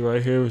 this shit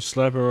right here is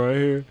slapping right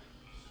here.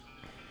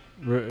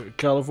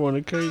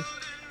 California Case.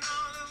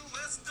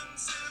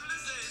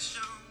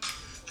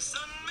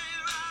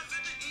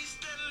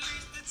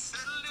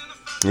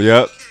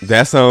 Yep,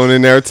 that song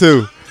in there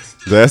too.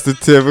 That's the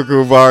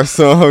typical bar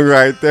song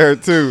right there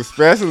too.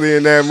 Especially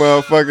in that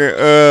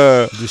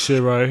motherfucking this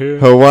shit right here.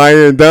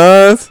 Hawaiian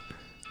Dons.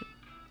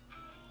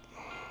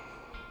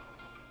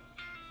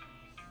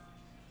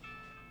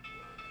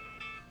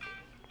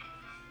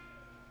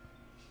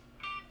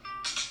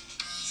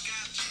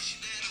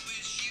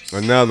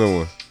 Another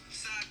one.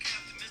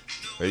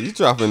 Hey, you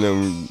dropping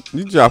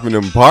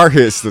them bar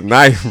hits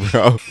tonight,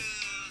 bro.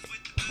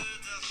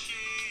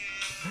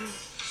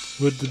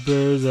 With the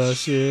birds I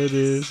share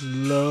this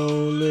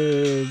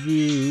lonely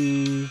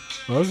view.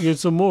 I'll get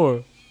some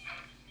more.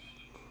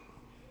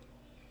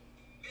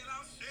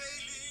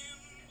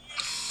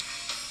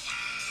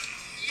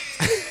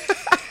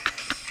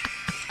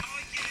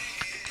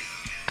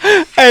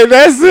 Hey,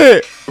 that's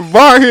it.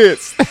 Bar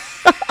hits.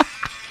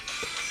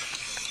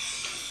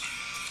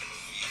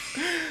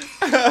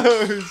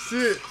 Oh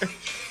shit.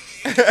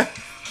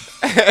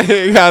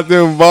 They got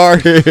them bar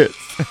hits.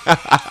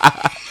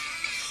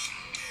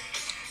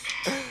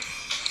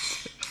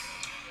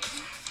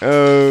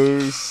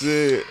 Oh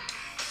shit.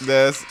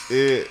 That's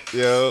it,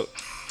 yo.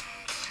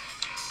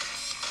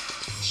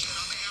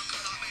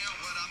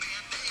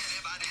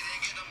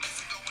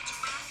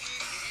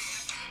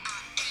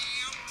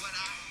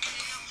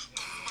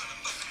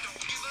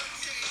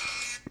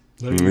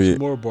 Let me get some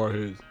more bar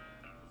hits.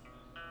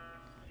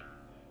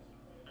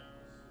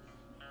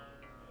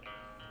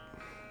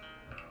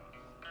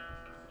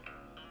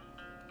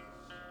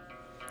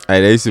 Hey,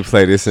 they used to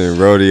play this in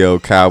rodeo,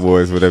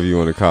 cowboys, whatever you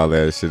want to call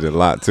that shit a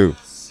lot too.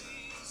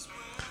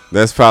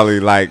 That's probably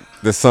like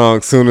the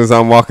song. Soon as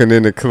I'm walking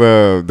in the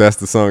club, that's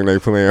the song they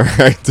playing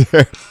right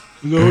there.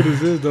 You know who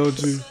this is,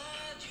 don't you?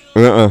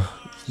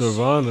 It's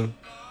Nirvana.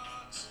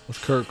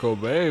 It's Kurt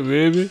Cobain,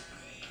 baby.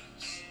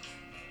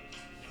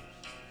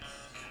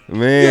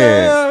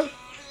 Man.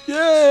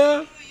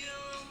 Yeah.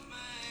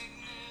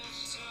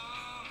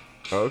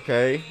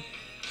 Okay.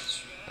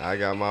 I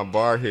got my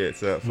bar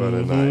hits up for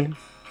the night.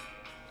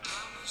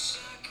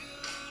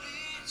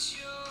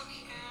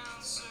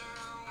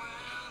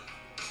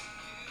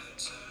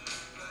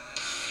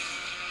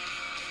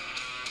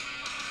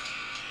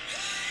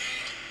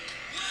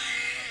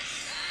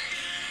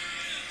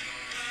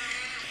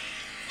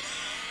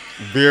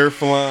 Beer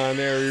flying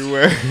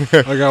everywhere.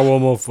 I got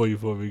one more for you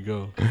before we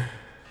go.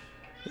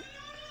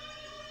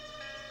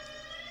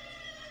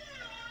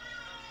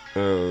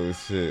 Oh,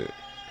 shit.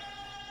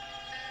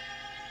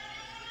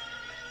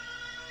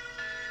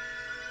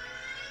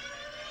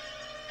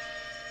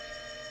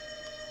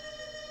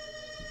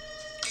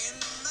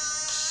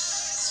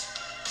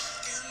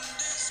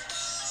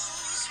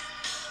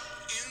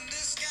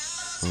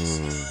 I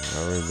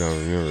really don't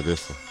remember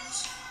this one.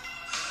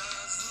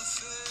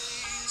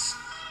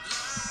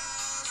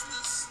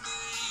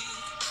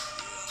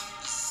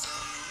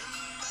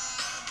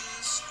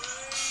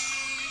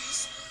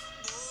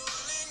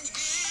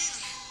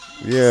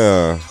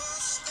 Yeah. As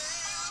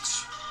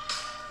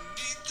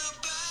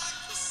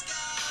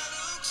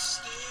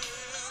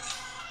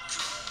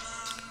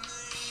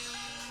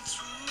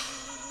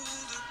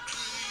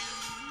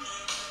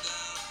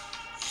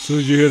soon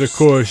as you hear the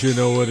chorus, you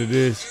know what it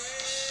is.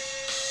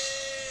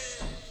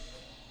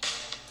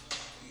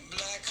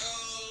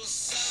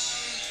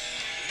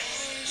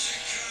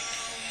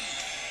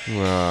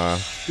 Nah.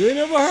 You ain't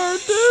never heard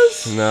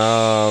this?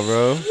 Nah,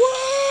 bro.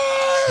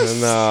 What?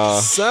 Nah.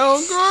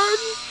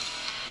 Soundgarden?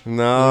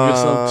 Nah. I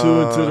guess I'm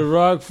too into the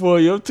rock for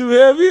you. I'm too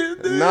heavy.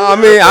 No, I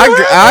mean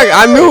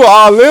I knew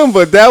all them,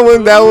 but that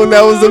one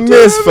was a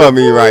miss for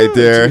me right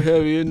there. Too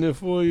heavy in there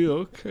for you.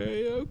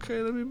 Okay.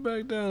 Let me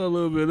back down a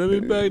little bit.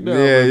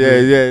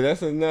 Yeah.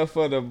 That's enough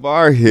for the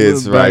bar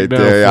hits right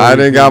there. I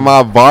done got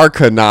my bar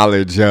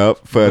knowledge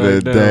up for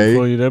the day.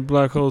 For you. That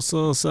Black Hole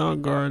Sun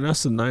Soundgarden,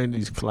 that's a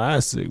 90s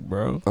classic,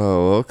 bro.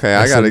 Oh, okay.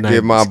 That's I gotta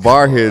get my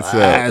bar hits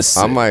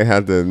classic. up. I might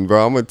have to,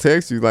 bro. I'm gonna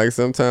text you like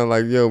sometime,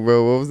 like, yo,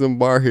 bro, what was them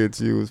bar hits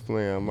you was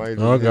playing? I might.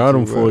 I got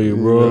them for you,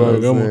 bro.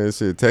 Like,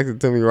 shit, text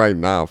it to me right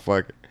now.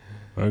 Fuck it.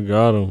 I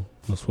got them.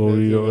 That's what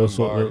we on.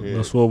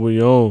 That's what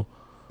we on.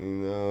 You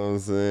know what I'm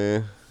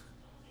saying?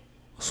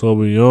 That's what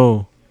we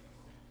on.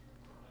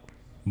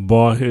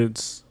 Bar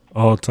hits,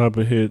 all type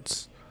of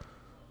hits,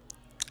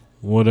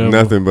 whatever.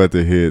 Nothing but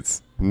the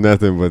hits.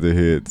 Nothing but the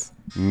hits.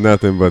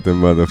 Nothing but the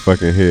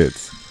motherfucking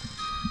hits.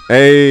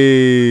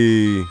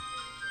 Hey.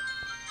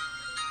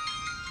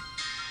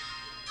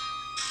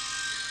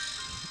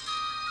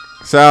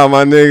 Shout out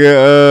my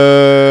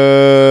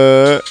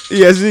nigga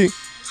ESG.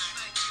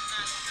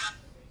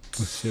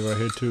 Let's see right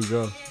here too,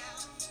 go.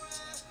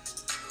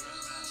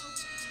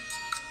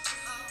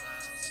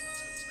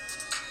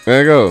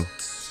 There you go.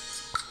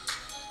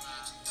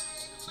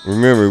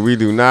 Remember, we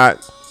do not.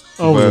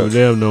 I don't give a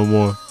damn no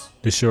more.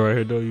 This shit right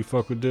here, though, you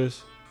fuck with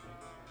this?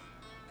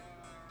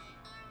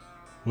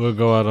 We'll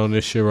go out on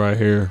this shit right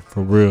here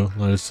for real.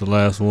 Like it's the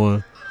last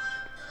one.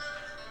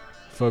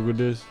 Fuck with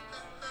this?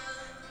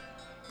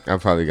 I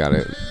probably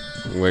gotta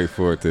wait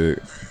for it to.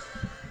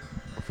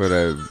 For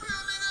that.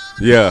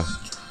 Yeah.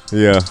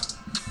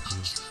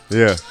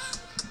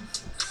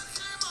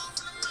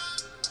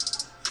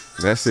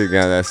 That shit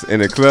got that in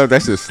the club.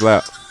 That shit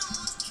slap.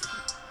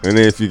 And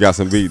then if you got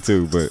some beat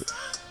too, but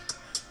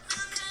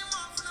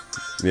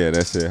yeah,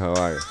 that shit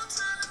Hawaii.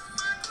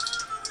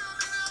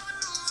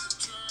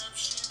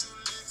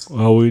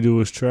 All we do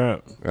is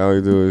trap. All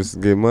we do is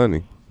get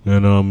money.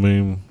 You know what I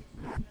mean?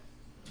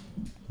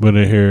 But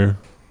in here,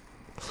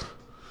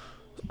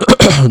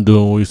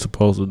 doing what we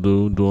supposed to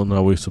do, doing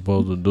how we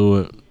supposed to do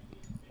it.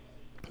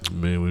 I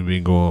mean, we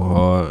be going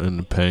hard in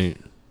the paint.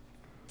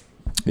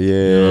 Yeah,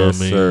 you know what I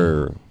mean?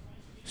 Sir.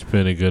 It's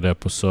been a good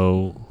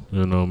episode.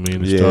 You know what I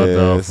mean?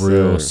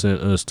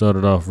 It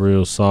started off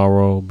real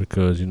sorrow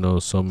because, you know,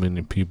 so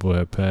many people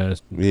had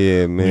passed.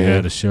 Yeah, man. We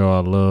had to share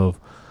our love.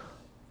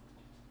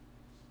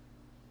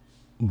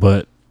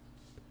 But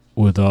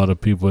with all the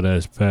people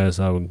that's passed,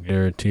 I would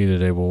guarantee that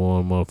they will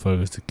want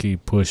motherfuckers to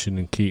keep pushing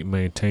and keep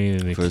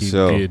maintaining and keep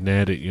getting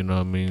at it, you know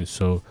what I mean?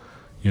 So,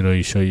 you know,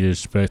 you show your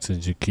respect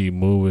and you keep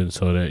moving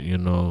so that, you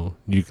know,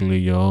 you can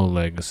leave your own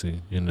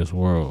legacy in this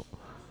world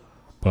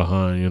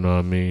behind, you know what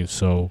I mean?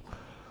 So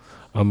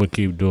I'm going to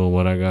keep doing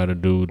what I got to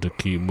do to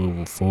keep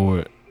moving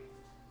forward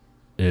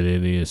at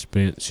any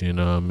expense, you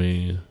know what I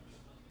mean?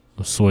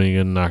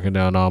 Swinging, knocking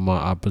down all my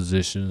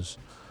oppositions,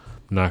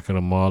 knocking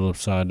them all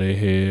upside their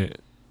head.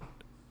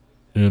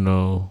 You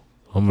know,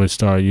 I'm going to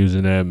start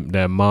using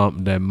that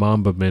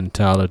Mamba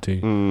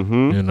mentality.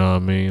 Mm-hmm. You know what I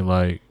mean?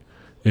 Like,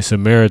 it's a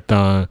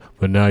marathon,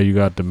 but now you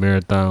got the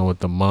marathon with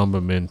the Mamba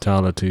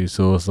mentality.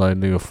 So it's like,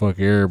 nigga, fuck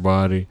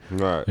everybody.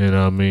 Right. You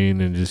know what I mean?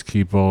 And just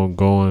keep on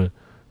going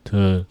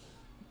till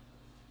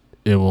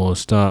it won't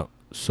stop.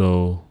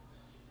 So.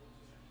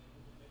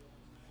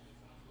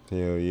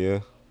 Hell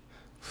yeah.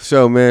 For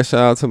sure, man. Shout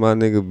out to my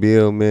nigga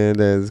Bill, man,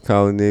 that's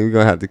calling in. We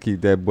gonna have to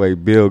keep that boy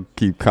Bill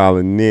keep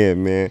calling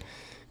in, man.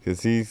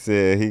 Cause he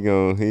said he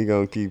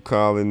gonna keep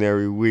calling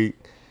every week.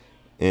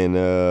 And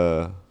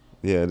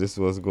yeah, this is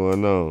what's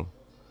going on.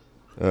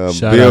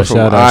 Bill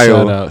from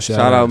Iowa.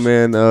 Shout out,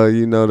 man.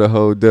 You know the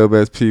whole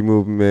WSP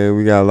movement, man.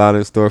 We got a lot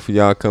in store for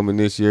y'all coming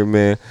this year,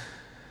 man.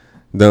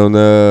 Don't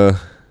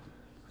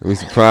be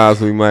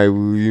surprised you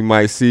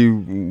might see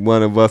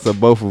one of us or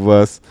both of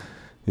us,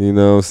 you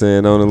know what I'm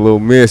saying, on a little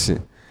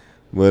mission.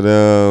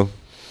 But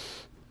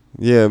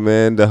yeah,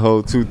 man, the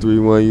whole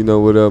 231, you know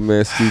what up,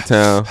 man, Ski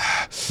Town.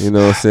 You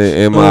know what I'm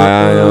saying?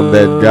 I am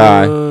that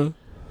guy.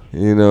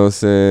 You know what I'm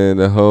saying?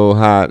 The whole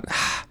hot.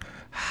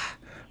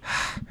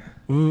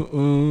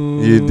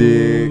 You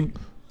dig?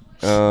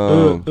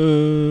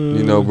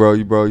 You know, bro,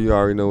 you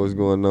already know what's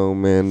going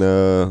on, man.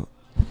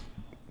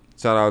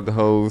 Shout out the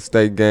whole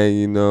state gang,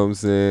 you know what I'm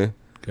saying?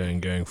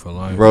 Gang for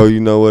life. Bro, you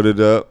know what it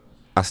up.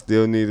 I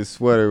still need a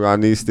sweater. I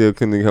need still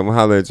couldn't come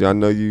holler at you. I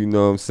know you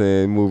know what I'm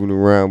saying, moving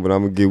around, but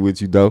I'm going to get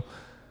with you, though.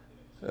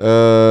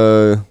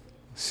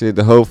 Shit,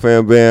 the whole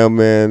fam bam,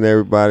 man,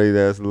 everybody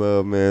that's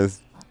love, man.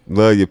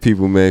 Love your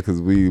people, man,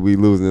 because we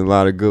losing a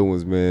lot of good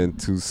ones, man,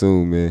 too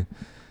soon, man.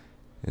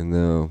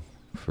 And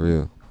for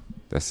real,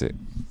 that's it.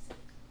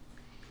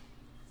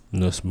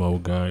 The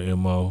smoke guy,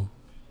 M.O.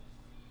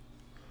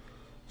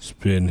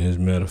 Spitting his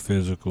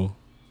metaphysical.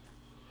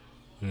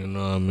 You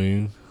know what I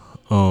mean?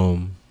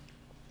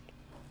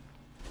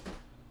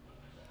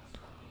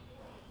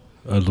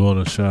 I just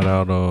want to shout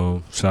out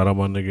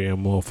my nigga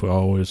M.O. for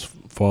always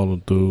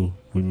following through.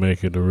 We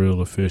make it a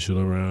real official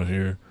around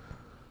here.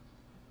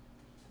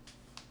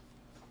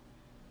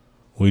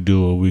 We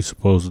do what we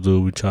supposed to do.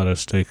 We try to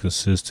stay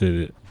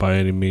consistent by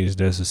any means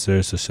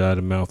necessary. So shout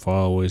him out for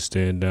always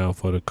staying down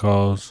for the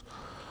cause.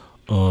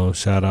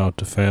 Shout out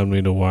to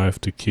family, the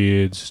wife, the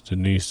kids, the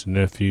niece, the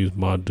nephews,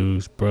 my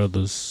dudes,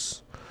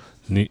 brothers,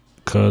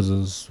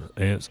 cousins,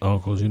 aunts,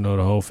 uncles. You know,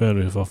 the whole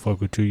family. If I fuck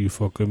with you, you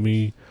fuck with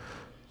me.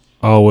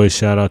 Always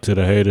shout out to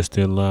the haters,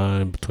 thin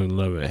line between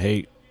love and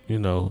hate. You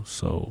know,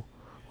 so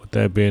with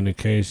that being the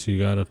case, you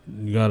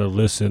gotta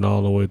listen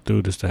all the way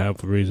through just to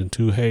have a reason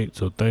to hate.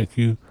 So thank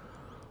you.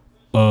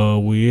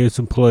 We is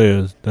some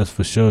players, that's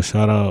for sure.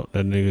 Shout out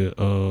that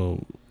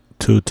nigga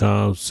 2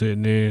 times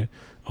sitting there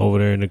over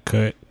there in the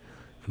cut.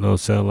 You know,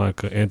 sound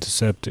like an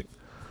antiseptic,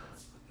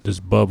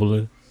 just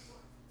bubbling.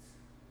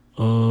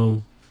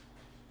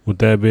 With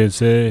that being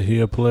said, he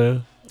a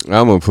player.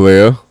 I'm a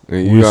player,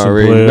 and you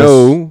already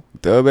know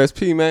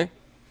WSP, man.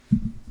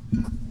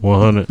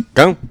 100.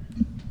 Go.